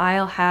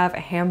 I'll have a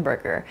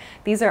hamburger.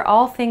 These are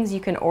all things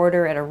you can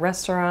order at a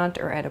restaurant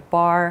or at a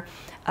bar.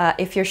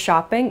 If you're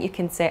shopping, you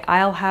can say,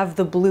 I'll have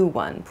the blue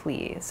one,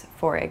 please,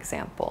 for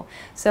example.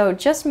 So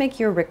just make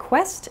your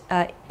request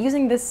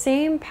using the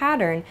same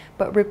pattern,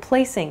 but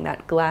replacing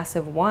that glass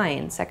of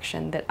wine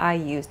section that I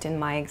used in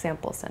my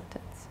example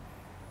sentence.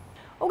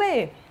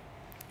 Okay,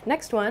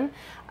 next one.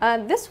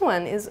 This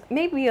one is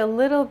maybe a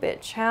little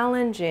bit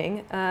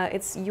challenging.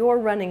 It's you're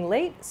running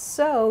late,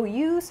 so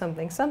you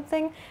something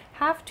something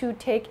have to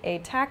take a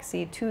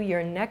taxi to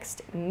your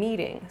next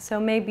meeting.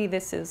 So maybe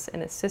this is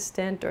an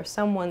assistant or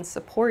someone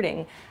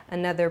supporting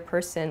another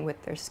person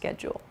with their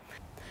schedule.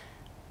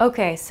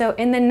 Okay, so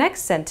in the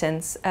next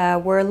sentence,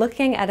 we're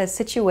looking at a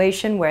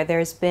situation where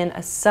there's been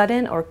a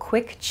sudden or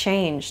quick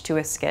change to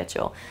a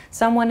schedule.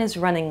 Someone is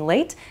running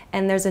late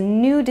and there's a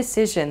new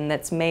decision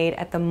that's made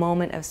at the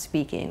moment of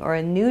speaking, or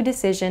a new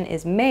decision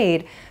is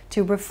made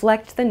to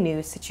reflect the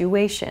new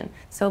situation.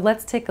 So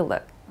let's take a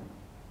look.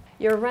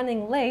 You're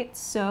running late,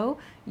 so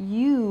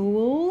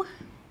you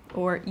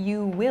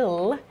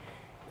will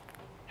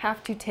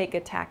have to take a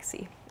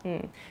taxi.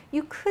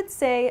 You could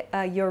say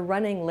you're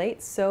running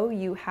late, so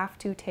you have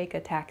to take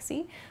a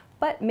taxi,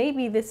 but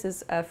maybe this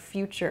is a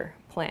future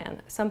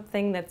plan,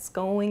 something that's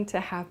going to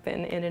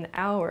happen in an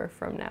hour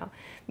from now.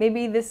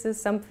 Maybe this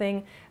is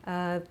something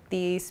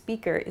the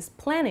speaker is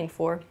planning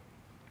for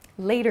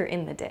later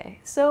in the day.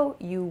 So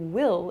you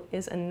will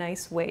is a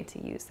nice way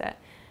to use that.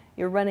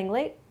 You're running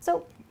late,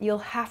 so you'll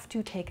have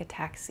to take a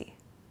taxi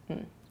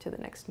to the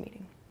next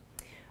meeting.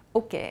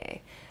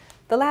 Okay,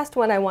 the last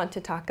one I want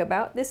to talk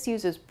about, this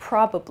uses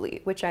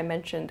probably, which I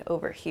mentioned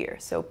over here.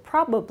 So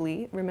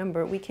probably,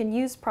 remember, we can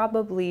use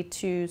probably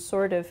to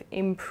sort of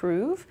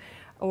improve,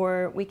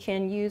 or we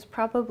can use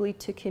probably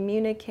to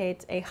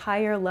communicate a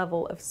higher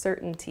level of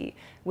certainty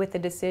with the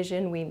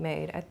decision we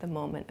made at the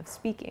moment of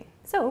speaking.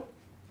 So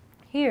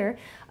here,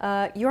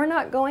 you're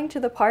not going to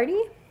the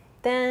party?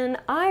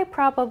 Then I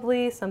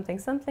probably something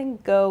something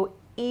go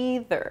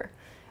either.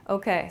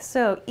 Okay,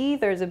 so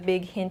either is a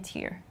big hint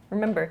here.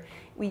 Remember,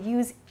 we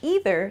use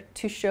either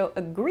to show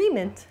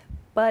agreement,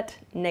 but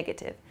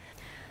negative.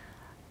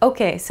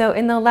 Okay, so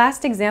in the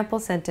last example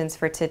sentence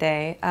for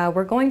today,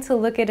 we're going to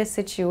look at a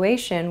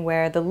situation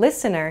where the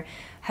listener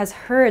has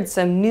heard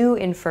some new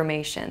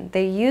information.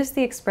 They use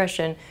the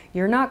expression,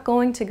 "You're not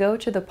going to go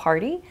to the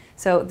party,"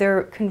 so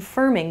they're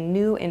confirming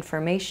new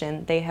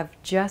information they have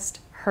just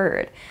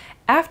heard.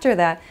 After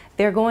that,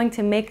 they're going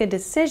to make a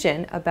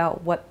decision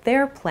about what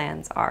their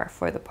plans are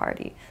for the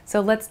party.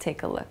 So let's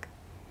take a look.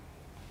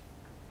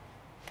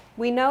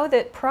 We know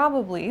that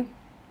probably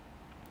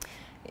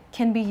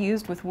can be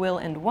used with will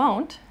and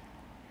won't.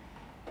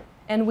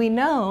 And we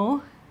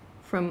know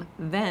from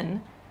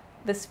then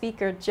the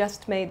speaker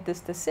just made this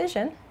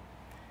decision.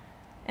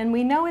 And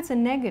we know it's a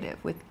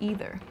negative with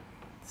either.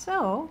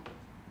 So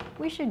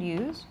we should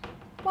use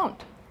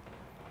won't.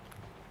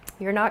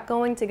 You're not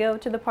going to go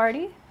to the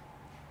party?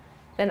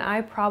 Then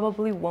I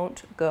probably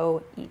won't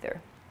go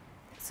either.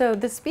 So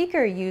the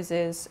speaker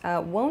uses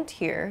won't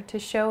here to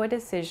show a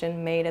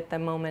decision made at the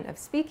moment of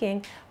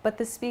speaking, but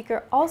the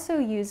speaker also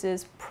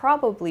uses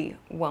probably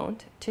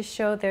won't to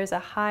show there's a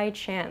high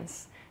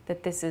chance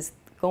that this is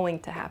going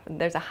to happen.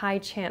 There's a high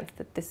chance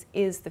that this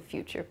is the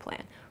future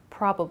plan.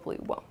 Probably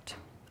won't.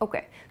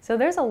 Okay, so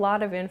there's a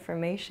lot of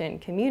information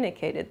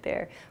communicated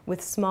there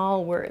with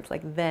small words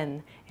like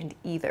then and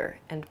either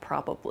and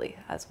probably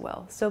as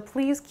well. So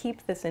please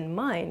keep this in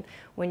mind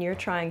when you're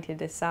trying to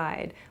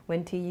decide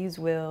when to use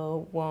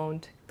will,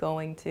 won't,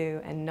 going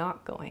to, and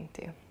not going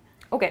to.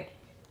 Okay.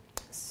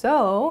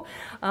 So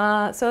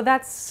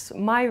that's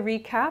my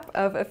recap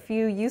of a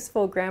few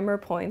useful grammar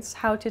points,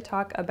 how to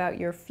talk about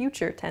your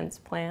future tense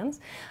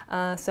plans.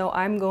 So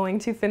I'm going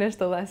to finish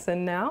the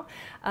lesson now.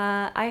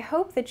 I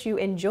hope that you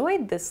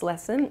enjoyed this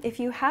lesson.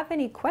 If you have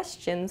any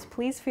questions,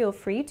 please feel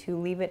free to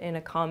leave it in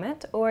a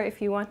comment, or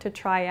if you want to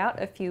try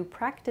out a few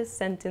practice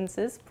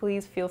sentences,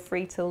 please feel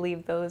free to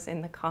leave those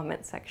in the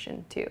comment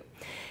section too.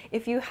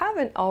 If you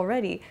haven't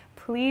already,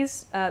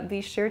 please be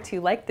sure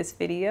to like this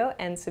video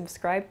and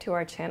subscribe to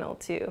our channel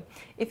too.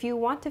 If you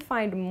want to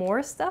find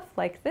more stuff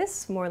like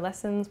this, more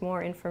lessons,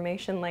 more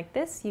information like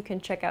this, you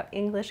can check out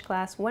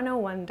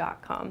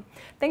EnglishClass101.com.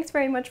 Thanks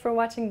very much for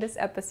watching this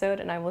episode,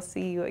 and I will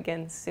see you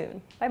again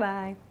soon.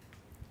 Bye-bye.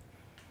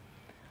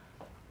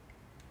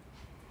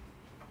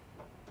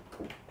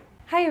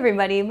 Hi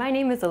everybody, my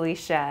name is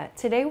Alicia.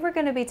 Today we're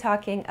going to be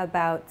talking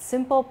about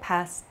simple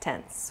past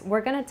tense.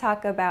 We're going to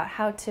talk about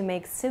how to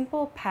make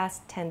simple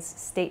past tense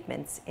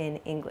statements in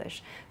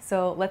English.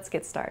 So let's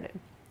get started.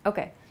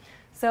 Okay,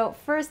 so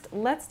first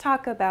let's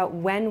talk about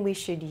when we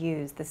should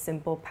use the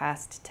simple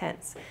past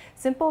tense.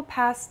 Simple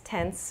past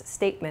tense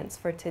statements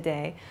for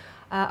today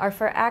are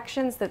for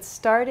actions that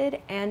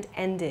started and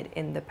ended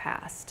in the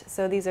past.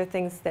 So these are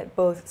things that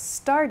both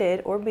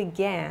started or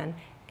began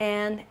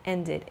and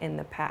ended in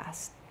the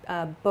past.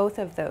 Both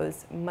of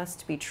those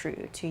must be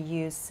true to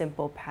use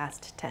simple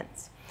past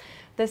tense.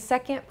 The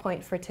second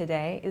point for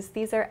today is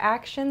these are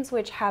actions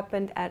which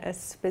happened at a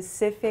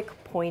specific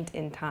point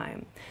in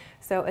time.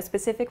 So a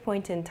specific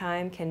point in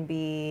time can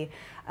be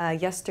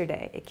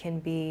yesterday, it can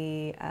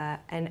be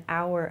an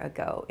hour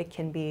ago, it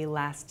can be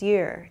last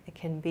year, it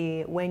can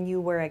be when you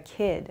were a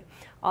kid.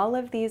 All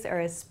of these are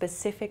a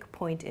specific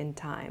point in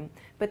time,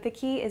 but the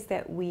key is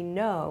that we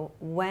know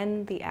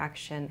when the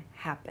action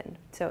happened.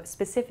 So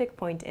specific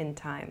point in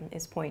time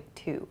is point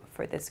 2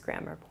 for this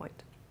grammar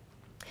point.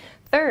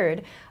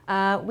 Third,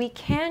 we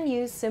can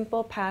use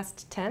simple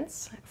past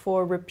tense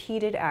for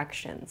repeated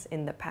actions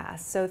in the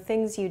past. So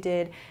things you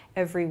did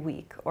every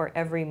week or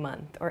every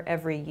month or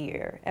every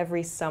year,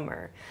 every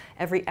summer,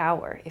 every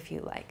hour if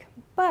you like.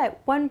 But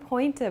one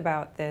point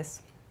about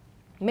this,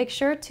 make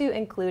sure to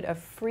include a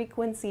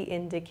frequency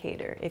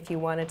indicator if you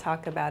want to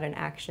talk about an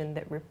action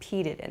that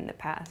repeated in the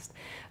past.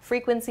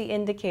 Frequency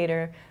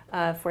indicator,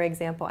 for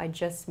example, I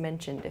just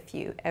mentioned a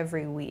few: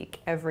 every week,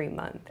 every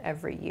month,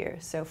 every year.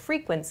 So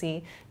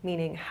frequency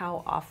meaning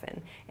how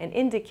often. An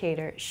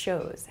indicator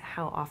shows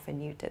how often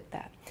you did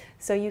that.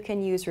 So you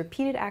can use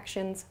repeated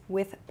actions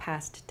with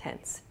past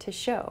tense to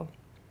show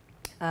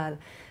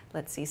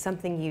let's see,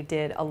 something you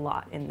did a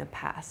lot in the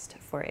past,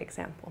 for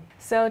example.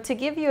 So to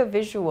give you a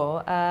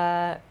visual,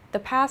 the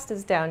past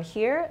is down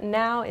here,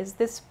 now is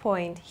this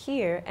point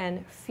here,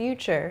 and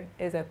future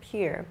is up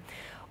here.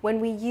 When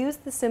we use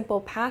the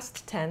simple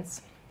past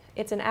tense,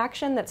 it's an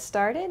action that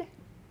started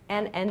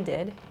and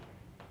ended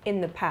in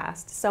the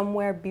past,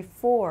 somewhere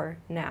before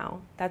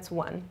now. That's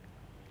one.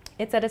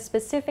 It's at a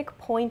specific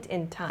point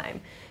in time.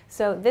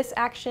 So this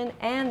action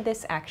and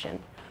this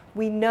action,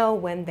 we know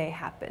when they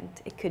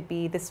happened. It could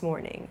be this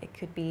morning, it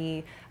could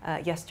be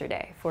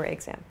yesterday, for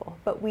example,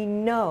 but we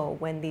know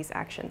when these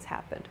actions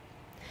happened.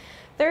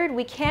 Third,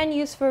 we can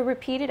use for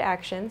repeated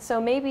actions,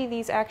 so maybe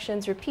these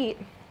actions repeat,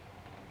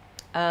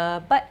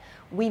 but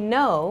we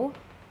know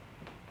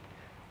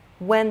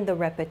when the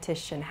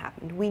repetition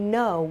happened. We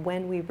know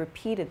when we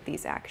repeated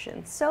these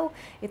actions, so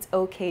it's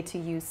okay to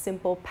use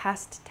simple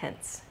past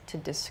tense to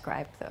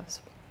describe those.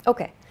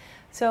 Okay,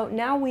 so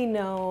now we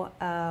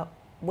know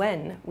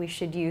when we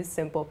should use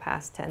simple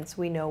past tense.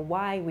 We know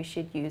why we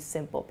should use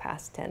simple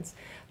past tense.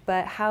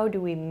 But how do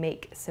we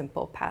make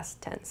simple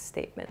past tense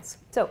statements?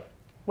 So,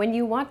 when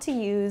you want to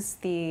use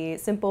the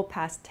simple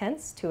past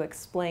tense to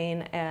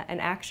explain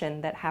an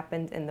action that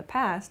happened in the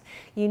past,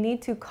 you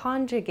need to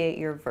conjugate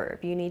your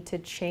verb. You need to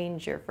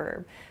change your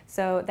verb.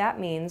 So that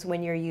means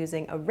when you're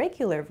using a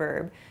regular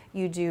verb,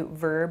 you do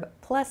verb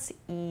plus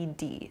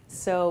ed.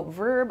 So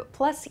verb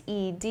plus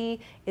ed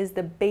is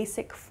the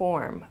basic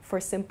form for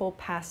simple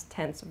past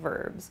tense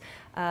verbs.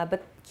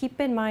 But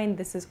keep in mind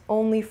this is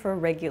only for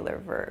regular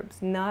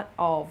verbs. Not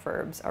all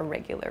verbs are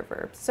regular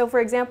verbs. So for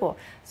example,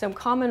 some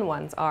common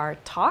ones are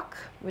talk,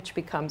 which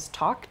becomes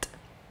talked,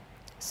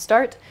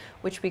 start,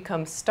 which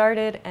becomes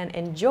started, and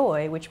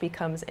enjoy, which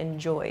becomes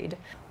enjoyed.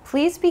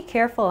 Please be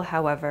careful,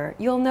 however.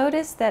 You'll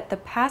notice that the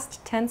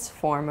past tense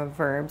form of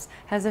verbs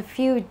has a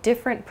few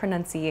different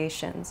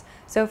pronunciations.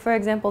 So for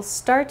example,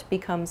 start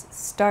becomes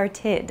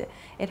started.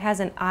 It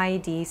has an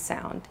ID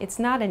sound. It's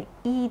not an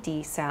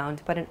ED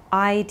sound, but an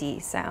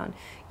ID sound.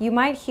 You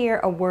might hear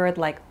a word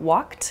like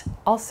walked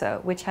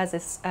also, which has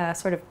this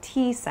sort of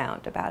T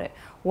sound about it.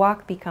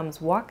 Walk becomes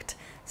walked.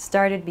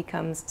 Started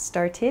becomes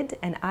started,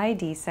 an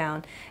ID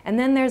sound. And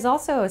then there's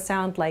also a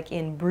sound like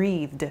in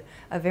breathed,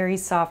 a very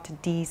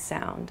soft D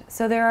sound.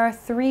 So there are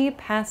 3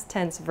 past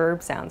tense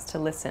verb sounds to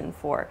listen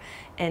for.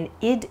 An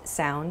id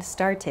sound,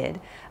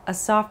 started, a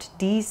soft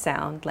D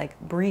sound like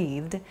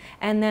breathed,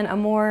 and then a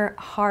more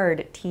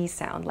hard T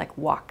sound like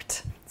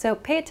walked. So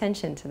pay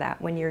attention to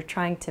that when you're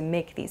trying to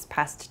make these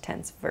past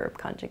tense verb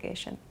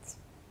conjugations.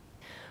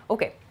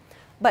 Okay,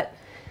 but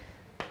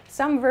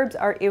some verbs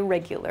are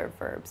irregular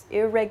verbs.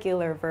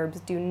 Irregular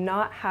verbs do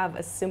not have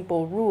a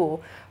simple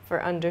rule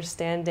for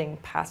understanding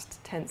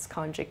past tense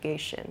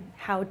conjugation,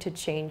 how to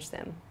change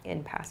them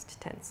in past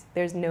tense.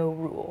 There's no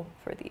rule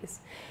for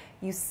these.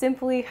 You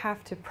simply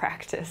have to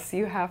practice.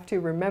 You have to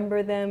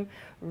remember them,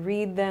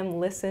 read them,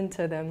 listen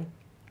to them,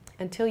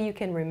 until you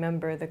can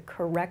remember the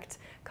correct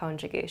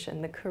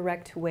conjugation, the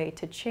correct way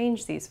to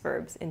change these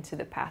verbs into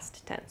the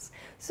past tense.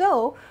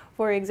 So,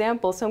 for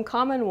example, some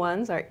common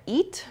ones are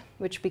eat,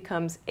 which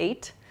becomes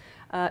ate,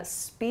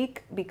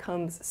 speak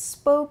becomes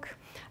spoke,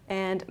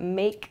 and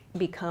make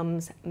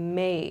becomes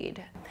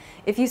made.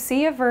 If you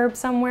see a verb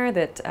somewhere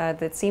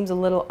that seems a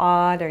little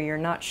odd or you're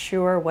not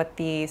sure what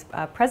the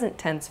present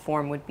tense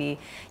form would be,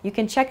 you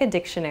can check a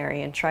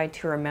dictionary and try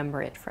to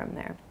remember it from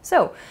there.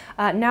 So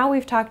now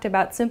we've talked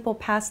about simple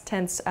past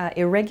tense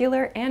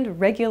irregular and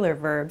regular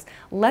verbs.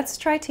 Let's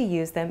try to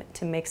use them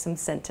to make some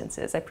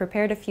sentences. I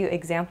prepared a few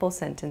example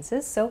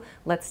sentences, so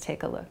let's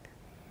take a look.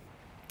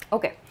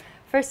 Okay.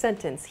 First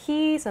sentence,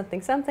 he,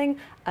 something, something,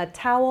 a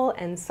towel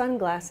and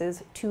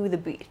sunglasses to the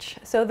beach.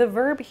 So the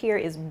verb here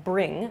is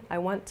bring. I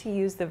want to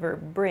use the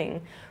verb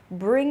bring.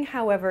 Bring,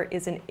 however,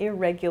 is an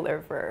irregular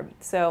verb,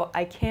 so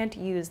I can't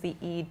use the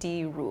ed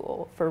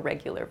rule for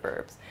regular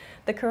verbs.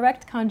 The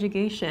correct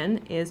conjugation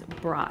is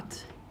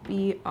brought.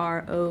 B-R-O-U-G-H-T.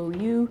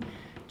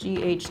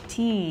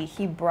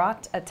 He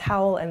brought a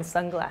towel and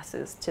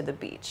sunglasses to the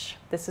beach.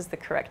 This is the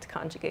correct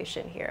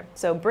conjugation here.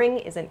 So bring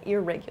is an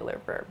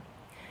irregular verb.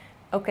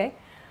 Okay.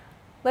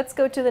 Let's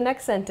go to the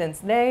next sentence.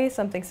 They,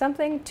 something,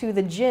 something, to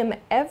the gym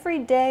every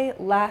day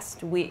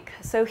last week.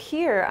 So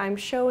here I'm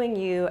showing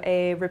you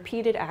a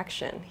repeated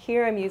action.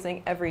 Here I'm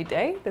using every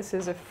day. This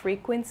is a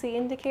frequency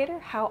indicator.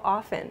 How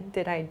often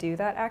did I do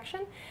that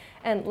action?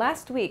 And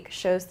last week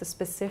shows the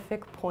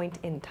specific point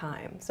in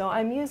time. So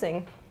I'm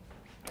using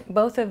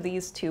both of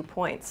these 2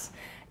 points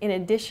in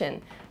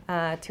addition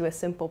to a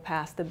simple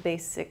past, the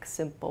basic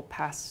simple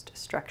past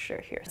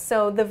structure here.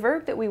 So the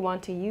verb that we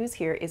want to use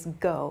here is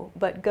go,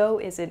 but go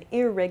is an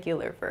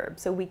irregular verb,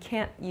 so we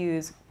can't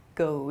use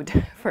goed,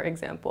 for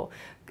example.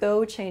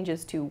 Go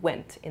changes to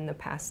went in the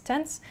past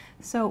tense,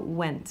 so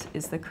went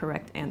is the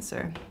correct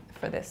answer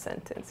for this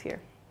sentence here.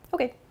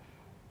 Okay.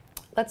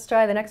 Let's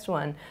try the next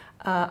one.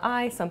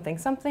 I, something,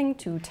 something,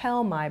 to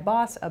tell my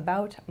boss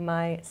about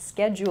my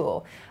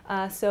schedule.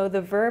 So the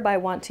verb I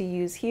want to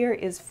use here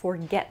is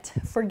forget.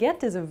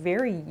 Forget is a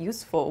very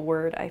useful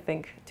word, I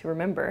think, to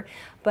remember.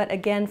 But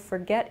again,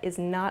 forget is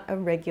not a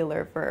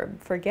regular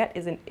verb. Forget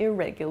is an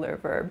irregular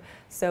verb,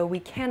 so we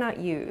cannot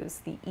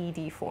use the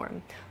ed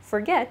form.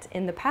 Forget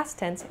in the past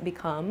tense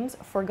becomes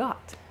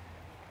forgot.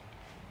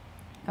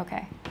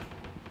 Okay.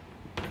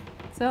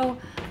 So,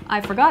 I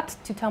forgot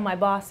to tell my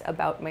boss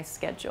about my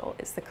schedule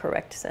is the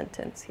correct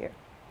sentence here.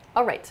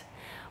 All right,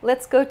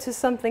 let's go to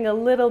something a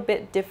little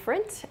bit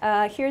different.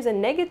 Here's a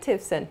negative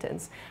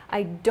sentence.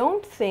 I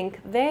don't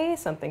think they,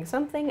 something,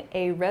 something,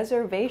 a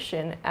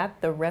reservation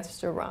at the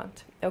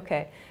restaurant.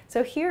 Okay,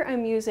 so here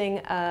I'm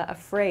using a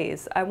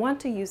phrase. I want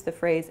to use the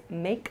phrase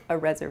make a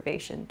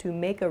reservation, to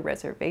make a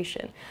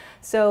reservation.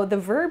 So the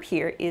verb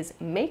here is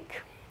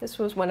make. This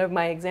was one of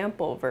my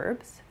example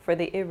verbs for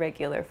the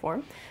irregular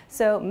form.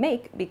 So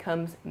make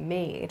becomes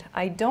made.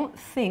 I don't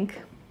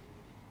think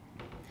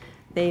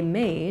they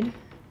made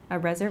a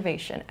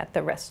reservation at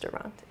the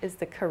restaurant is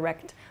the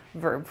correct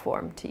verb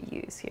form to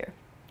use here.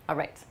 All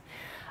right.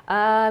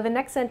 The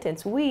next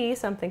sentence, we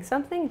something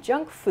something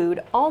junk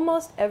food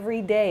almost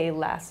every day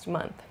last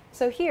month.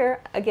 So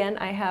here, again,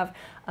 I have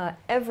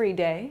every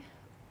day,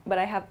 but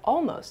I have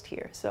almost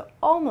here. So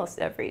almost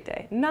every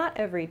day, not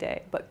every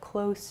day, but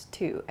close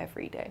to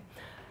every day.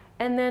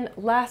 And then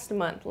last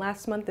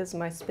month is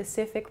my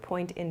specific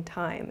point in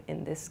time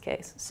in this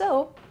case.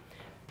 So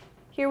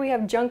here we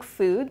have junk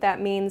food.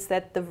 That means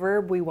that the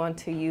verb we want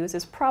to use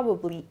is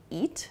probably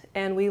eat.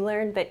 And we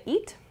learned that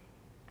eat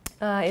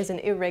is an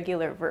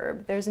irregular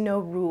verb. There's no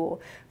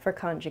rule for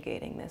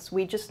conjugating this.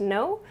 We just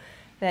know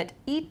that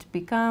eat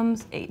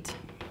becomes ate.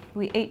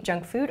 We ate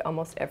junk food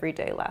almost every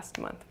day last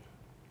month.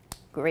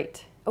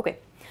 Great. Okay.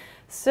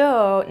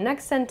 So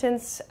next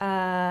sentence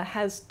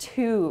has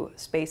 2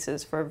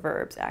 spaces for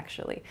verbs,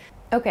 actually.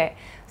 Okay,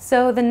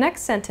 so the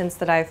next sentence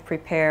that I've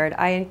prepared,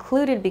 I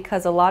included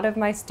because a lot of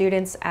my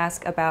students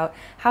ask about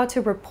how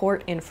to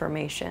report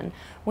information.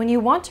 When you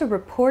want to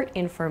report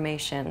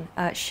information,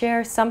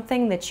 share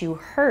something that you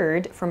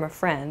heard from a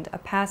friend, a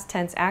past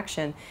tense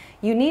action,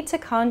 you need to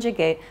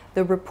conjugate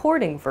the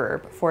reporting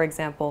verb. For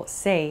example,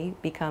 say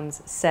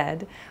becomes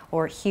said,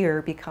 or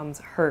hear becomes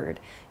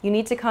heard. You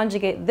need to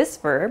conjugate this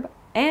verb,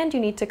 and you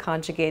need to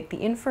conjugate the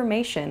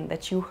information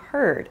that you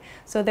heard.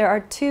 So there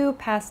are 2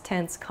 past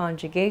tense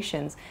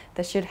conjugations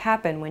that should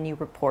happen when you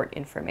report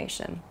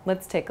information.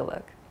 Let's take a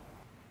look.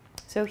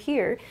 So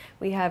here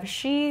we have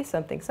she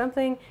something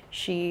something,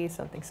 she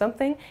something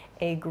something,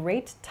 a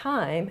great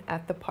time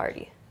at the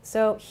party.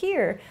 So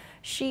here,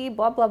 she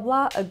blah blah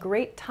blah, a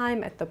great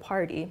time at the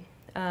party.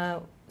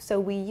 So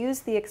we use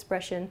the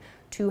expression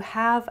to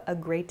have a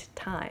great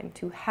time,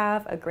 to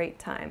have a great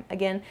time.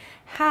 Again,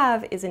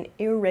 have is an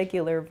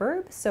irregular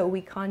verb, so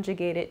we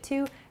conjugate it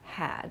to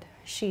had.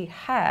 She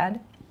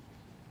had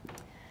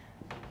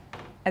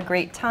a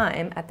great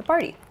time at the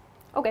party.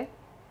 Okay.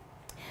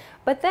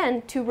 But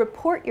then to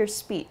report your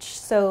speech,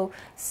 so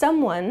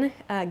someone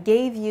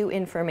gave you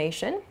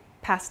information,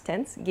 past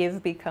tense,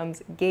 give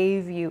becomes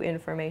gave you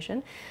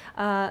information.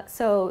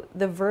 So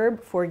the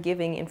verb for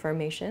giving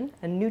information,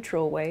 a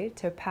neutral way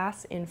to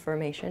pass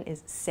information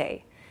is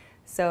say.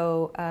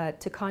 So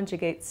to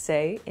conjugate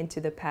say into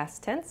the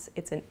past tense,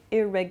 it's an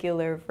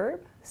irregular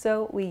verb,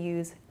 so we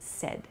use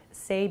said.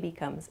 Say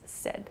becomes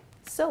said.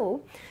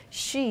 So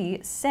she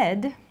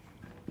said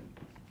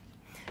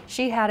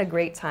she had a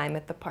great time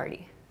at the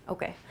party.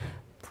 Okay.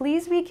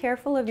 Please be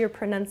careful of your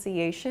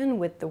pronunciation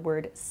with the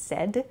word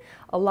said.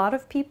 A lot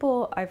of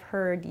people I've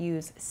heard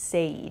use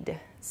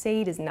said.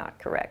 Said is not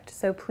correct,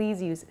 so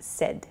please use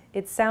said.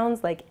 It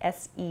sounds like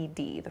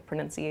S-E-D, the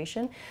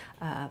pronunciation,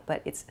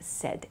 but it's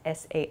said.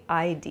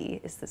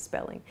 S-A-I-D is the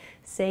spelling.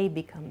 Say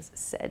becomes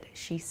said.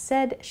 She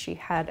said she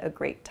had a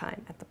great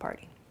time at the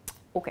party.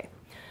 Okay,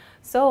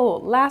 so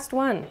last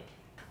one.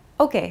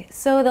 Okay,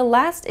 so the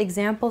last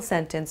example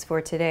sentence for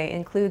today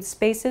includes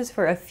spaces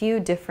for a few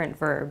different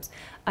verbs.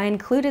 I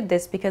included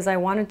this because I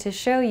wanted to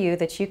show you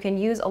that you can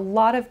use a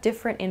lot of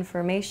different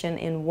information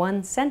in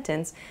one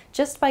sentence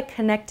just by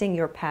connecting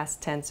your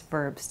past tense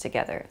verbs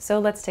together. So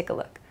let's take a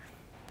look.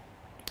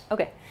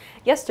 Okay,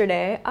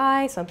 yesterday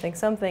I something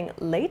something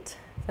late,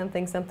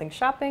 something something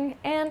shopping,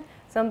 and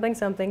something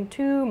something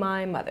to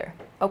my mother.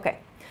 Okay,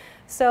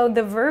 so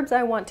the verbs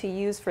I want to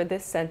use for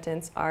this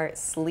sentence are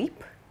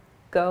sleep,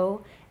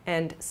 go,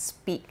 and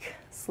speak.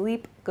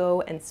 Sleep,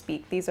 go, and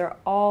speak. These are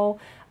all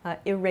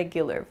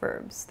irregular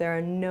verbs. There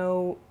are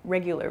no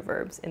regular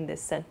verbs in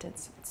this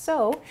sentence.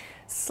 So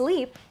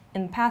sleep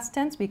in past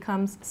tense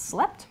becomes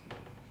slept.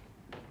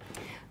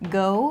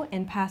 Go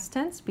in past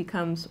tense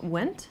becomes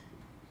went.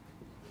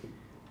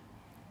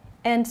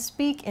 And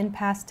speak in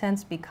past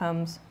tense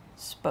becomes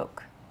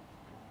spoke.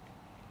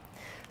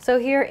 So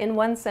here in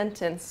one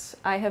sentence,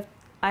 I have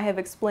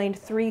explained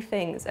 3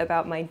 things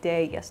about my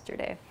day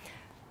yesterday.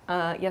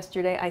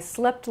 Yesterday I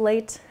slept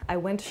late, I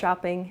went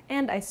shopping,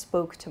 and I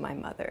spoke to my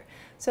mother.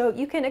 So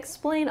you can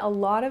explain a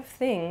lot of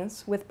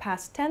things with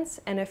past tense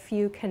and a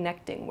few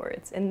connecting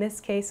words. In this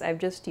case, I've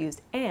just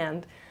used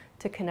and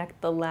to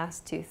connect the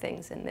last 2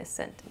 things in this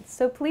sentence.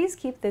 So please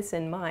keep this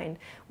in mind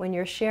when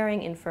you're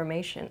sharing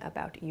information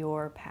about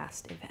your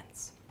past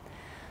events.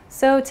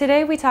 So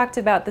today we talked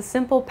about the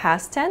simple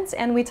past tense,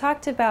 and we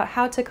talked about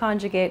how to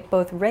conjugate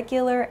both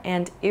regular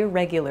and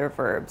irregular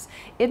verbs.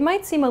 It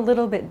might seem a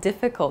little bit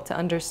difficult to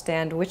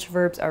understand which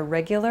verbs are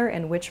regular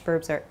and which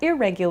verbs are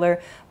irregular,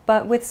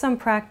 but with some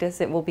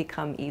practice it will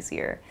become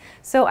easier.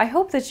 So I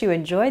hope that you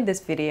enjoyed this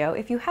video.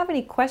 If you have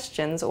any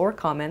questions or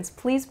comments,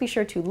 please be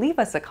sure to leave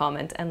us a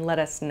comment and let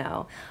us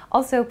know.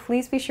 Also,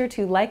 please be sure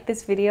to like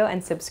this video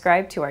and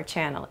subscribe to our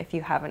channel if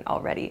you haven't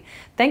already.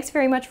 Thanks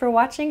very much for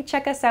watching.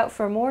 Check us out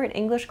for more at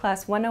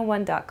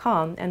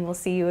EnglishClass101.com, and we'll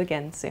see you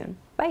again soon.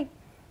 Bye!